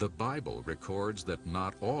 the Bible records that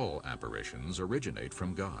not all apparitions originate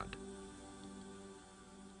from God.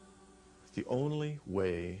 The only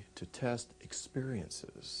way to test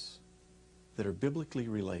experiences that are biblically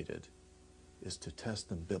related is to test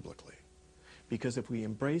them biblically. Because if we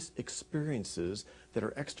embrace experiences that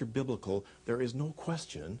are extra-biblical, there is no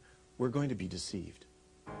question we're going to be deceived.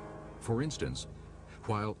 For instance,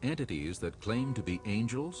 while entities that claim to be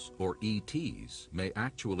angels or ETs may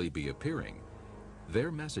actually be appearing,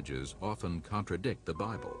 their messages often contradict the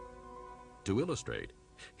Bible. To illustrate,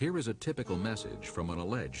 here is a typical message from an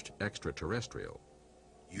alleged extraterrestrial.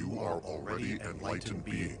 You are already enlightened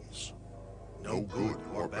beings. No good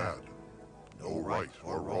or bad. No right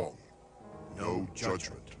or wrong. No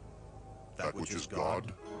judgment. That which is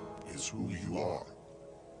God is who you are.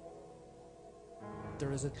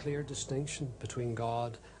 There is a clear distinction between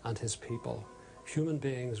God and his people. Human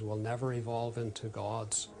beings will never evolve into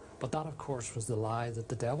gods. But that, of course, was the lie that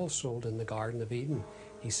the devil sold in the Garden of Eden.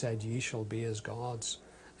 He said, "Ye shall be as gods."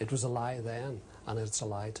 It was a lie then, and it's a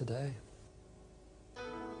lie today.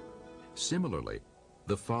 Similarly,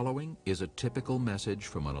 the following is a typical message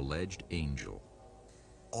from an alleged angel.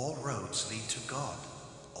 All roads lead to God.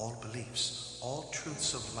 All beliefs, all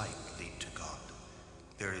truths of life lead to God.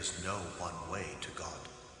 There is no one way to God,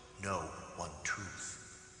 no one truth.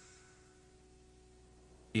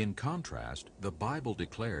 In contrast, the Bible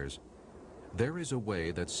declares, there is a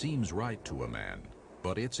way that seems right to a man,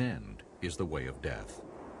 but its end is the way of death.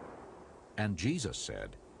 And Jesus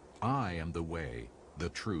said, I am the way, the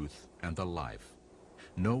truth, and the life.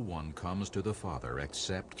 No one comes to the Father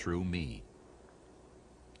except through me.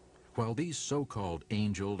 While these so-called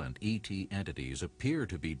angel and ET entities appear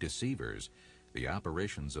to be deceivers, the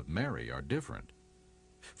apparitions of Mary are different.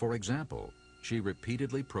 For example, she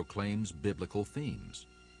repeatedly proclaims biblical themes.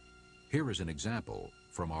 Here is an example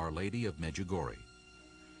from Our Lady of Medjugorje.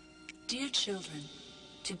 Dear children,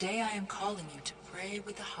 today I am calling you to pray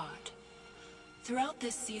with the heart. Throughout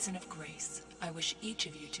this season of grace, I wish each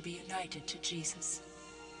of you to be united to Jesus.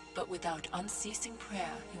 But without unceasing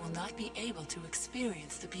prayer, you will not be able to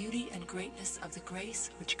experience the beauty and greatness of the grace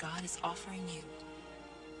which God is offering you.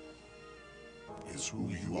 Is who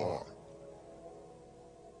you are.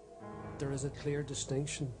 There is a clear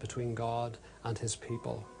distinction between God and his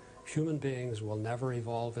people. Human beings will never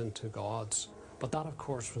evolve into gods. But that, of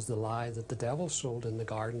course, was the lie that the devil sold in the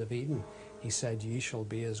Garden of Eden. He said, "Ye shall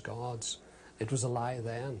be as gods." It was a lie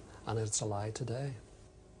then, and it's a lie today.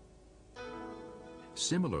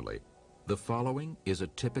 Similarly, the following is a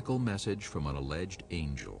typical message from an alleged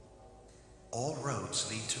angel. All roads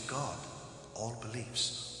lead to God. All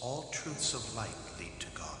beliefs, all truths of life lead to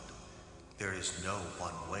God. There is no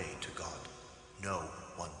one way to God, no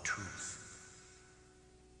one truth.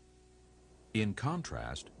 In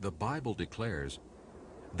contrast, the Bible declares,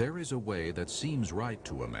 there is a way that seems right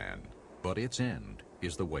to a man, but its end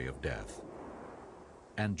is the way of death.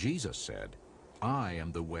 And Jesus said, I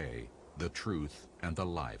am the way, the truth, and the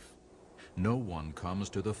life. No one comes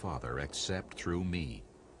to the Father except through me.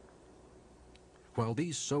 While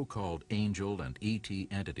these so-called angel and ET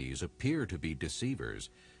entities appear to be deceivers,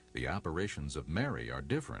 the apparitions of Mary are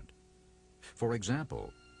different. For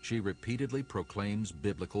example, she repeatedly proclaims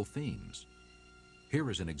biblical themes. Here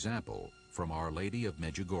is an example from Our Lady of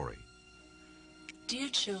Medjugorje. Dear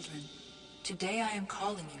children, today I am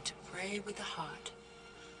calling you to pray with the heart.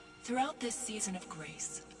 Throughout this season of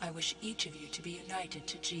grace, I wish each of you to be united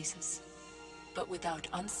to Jesus. But without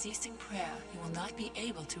unceasing prayer, you will not be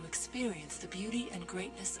able to experience the beauty and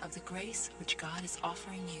greatness of the grace which God is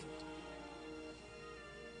offering you.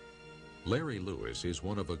 Larry Lewis is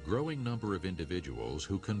one of a growing number of individuals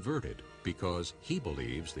who converted because he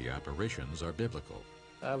believes the apparitions are biblical.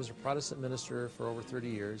 I was a Protestant minister for over 30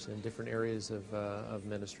 years in different areas of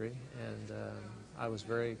ministry, and I was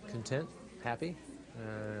very content, happy,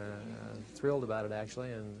 thrilled about it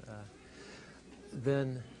actually, and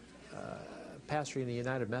then pastoring the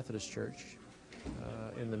United Methodist Church,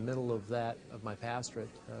 in the middle of my pastorate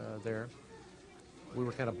there, we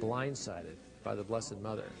were kind of blindsided by the Blessed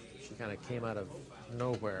Mother. She kind of came out of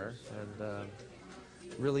nowhere and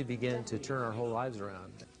really began to turn our whole lives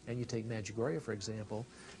around. And you take Medjugorje, for example,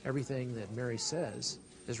 everything that Mary says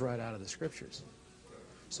is right out of the Scriptures.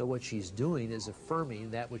 So what she's doing is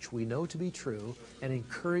affirming that which we know to be true and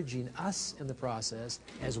encouraging us in the process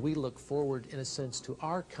as we look forward, in a sense, to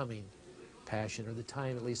our coming passion, or the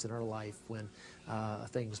time, at least in our life, when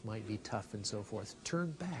things might be tough and so forth.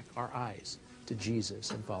 Turn back our eyes to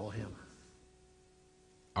Jesus and follow him.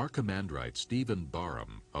 Our commandrite Stephen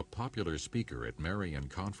Barham, a popular speaker at Marian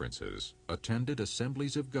conferences, attended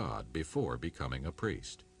Assemblies of God before becoming a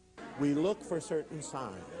priest. We look for certain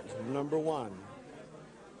signs. Number one,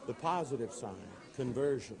 the positive sign,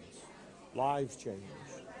 conversions, lives change.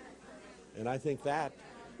 And I think that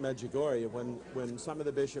Medjugorje, when some of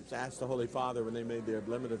the bishops asked the Holy Father when they made their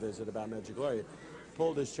Blimina visit about Medjugorje,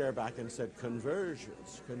 pulled his chair back and said,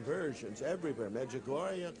 conversions, conversions, everywhere,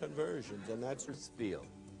 Medjugorje, conversions, and that's his feel.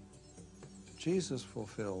 Jesus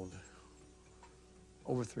fulfilled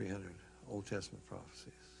over 300 Old Testament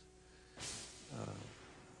prophecies.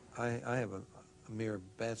 I have a mere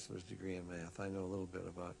bachelor's degree in math. I know a little bit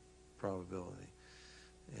about probability.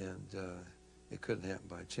 And it couldn't happen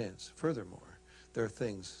by chance. Furthermore, there are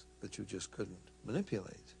things that you just couldn't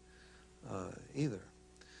manipulate either.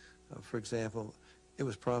 For example, it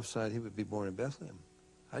was prophesied he would be born in Bethlehem.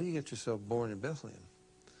 How do you get yourself born in Bethlehem?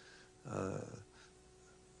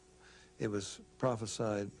 It was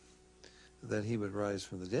prophesied that he would rise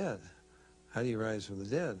from the dead. How do you rise from the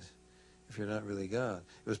dead if you're not really God?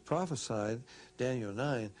 It was prophesied, Daniel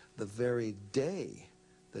 9, the very day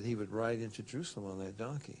that he would ride into Jerusalem on that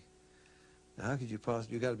donkey. Now, how could you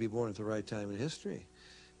possibly, you've got to be born at the right time in history.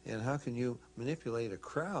 And how can you manipulate a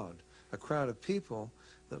crowd of people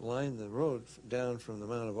that lined the road down from the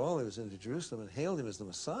Mount of Olives into Jerusalem and hailed him as the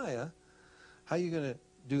Messiah? How are you going to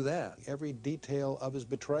do that? Every detail of his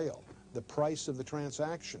betrayal, the price of the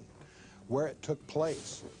transaction, where it took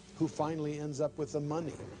place, who finally ends up with the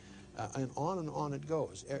money, and on it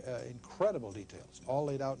goes. Incredible details, all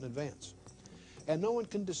laid out in advance. And no one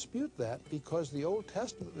can dispute that because the Old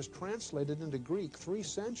Testament was translated into Greek 3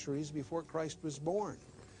 centuries before Christ was born,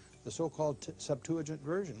 the so-called Septuagint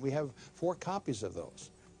version. We have 4 copies of those.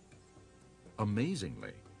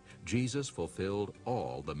 Amazingly, Jesus fulfilled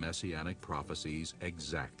all the messianic prophecies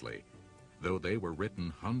exactly, though they were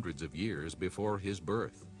written hundreds of years before his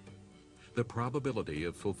birth. The probability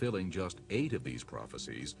of fulfilling just 8 of these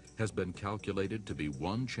prophecies has been calculated to be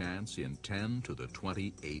 1 chance in 10 to the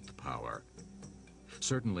 28th power.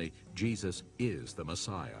 Certainly, Jesus is the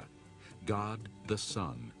Messiah, God the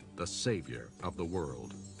Son, the Savior of the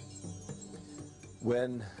world.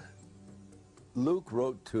 When Luke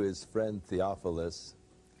wrote to his friend Theophilus,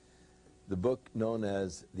 the book known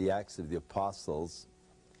as the Acts of the Apostles,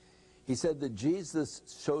 he said that Jesus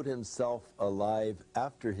showed himself alive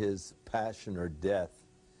after his passion or death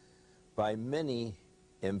by many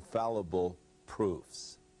infallible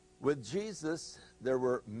proofs. With Jesus, there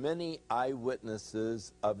were many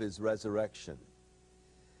eyewitnesses of his resurrection.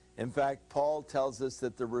 In fact, Paul tells us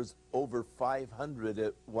that there was over 500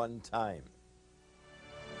 at one time.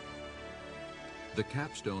 The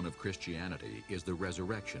capstone of Christianity is the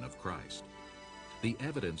resurrection of Christ. The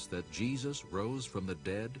evidence that Jesus rose from the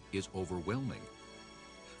dead is overwhelming.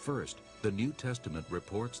 First, the New Testament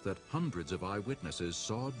reports that hundreds of eyewitnesses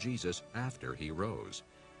saw Jesus after he rose.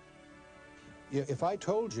 If I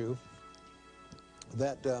told you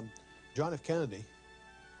that John F. Kennedy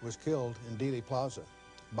was killed in Dealey Plaza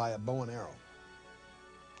by a bow and arrow,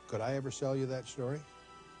 could I ever sell you that story?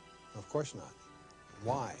 Of course not.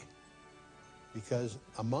 Why? Because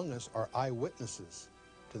among us are eyewitnesses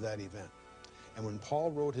to that event. And when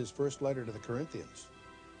Paul wrote his first letter to the Corinthians,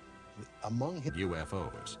 among his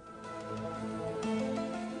UFOs.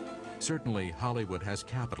 Certainly, Hollywood has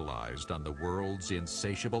capitalized on the world's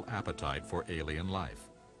insatiable appetite for alien life.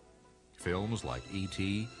 Films like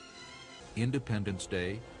E.T., Independence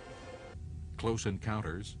Day, Close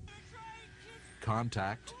Encounters,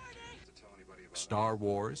 Contact, Star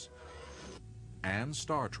Wars, and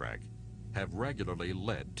Star Trek have regularly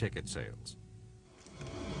led ticket sales.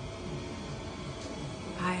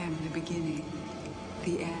 I am the beginning,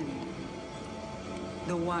 the end,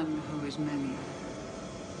 the one who is many.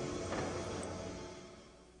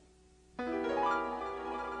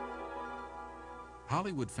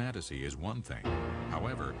 Hollywood fantasy is one thing.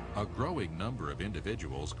 However, a growing number of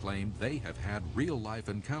individuals claim they have had real-life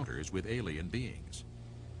encounters with alien beings.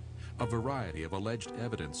 A variety of alleged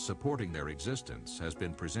evidence supporting their existence has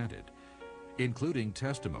been presented, including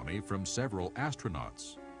testimony from several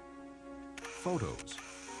astronauts, photos,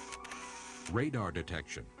 radar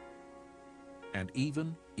detection, and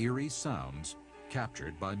even eerie sounds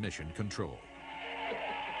captured by mission control.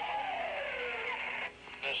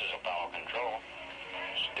 This is Apollo Control.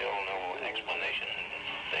 Still no explanation.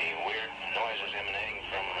 The weird noises emanating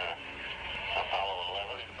from Apollo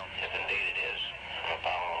 11, if indeed it is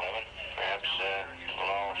Apollo 11. Perhaps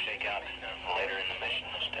we'll all shake out later in the mission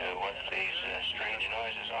as to what these strange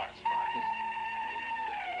noises are.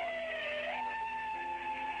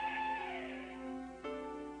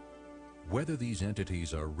 Whether these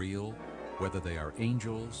entities are real, whether they are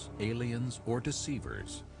angels, aliens, or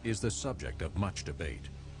deceivers, is the subject of much debate.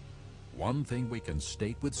 One thing we can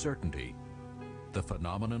state with certainty: the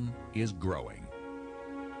phenomenon is growing.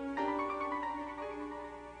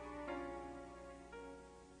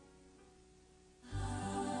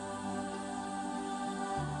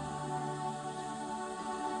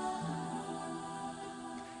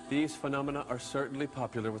 These phenomena are certainly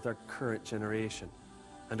popular with our current generation,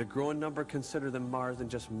 and a growing number consider them more than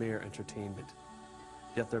just mere entertainment.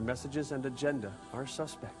 Yet their messages and agenda are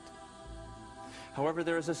suspect. However,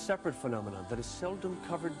 there is a separate phenomenon that is seldom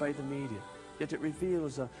covered by the media, yet it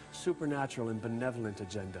reveals a supernatural and benevolent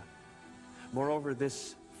agenda. Moreover,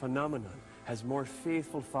 this phenomenon has more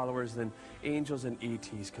faithful followers than angels and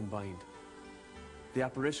ETs combined. The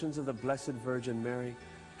apparitions of the Blessed Virgin Mary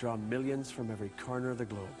draw millions from every corner of the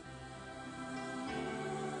globe.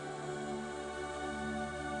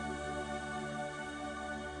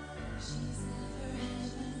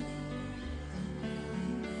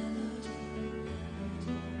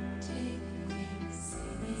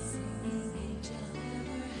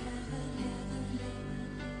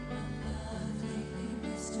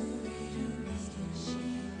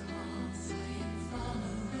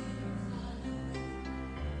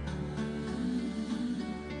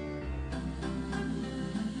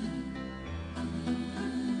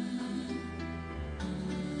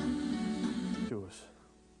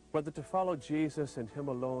 Whether to follow Jesus and Him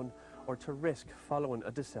alone, or to risk following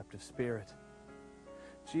a deceptive spirit.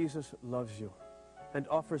 Jesus loves you and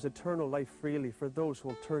offers eternal life freely for those who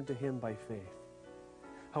will turn to Him by faith.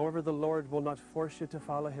 However, the Lord will not force you to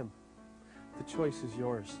follow Him. The choice is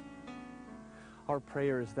yours. Our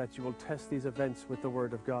prayer is that you will test these events with the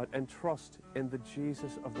Word of God and trust in the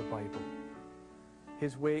Jesus of the Bible.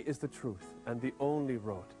 His way is the truth and the only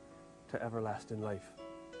road to everlasting life.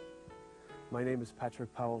 My name is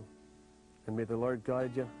Patrick Powell, and may the Lord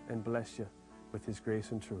guide you and bless you with His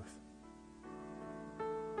grace and truth.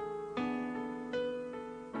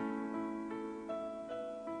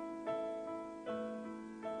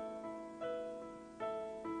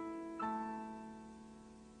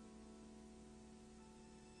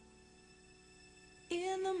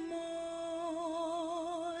 In the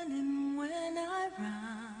morning when I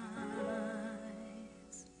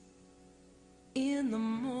rise, in the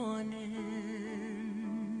morning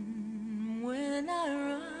when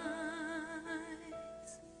I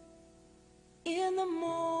rise, in the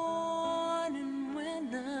morning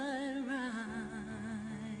when I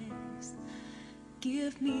rise,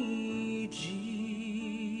 give me Jesus.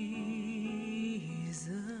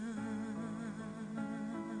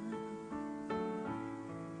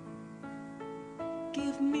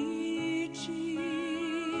 Give me Jesus.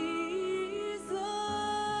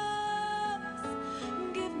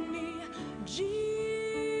 Give me Jesus.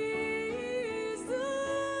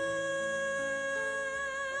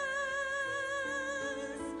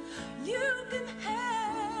 You can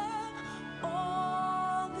have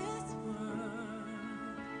all this world,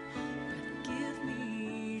 but give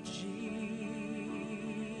me Jesus.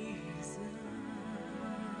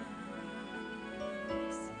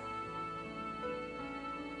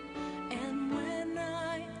 And when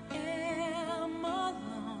I am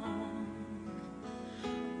alone,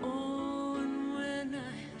 oh, and when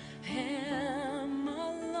I am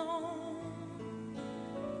alone,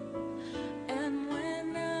 and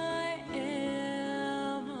when I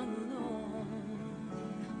am alone,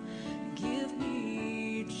 give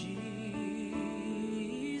me Jesus.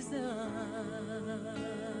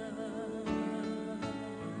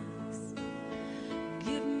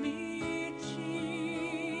 Give me Jesus.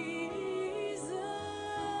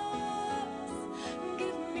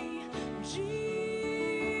 Give me Jesus.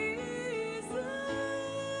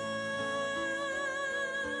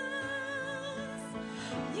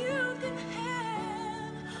 You can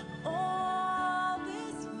have all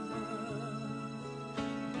this world,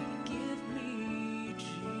 but give me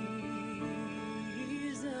Jesus.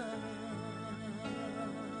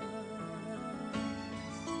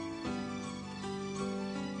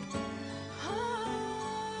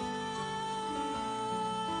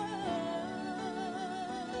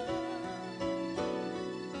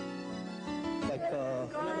 Like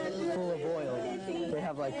full of oil. They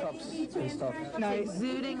have like cups and stuff.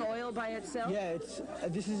 Exuding oil by itself? Yeah, it's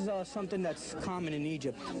this is something that's common in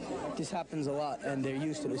Egypt. This happens a lot, and they're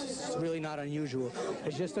used to this. It's really not unusual.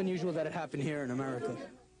 It's just unusual that it happened here in America.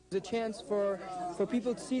 There's a chance for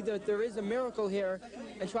people to see that there is a miracle here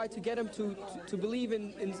and try to get them to believe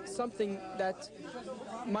in something that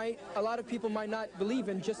a lot of people might not believe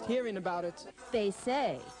in just hearing about it. They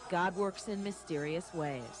say God works in mysterious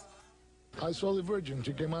ways. I saw the Virgin.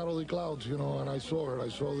 She came out of the clouds, you know, and I saw her. I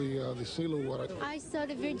saw the silhouette. I saw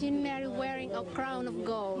the Virgin Mary wearing a crown of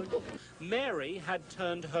gold. Mary had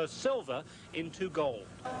turned her silver into gold.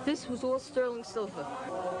 This was all sterling silver.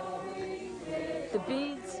 The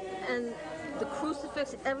beads and the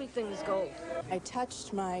crucifix, everything is gold. I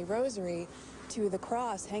touched my rosary to the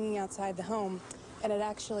cross hanging outside the home, and it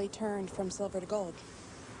actually turned from silver to gold.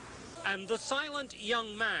 And the silent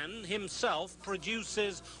young man himself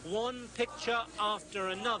produces one picture after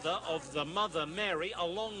another of the Mother Mary,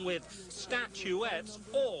 along with statuettes,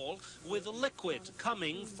 all with liquid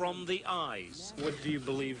coming from the eyes. What do you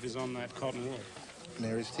believe is on that cotton wool?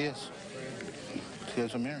 Mary's tears.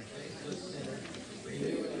 Tears of Mary.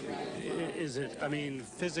 Is it, I mean,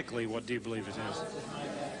 physically, what do you believe it is?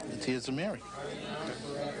 The tears of Mary.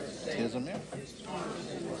 Tears of Mary.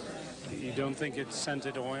 You don't think it's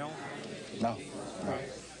scented oil? No.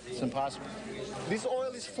 It's impossible. This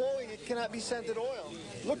oil is flowing. It cannot be scented oil.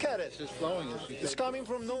 Look at it. It's just flowing. It's coming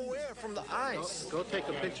from nowhere, from the ice. Go take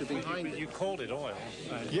a picture behind it. You called it oil.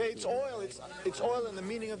 Yeah, it's oil. It's oil, and the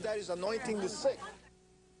meaning of that is anointing the sick.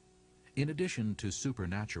 In addition to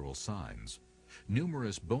supernatural signs,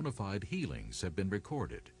 numerous bona fide healings have been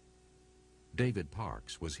recorded. David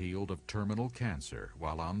Parks was healed of terminal cancer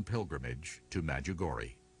while on pilgrimage to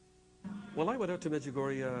Medjugorje. Well, I went out to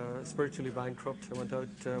Medjugorje spiritually bankrupt. I went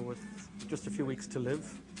out with just a few weeks to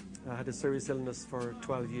live. I had a serious illness for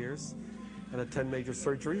 12 years and had 10 major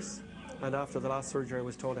surgeries. And after the last surgery, I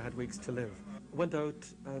was told I had weeks to live. Went out,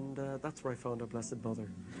 and that's where I found our Blessed Mother.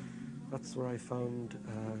 That's where I found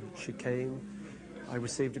she came. I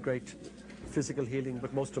received a great physical healing,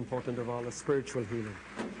 but most important of all, a spiritual healing.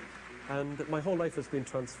 And my whole life has been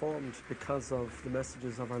transformed because of the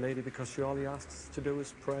messages of Our Lady, because she all she asks us to do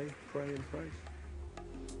is pray, pray, and pray.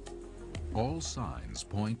 All signs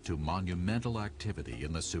point to monumental activity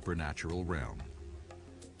in the supernatural realm.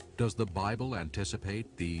 Does the Bible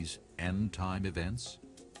anticipate these end-time events?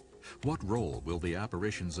 What role will the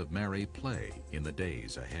apparitions of Mary play in the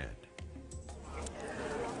days ahead?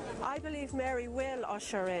 I believe Mary will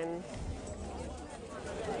usher in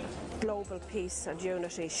global peace and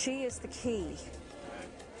unity. She is the key.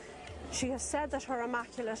 She has said that her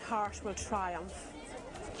Immaculate Heart will triumph,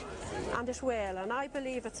 and it will, and I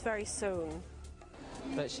believe it's very soon.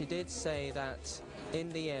 But she did say that in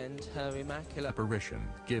the end her Immaculate Apparition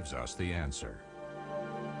gives us the answer.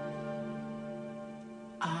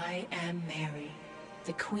 I am Mary,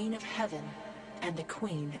 the Queen of Heaven and the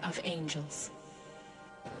Queen of Angels.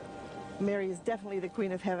 Mary is definitely the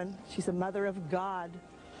Queen of Heaven. She's a mother of God.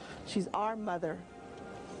 She's our mother.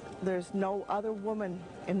 There's no other woman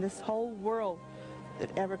in this whole world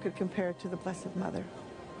that ever could compare to the Blessed Mother.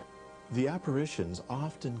 The apparitions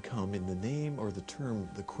often come in the name or the term,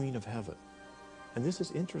 the Queen of Heaven. And this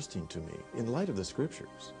is interesting to me in light of the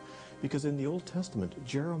scriptures, because in the Old Testament,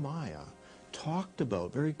 Jeremiah talked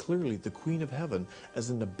about very clearly the Queen of Heaven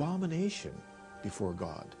as an abomination before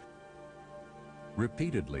God.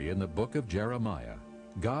 Repeatedly in the book of Jeremiah,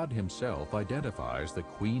 God himself identifies the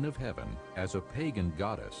Queen of Heaven as a pagan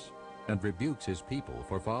goddess and rebukes his people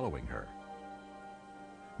for following her.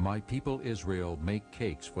 My people Israel make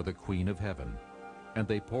cakes for the Queen of Heaven, and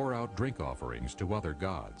they pour out drink offerings to other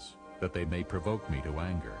gods, that they may provoke me to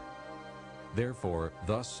anger. Therefore,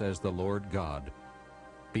 thus says the Lord God,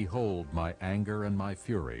 behold, my anger and my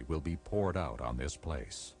fury will be poured out on this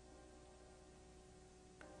place.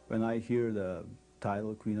 When I hear the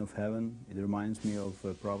title Queen of Heaven, it reminds me of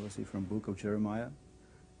a prophecy from the book of Jeremiah,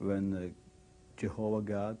 when Jehovah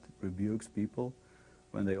God rebukes people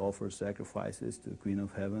when they offer sacrifices to the Queen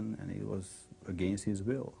of Heaven, and it was against his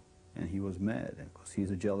will, and he was mad because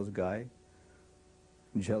he's a jealous guy,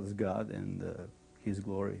 jealous God, and his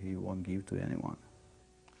glory he won't give to anyone.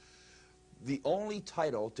 The only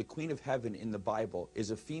title to Queen of Heaven in the Bible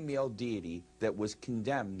is a female deity that was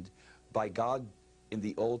condemned by God in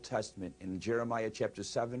the Old Testament, in Jeremiah chapter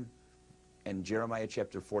 7 and Jeremiah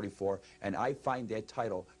chapter 44, and I find that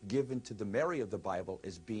title given to the Mary of the Bible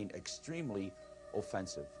as being extremely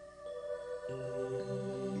offensive.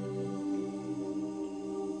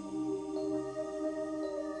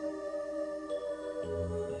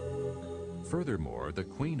 Furthermore, the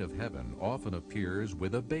Queen of Heaven often appears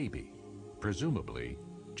with a baby, presumably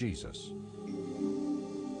Jesus.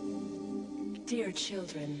 Dear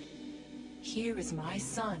children, here is my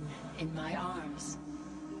son in my arms.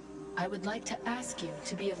 I would like to ask you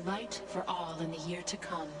to be a light for all in the year to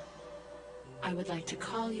come. I would like to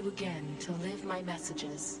call you again to live my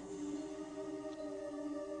messages.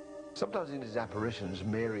 Sometimes in these apparitions,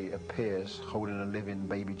 Mary appears holding a living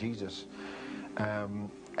baby Jesus.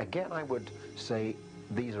 Again, I would say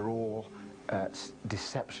these are all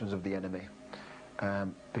deceptions of the enemy.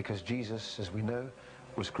 Because Jesus, as we know,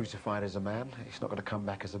 was crucified as a man. He's not going to come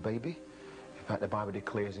back as a baby. In fact, the Bible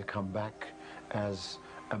declares he'll come back as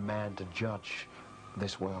a man to judge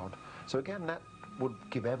this world. So again, that would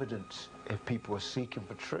give evidence, if people are seeking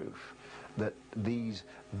for truth, that these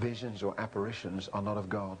visions or apparitions are not of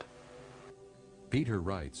God. Peter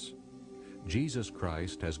writes, Jesus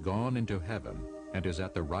Christ has gone into heaven and is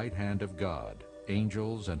at the right hand of God.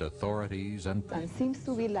 Angels and authorities and... seems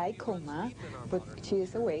to be like coma, but she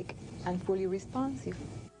is awake and fully responsive.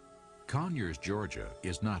 Conyers, Georgia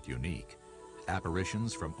is not unique.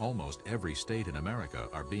 Apparitions from almost every state in America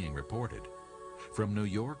are being reported. From New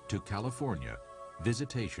York to California,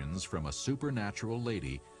 visitations from a supernatural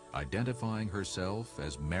lady identifying herself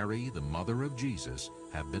as Mary, the mother of Jesus,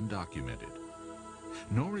 have been documented.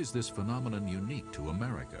 Nor is this phenomenon unique to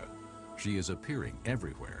America. She is appearing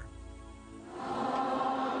everywhere.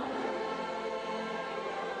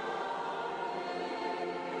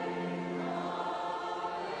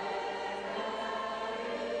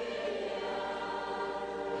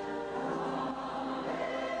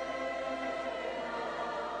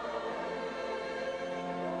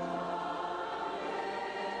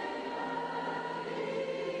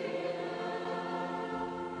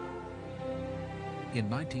 In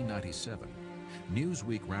 1997,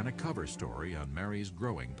 Newsweek ran a cover story on Mary's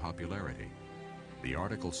growing popularity. The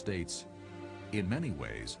article states, "In many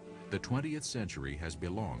ways, the 20th century has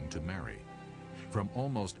belonged to Mary. From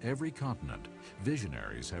almost every continent,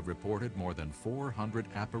 visionaries have reported more than 400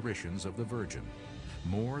 apparitions of the Virgin,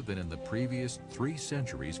 more than in the previous 3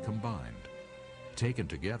 centuries combined. Taken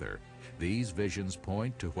together, these visions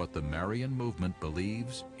point to what the Marian movement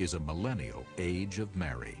believes is a millennial age of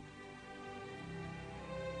Mary."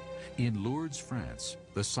 In Lourdes, France,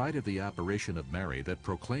 the site of the apparition of Mary that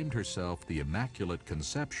proclaimed herself the Immaculate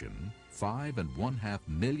Conception, 5.5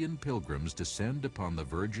 million pilgrims descend upon the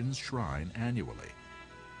Virgin's shrine annually.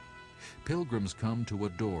 Pilgrims come to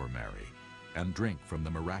adore Mary and drink from the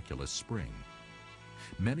miraculous spring.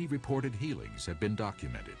 Many reported healings have been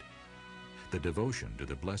documented. The devotion to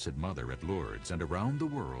the Blessed Mother at Lourdes and around the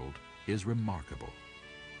world is remarkable.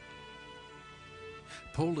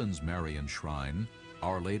 Poland's Marian shrine,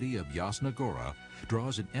 Our Lady of Jasna Gora,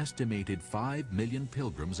 draws an estimated 5 million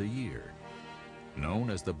pilgrims a year. Known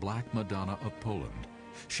as the Black Madonna of Poland,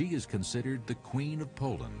 she is considered the Queen of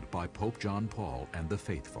Poland by Pope John Paul and the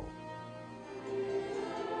faithful.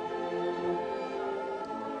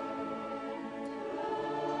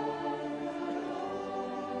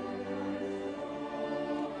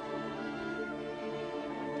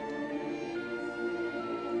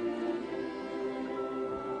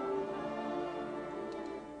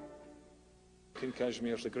 King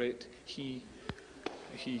Casimir the Great, he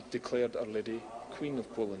declared Our Lady Queen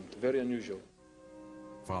of Poland. Very unusual.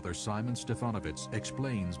 Father Simon Stefanovich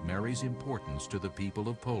explains Mary's importance to the people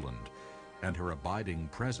of Poland and her abiding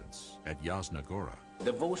presence at Jasna Gora.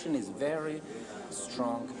 Devotion is very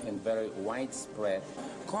strong and very widespread.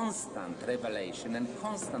 Constant revelation and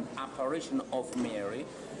constant apparition of Mary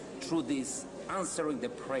through this answering the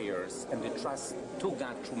prayers and the trust to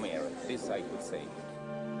God through Mary. This I could say.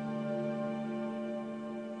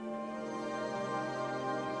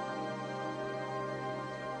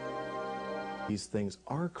 These things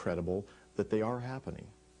are credible, that they are happening.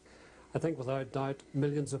 I think without doubt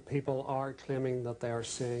millions of people are claiming that they are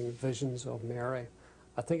seeing visions of Mary.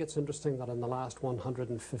 I think it's interesting that in the last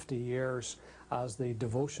 150 years, as the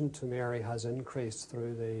devotion to Mary has increased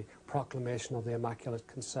through the proclamation of the Immaculate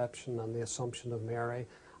Conception and the Assumption of Mary,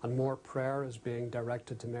 and more prayer is being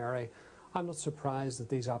directed to Mary, I'm not surprised that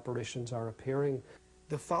these apparitions are appearing.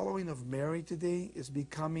 The following of Mary today is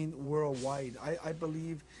becoming worldwide. I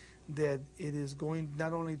believe that it is going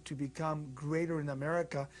not only to become greater in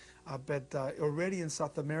America, but already in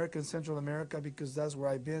South America and Central America, because that's where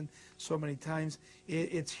I've been so many times.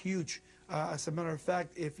 It's huge. As a matter of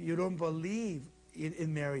fact, if you don't believe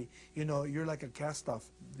in Mary, you know, you're like a cast-off.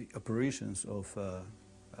 The apparitions of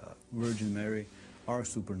Virgin Mary are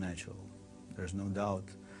supernatural. There's no doubt.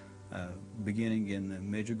 Beginning in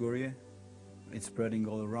Medjugorje, it's spreading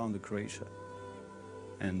all around the Croatia.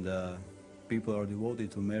 And people are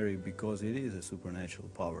devoted to Mary because it is a supernatural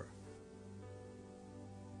power.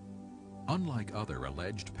 Unlike other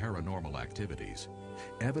alleged paranormal activities,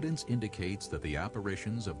 evidence indicates that the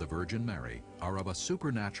apparitions of the Virgin Mary are of a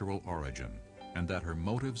supernatural origin and that her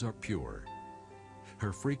motives are pure.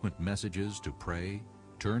 Her frequent messages to pray,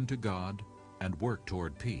 turn to God, and work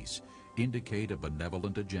toward peace indicate a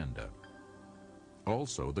benevolent agenda.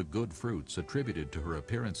 Also, the good fruits attributed to her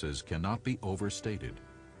appearances cannot be overstated.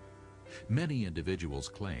 Many individuals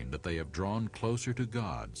claim that they have drawn closer to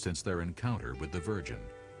God since their encounter with the Virgin.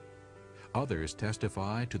 Others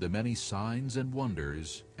testify to the many signs and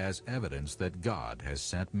wonders as evidence that God has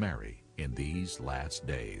sent Mary in these last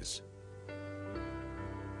days.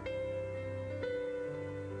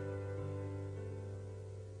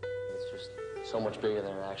 It's just so much bigger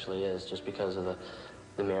than it actually is, just because of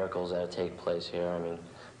the miracles that take place here. I mean,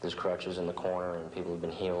 there's crutches in the corner and people have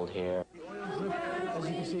been healed here. As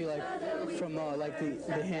you can see, like from like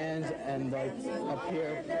the hands and like up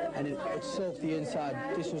here, and it soaked the inside.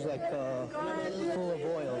 This was like full of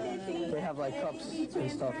oil. They have like cups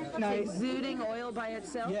and stuff. Exuding oil by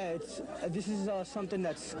itself? Yeah, this is something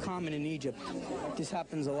that's common in Egypt. This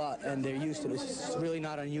happens a lot, and they're used to this. It's really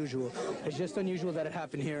not unusual. It's just unusual that it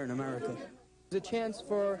happened here in America. It's a chance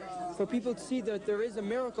for people to see that there is a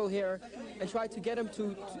miracle here and try to get them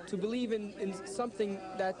to believe in something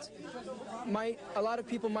that a lot of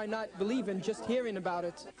people might not believe in just hearing about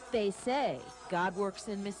it. They say God works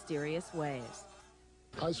in mysterious ways.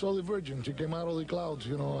 I saw the Virgin. She came out of the clouds,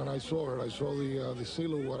 you know, and I saw her. I saw the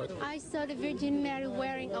silhouette. I saw the Virgin Mary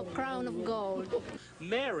wearing a crown of gold.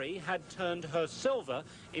 Mary had turned her silver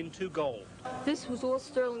into gold. This was all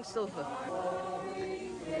sterling silver.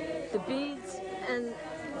 The beads and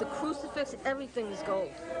the crucifix, everything is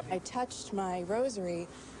gold. I touched my rosary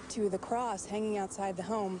to the cross hanging outside the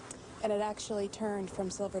home, and it actually turned from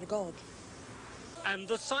silver to gold. And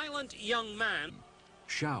the silent young man...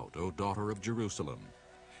 Shout, O daughter of Jerusalem.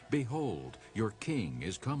 Behold, your king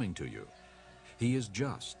is coming to you. He is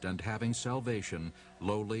just and having salvation,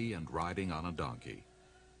 lowly and riding on a donkey.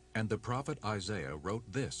 And the prophet Isaiah wrote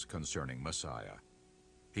this concerning Messiah.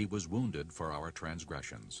 He was wounded for our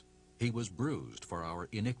transgressions. He was bruised for our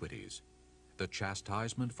iniquities. The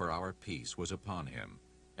chastisement for our peace was upon him,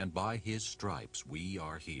 and by his stripes we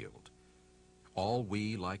are healed. All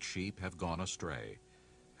we like sheep have gone astray.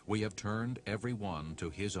 We have turned every one to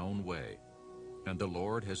his own way, and the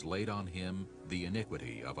Lord has laid on him the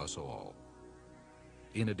iniquity of us all.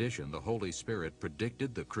 In addition, the Holy Spirit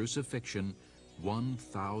predicted the crucifixion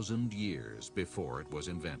 1,000 years before it was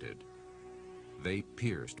invented. They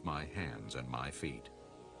pierced my hands and my feet.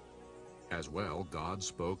 As well, God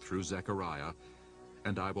spoke through Zechariah,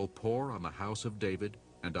 and I will pour on the house of David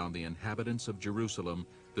and on the inhabitants of Jerusalem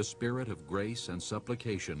the spirit of grace and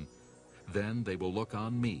supplication. Then they will look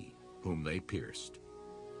on me, whom they pierced.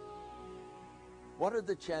 What are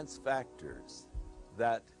the chance factors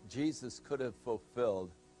that Jesus could have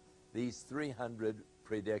fulfilled these 300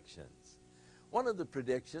 predictions? One of the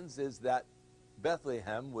predictions is that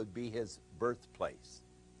Bethlehem would be his birthplace.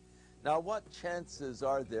 Now, what chances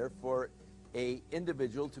are there for an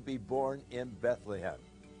individual to be born in Bethlehem?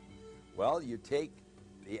 Well, you take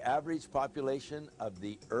the average population of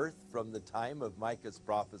the earth from the time of Micah's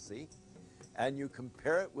prophecy, and you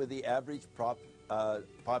compare it with the average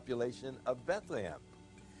population of Bethlehem.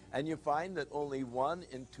 And you find that only 1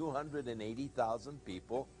 in 280,000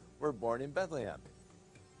 people were born in Bethlehem.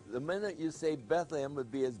 The minute you say Bethlehem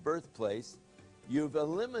would be his birthplace, you've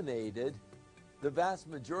eliminated the vast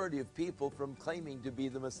majority of people from claiming to be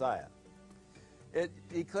the Messiah. It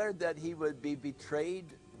declared that he would be betrayed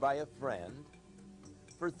by a friend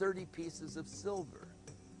for 30 pieces of silver.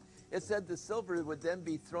 It said the silver would then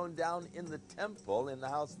be thrown down in the temple in the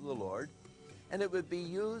house of the Lord, and it would be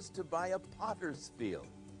used to buy a potter's field.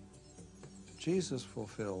 Jesus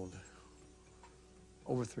fulfilled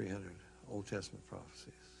over 300 Old Testament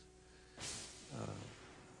prophecies.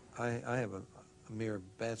 I have a mere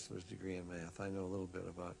bachelor's degree in math. I know a little bit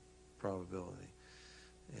about probability,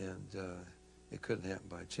 and it couldn't happen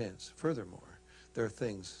by chance. Furthermore, there are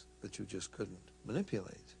things that you just couldn't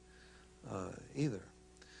manipulate either.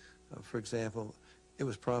 For example, it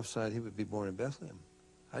was prophesied he would be born in Bethlehem.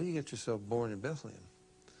 How do you get yourself born in Bethlehem?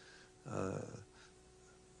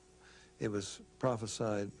 It was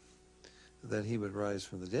prophesied that he would rise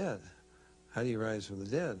from the dead. How do you rise from the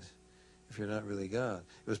dead if you're not really God?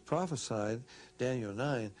 It was prophesied, Daniel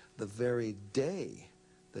 9, the very day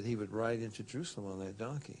that he would ride into Jerusalem on that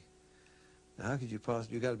donkey. Now, how could you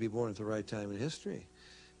possibly, you've got to be born at the right time in history.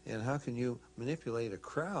 And how can you manipulate a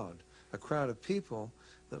crowd of people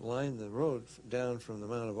that lined the road down from the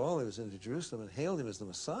Mount of Olives into Jerusalem and hailed him as the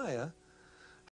Messiah